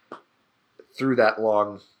experience through that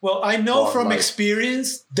long? Well, I know from life?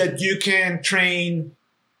 Experience that you can train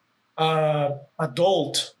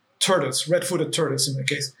adult turtles, red-footed turtles in the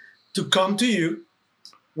case, to come to you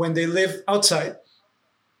when they live outside,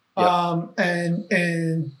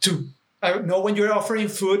 and to know when you're offering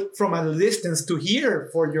food from a distance to hear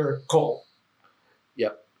for your call.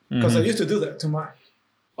 Yep. Because I used to do that to mine.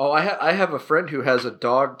 Oh, I have a friend who has a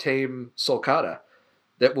dog tame sulcata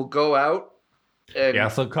that will go out. And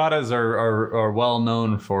sulcatas are well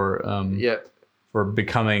known for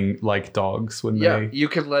becoming like dogs when they. You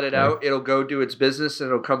can let it out. It'll go do its business and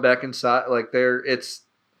it'll come back inside. Like it's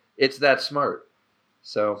that smart.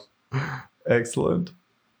 So. Excellent.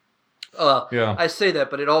 I say that,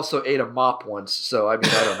 but it also ate a mop once, so I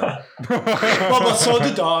don't know. Well, but so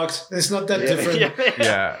do dogs. It's not that different.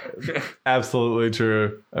 Yeah, absolutely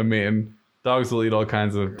true. I mean, dogs will eat all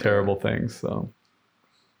kinds of terrible things. So,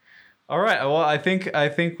 all right. Well, I think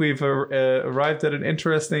we've arrived at an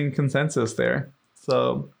interesting consensus there.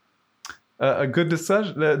 So, a good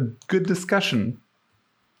discussion.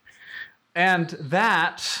 And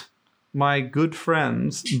that my good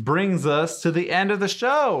friends, brings us to the end of the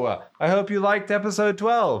show. I hope you liked episode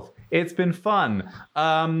 12. It's been fun.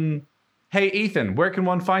 Hey, Ethan, where can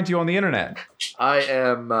one find you on the internet? I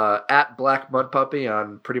am at Black Mud Puppy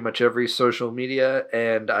on pretty much every social media,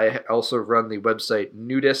 and I also run the website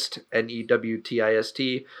Newtist,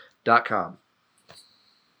 NEWTIST.com.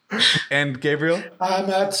 And Gabriel? I'm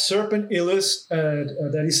at Serpent Illus.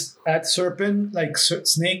 That is at Serpent, like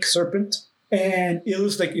snake, serpent, and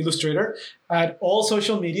Illus, like illustrator, at all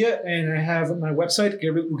social media. And I have my website,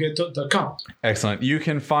 GabrielUgueto.com. Excellent. You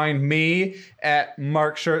can find me at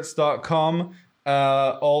markshirts.com.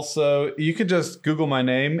 Also, you could just Google my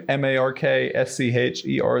name,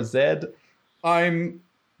 MarkScherz. I'm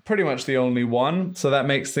pretty much the only one, so that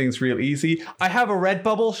makes things real easy. I have a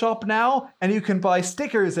Redbubble shop now, and you can buy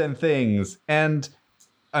stickers and things. And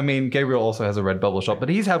I mean, Gabriel also has a Redbubble shop, but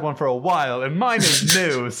he's had one for a while, and mine is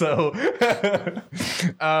new. So,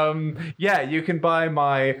 yeah, you can buy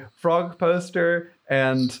my frog poster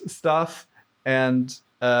and stuff, and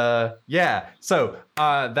yeah. So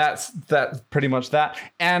that's pretty much that.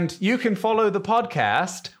 And you can follow the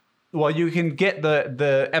podcast. Well, you can get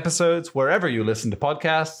the episodes wherever you listen to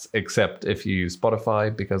podcasts, except if you use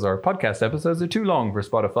Spotify, because our podcast episodes are too long for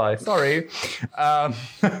Spotify. Sorry. On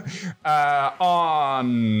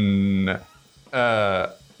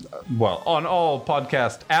all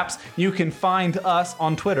podcast apps. You can find us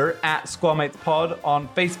on Twitter at SquamematesPod, on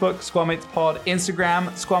Facebook, SquamematesPod,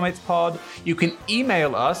 Instagram, SquamematesPod. You can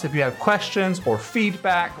email us if you have questions or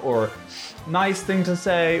feedback or nice thing to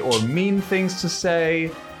say or mean things to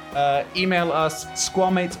say. Email us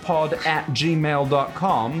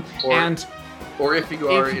squamatespod@gmail.com. Or if you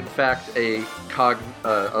are in fact a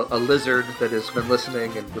lizard that has been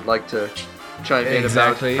listening and would like to chime in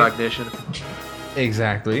about cognition.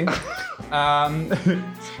 Exactly.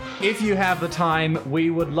 If you have the time, we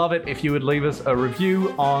would love it if you would leave us a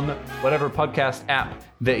review on whatever podcast app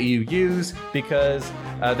that you use, because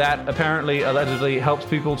that allegedly helps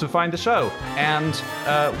people to find the show. And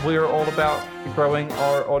we're all about growing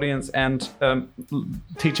our audience and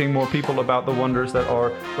teaching more people about the wonders that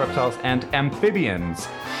are reptiles and amphibians.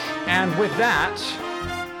 And with that,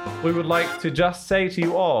 we would like to just say to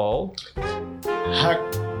you all,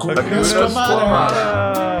 Hakuna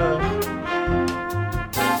Matata.